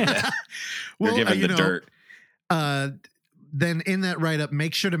yeah. They're giving you the know, dirt. Then in that write-up,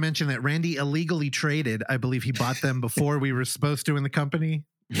 make sure to mention that Randy illegally traded. I believe he bought them before we were supposed to in the company.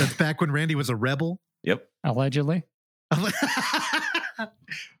 That's back when Randy was a rebel. Yep. Allegedly.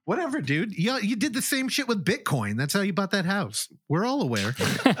 Whatever, dude. Yeah, you did the same shit with Bitcoin. That's how you bought that house. We're all aware.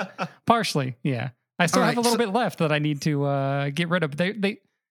 Partially. Yeah. I still All have a right, little bit left that I need to get rid of. They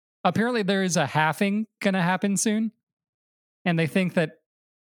apparently there is a halving going to happen soon. And they think that,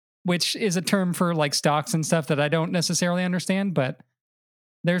 which is a term for like stocks and stuff that I don't necessarily understand, but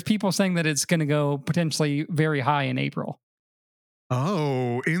there's people saying that it's going to go potentially very high in April.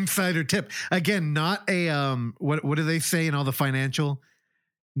 Oh, insider tip. Again, not a what do they say in all the financial?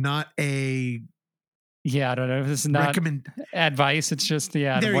 Not a Yeah, I don't know. This is not recommend. advice. It's just,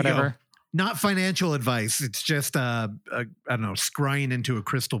 There you whatever. not financial advice. It's just I don't know, scrying into a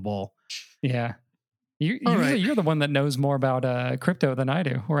crystal ball. Yeah. All right. You're the one that knows more about crypto than I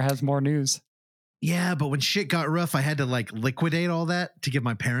do, or has more news. Yeah, but when shit got rough, I had to like liquidate all that to give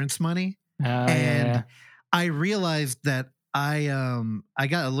my parents money. And Yeah. I realized that I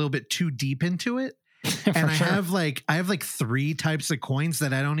got a little bit too deep into it. For And I sure. have like 3 types of coins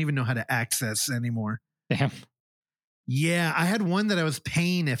that I don't even know how to access anymore. Damn. Yeah, I had one that I was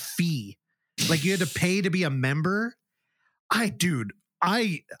paying a fee. Like you had to pay to be a member.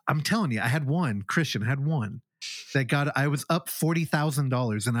 I'm telling you, I had one that I was up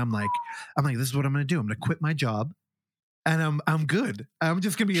 $40,000 and I'm like, this is what I'm going to do. I'm going to quit my job and I'm good. I'm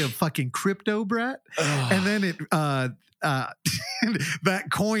just going to be a fucking crypto brat. And then that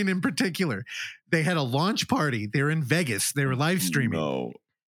coin in particular, they had a launch party. They were in Vegas. They were live streaming. No.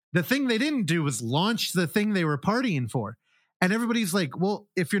 The thing they didn't do was launch the thing they were partying for. And everybody's like, well,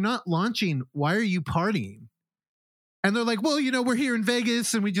 if you're not launching, why are you partying? And they're like, well, we're here in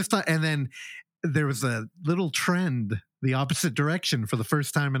Vegas and we just thought, and then there was a little trend the opposite direction for the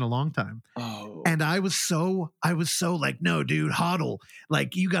first time in a long time. Oh. And I was so like, no, dude, hodl.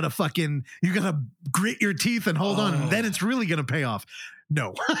 Like you gotta grit your teeth and hold on. And then it's really gonna pay off.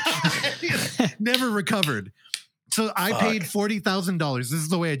 No, never recovered. So I paid $40,000. This is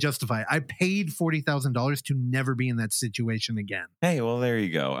the way I justify it. I paid $40,000 to never be in that situation again. Hey, well, there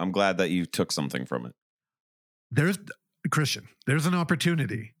you go. I'm glad that you took something from it. There's an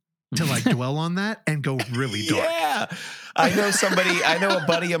opportunity to like dwell on that and go really dark. Yeah. I know a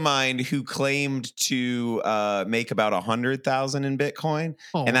buddy of mine who claimed to make about 100,000 in Bitcoin.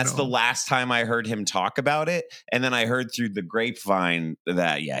 Oh, and that's no. the last time I heard him talk about it. And then I heard through the grapevine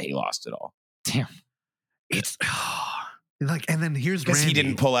that, he lost it all. Damn. It's like, and then here's Because he Randy.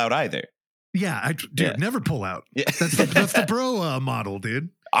 didn't pull out either. Yeah, Yeah. never pull out. Yeah. That's the bro model, dude.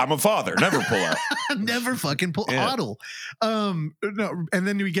 I'm a father. Never pull out. Never fucking pull Yeah. hodl. No, and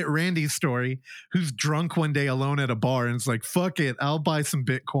then we get Randy's story, who's drunk one day alone at a bar and it's like, fuck it, I'll buy some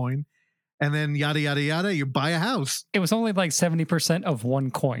Bitcoin. And then yada yada yada, you buy a house. It was only like 70% of one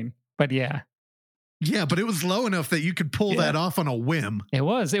coin, but yeah, Yeah, but it was low enough that you could pull that off on a whim. it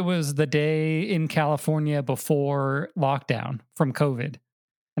was. It was the day in California before lockdown from COVID,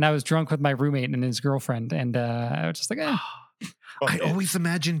 and I was drunk with my roommate and his girlfriend, and I was just like, I always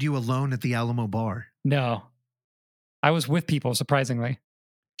imagined you alone at the Alamo bar. no. I was with people, surprisingly.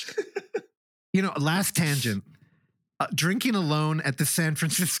 Last tangent. Drinking alone at the San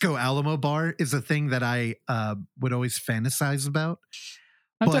Francisco Alamo bar is a thing that I would always fantasize about.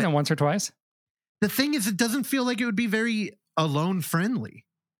 I've done But- it once or twice. The thing is, it doesn't feel like it would be very alone friendly.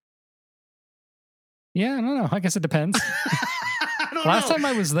 Yeah, I don't know. I guess it depends. I don't Last know. time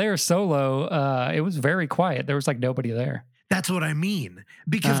I was there solo, it was very quiet. There was like nobody there. That's what I mean.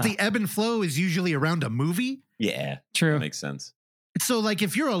 Because Ah. the ebb and flow is usually around a movie. Yeah. True. That makes sense. So, like,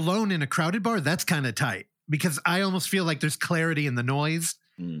 if you're alone in a crowded bar, that's kind of tight. Because I almost feel like there's clarity in the noise.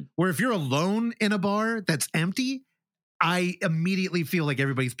 Mm. Where if you're alone in a bar that's empty, I immediately feel like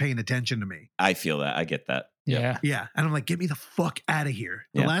everybody's paying attention to me. I feel that. I get that. Yep. Yeah. Yeah. And I'm like, get me the fuck out of here.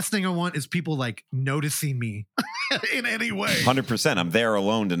 The Yeah. last thing I want is people like noticing me in any way. 100%. I'm there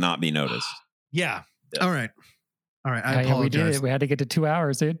alone to not be noticed. Yeah. Yeah. All right. I Yeah, we did apologize. it. We had to get to 2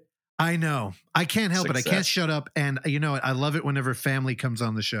 hours, dude. I know. I can't help it. I can't Success. shut up. And you know what? I love it whenever family comes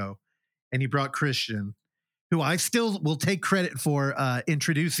on the show. And you brought Christian, who I still will take credit for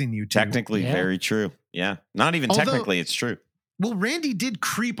introducing you to. Technically, Yeah. very true. Yeah. Not even Although- technically, it's true. Well, Randy did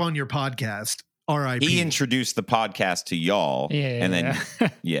creep on your podcast, RIP. He introduced the podcast to y'all. Yeah. And then,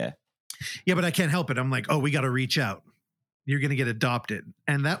 yeah. Yeah, but I can't help it. I'm like, oh, we got to reach out. You're going to get adopted.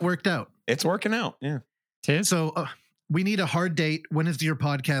 And that worked out. It's working out. Yeah. Tis. So we need a hard date. When is your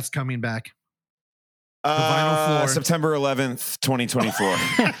podcast coming back? vinyl floor. September 11th, 2024.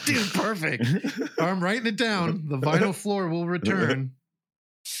 Dude, perfect. I'm writing it down. The vinyl floor will return.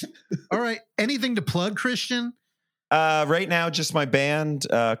 All right. Anything to plug, Christian? Right now, just my band,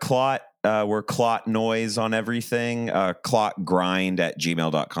 Clot. We're Clot Noise on everything.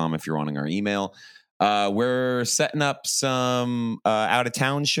 Clotgrind@gmail.com if you're wanting our email. We're setting up some out of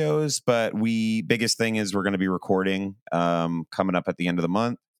town shows, but biggest thing is we're going to be recording coming up at the end of the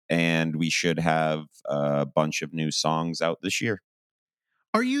month, and we should have a bunch of new songs out this year.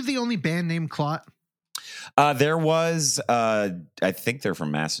 Are you the only band named Clot? There was, I think they're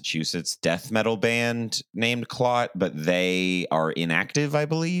from Massachusetts, death metal band named Clot, but they are inactive, I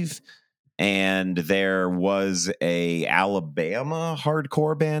believe. And there was a Alabama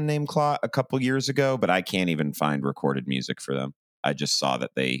hardcore band named Clot a couple years ago, but I can't even find recorded music for them. I just saw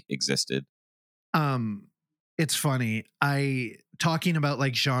that they existed. It's funny. I talking about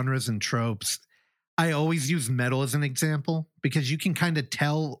like genres and tropes, I always use metal as an example because you can kind of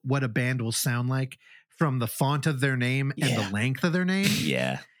tell what a band will sound like from the font of their name and the length of their name.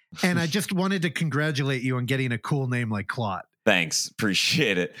 Yeah. And I just wanted to congratulate you on getting a cool name like Clot. Thanks.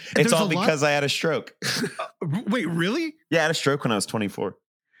 Appreciate it. There's It's all a lot- because I had a stroke. Wait, really? Yeah, I had a stroke when I was 24.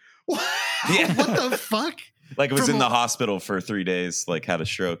 Yeah. What the fuck? Like I was From in a- the hospital for 3 days, like had a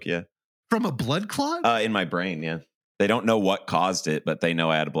stroke. Yeah. From a blood clot? In my brain. Yeah. They don't know what caused it, but they know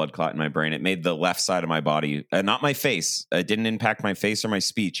I had a blood clot in my brain. It made the left side of my body, not my face. It didn't impact my face or my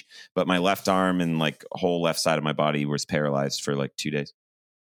speech, but my left arm and like whole left side of my body was paralyzed for like 2 days.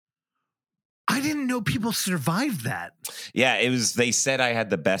 I didn't know people survived that. Yeah, it was. They said I had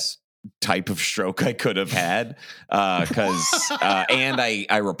the best type of stroke I could have had because, and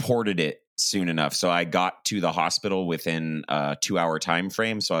I reported it soon enough, so I got to the hospital within a 2-hour time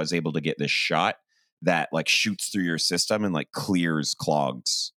frame. So I was able to get this shot that like shoots through your system and like clears clogged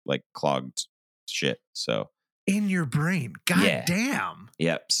shit. So In your brain. God Yeah. damn.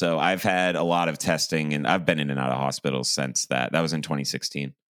 yep. So I've had a lot of testing, and I've been in and out of hospitals since that. That was in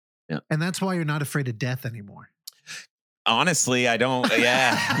 2016. And that's why you're not afraid of death anymore. Honestly, I don't.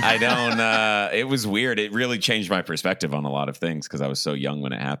 Yeah, I don't. It was weird. It really changed my perspective on a lot of things because I was so young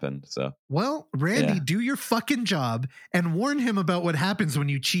when it happened. So Well, Randy, Yeah. do your fucking job and warn him about what happens when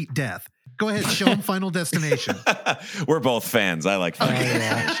you cheat death. Go ahead, show him Final Destination. we're both fans. I like Final Okay.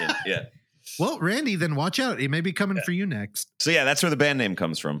 Destination. Yeah. Well, Randy, then watch out. It may be coming for you next. So yeah, that's where the band name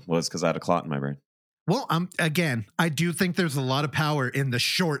comes from. Was because I had a clot in my brain. Well, again, I do think there's a lot of power in the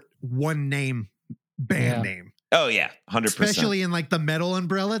short one name band Yeah. name. Oh yeah, 100%. Especially in like the metal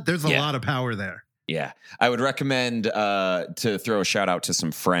umbrella. There's a Yeah. lot of power there. Yeah, I would recommend to throw a shout out to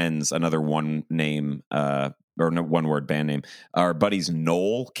some friends. Another one name or no, one word band name. Our buddies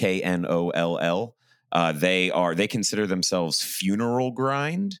Knoll, Knoll. They consider themselves Funeral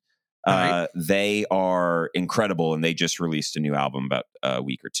Grind. Right. They are incredible, and they just released a new album about a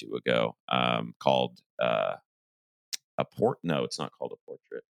week or two ago called A Port. No, it's not called A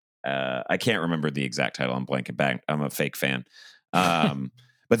Portrait. I can't remember the exact title. I'm blanking back. I'm a fake fan.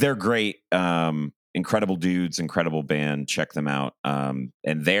 But they're great. Incredible dudes, incredible band. Check them out. And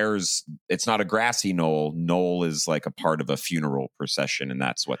it's not a grassy knoll. Knoll is like a part of a funeral procession, and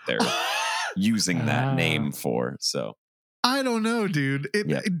that's what they're using that Ah. name for. So I don't know, dude.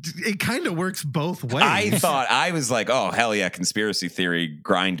 Yeah. It kind of works both ways. I was like, oh hell yeah, conspiracy theory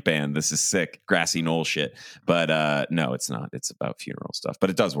grind band. This is sick, grassy knoll shit. But no, it's not. It's about funeral stuff. But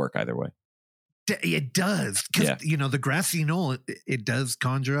it does work either way. It does. Because, Yeah. you know, the grassy knoll, it does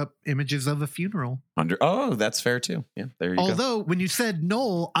conjure up images of a funeral. Oh, that's fair too. Yeah, there you go. Although, when you said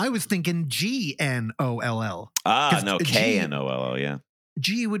knoll, I was thinking GNOLL. Ah, 'cause no, G- KNOLL. Yeah.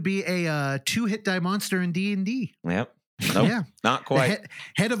 G would be a two-hit die monster in D&D. Yep. Nope. Yeah. Not The quite.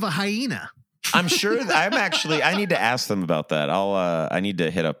 head of a hyena. I'm sure I need to ask them about that. I need to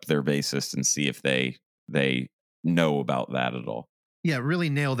hit up their bassist and see if they know about that at all. Yeah, really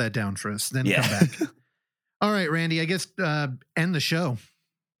nail that down for us. Then Yeah. come back. All right, Randy, I guess end the show.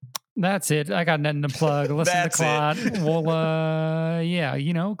 That's it. I got nothing to plug. Listen That's to Claude. We'll, yeah,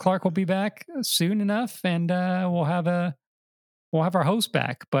 you know, Clark will be back soon enough, and we'll have our host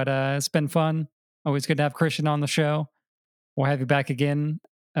back. But it's been fun. Always good to have Christian on the show. We'll have you back again.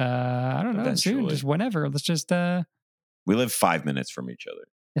 I don't know, soon, Eventually. just whenever. Let's just. We live 5 minutes from each other.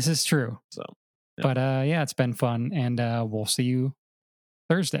 This is true. So yeah. But yeah, it's been fun, and we'll see you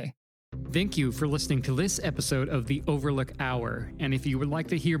Thursday. Thank you for listening to this episode of the Overlook Hour. And if you would like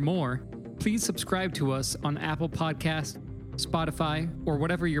to hear more, please subscribe to us on Apple Podcasts, Spotify, or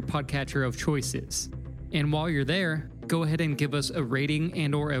whatever your podcatcher of choice is. And while you're there, go ahead and give us a rating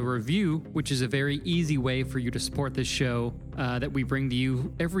and or a review, which is a very easy way for you to support this show that we bring to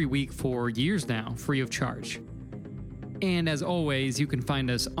you every week for years now, free of charge. And as always, you can find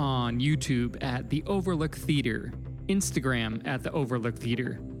us on YouTube at The Overlook Theater, Instagram at The Overlook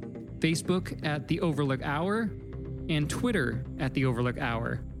Theater, Facebook at The Overlook Hour, and Twitter at The Overlook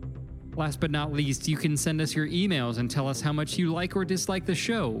Hour. Last but not least, you can send us your emails and tell us how much you like or dislike the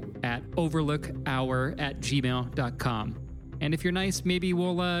show at overlookhour@gmail.com. And if you're nice, maybe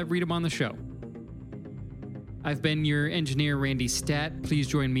we'll read them on the show. I've been your engineer, Randy Stat. Please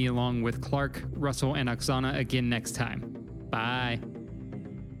join me along with Clark, Russell, and Oksana again next time. Bye.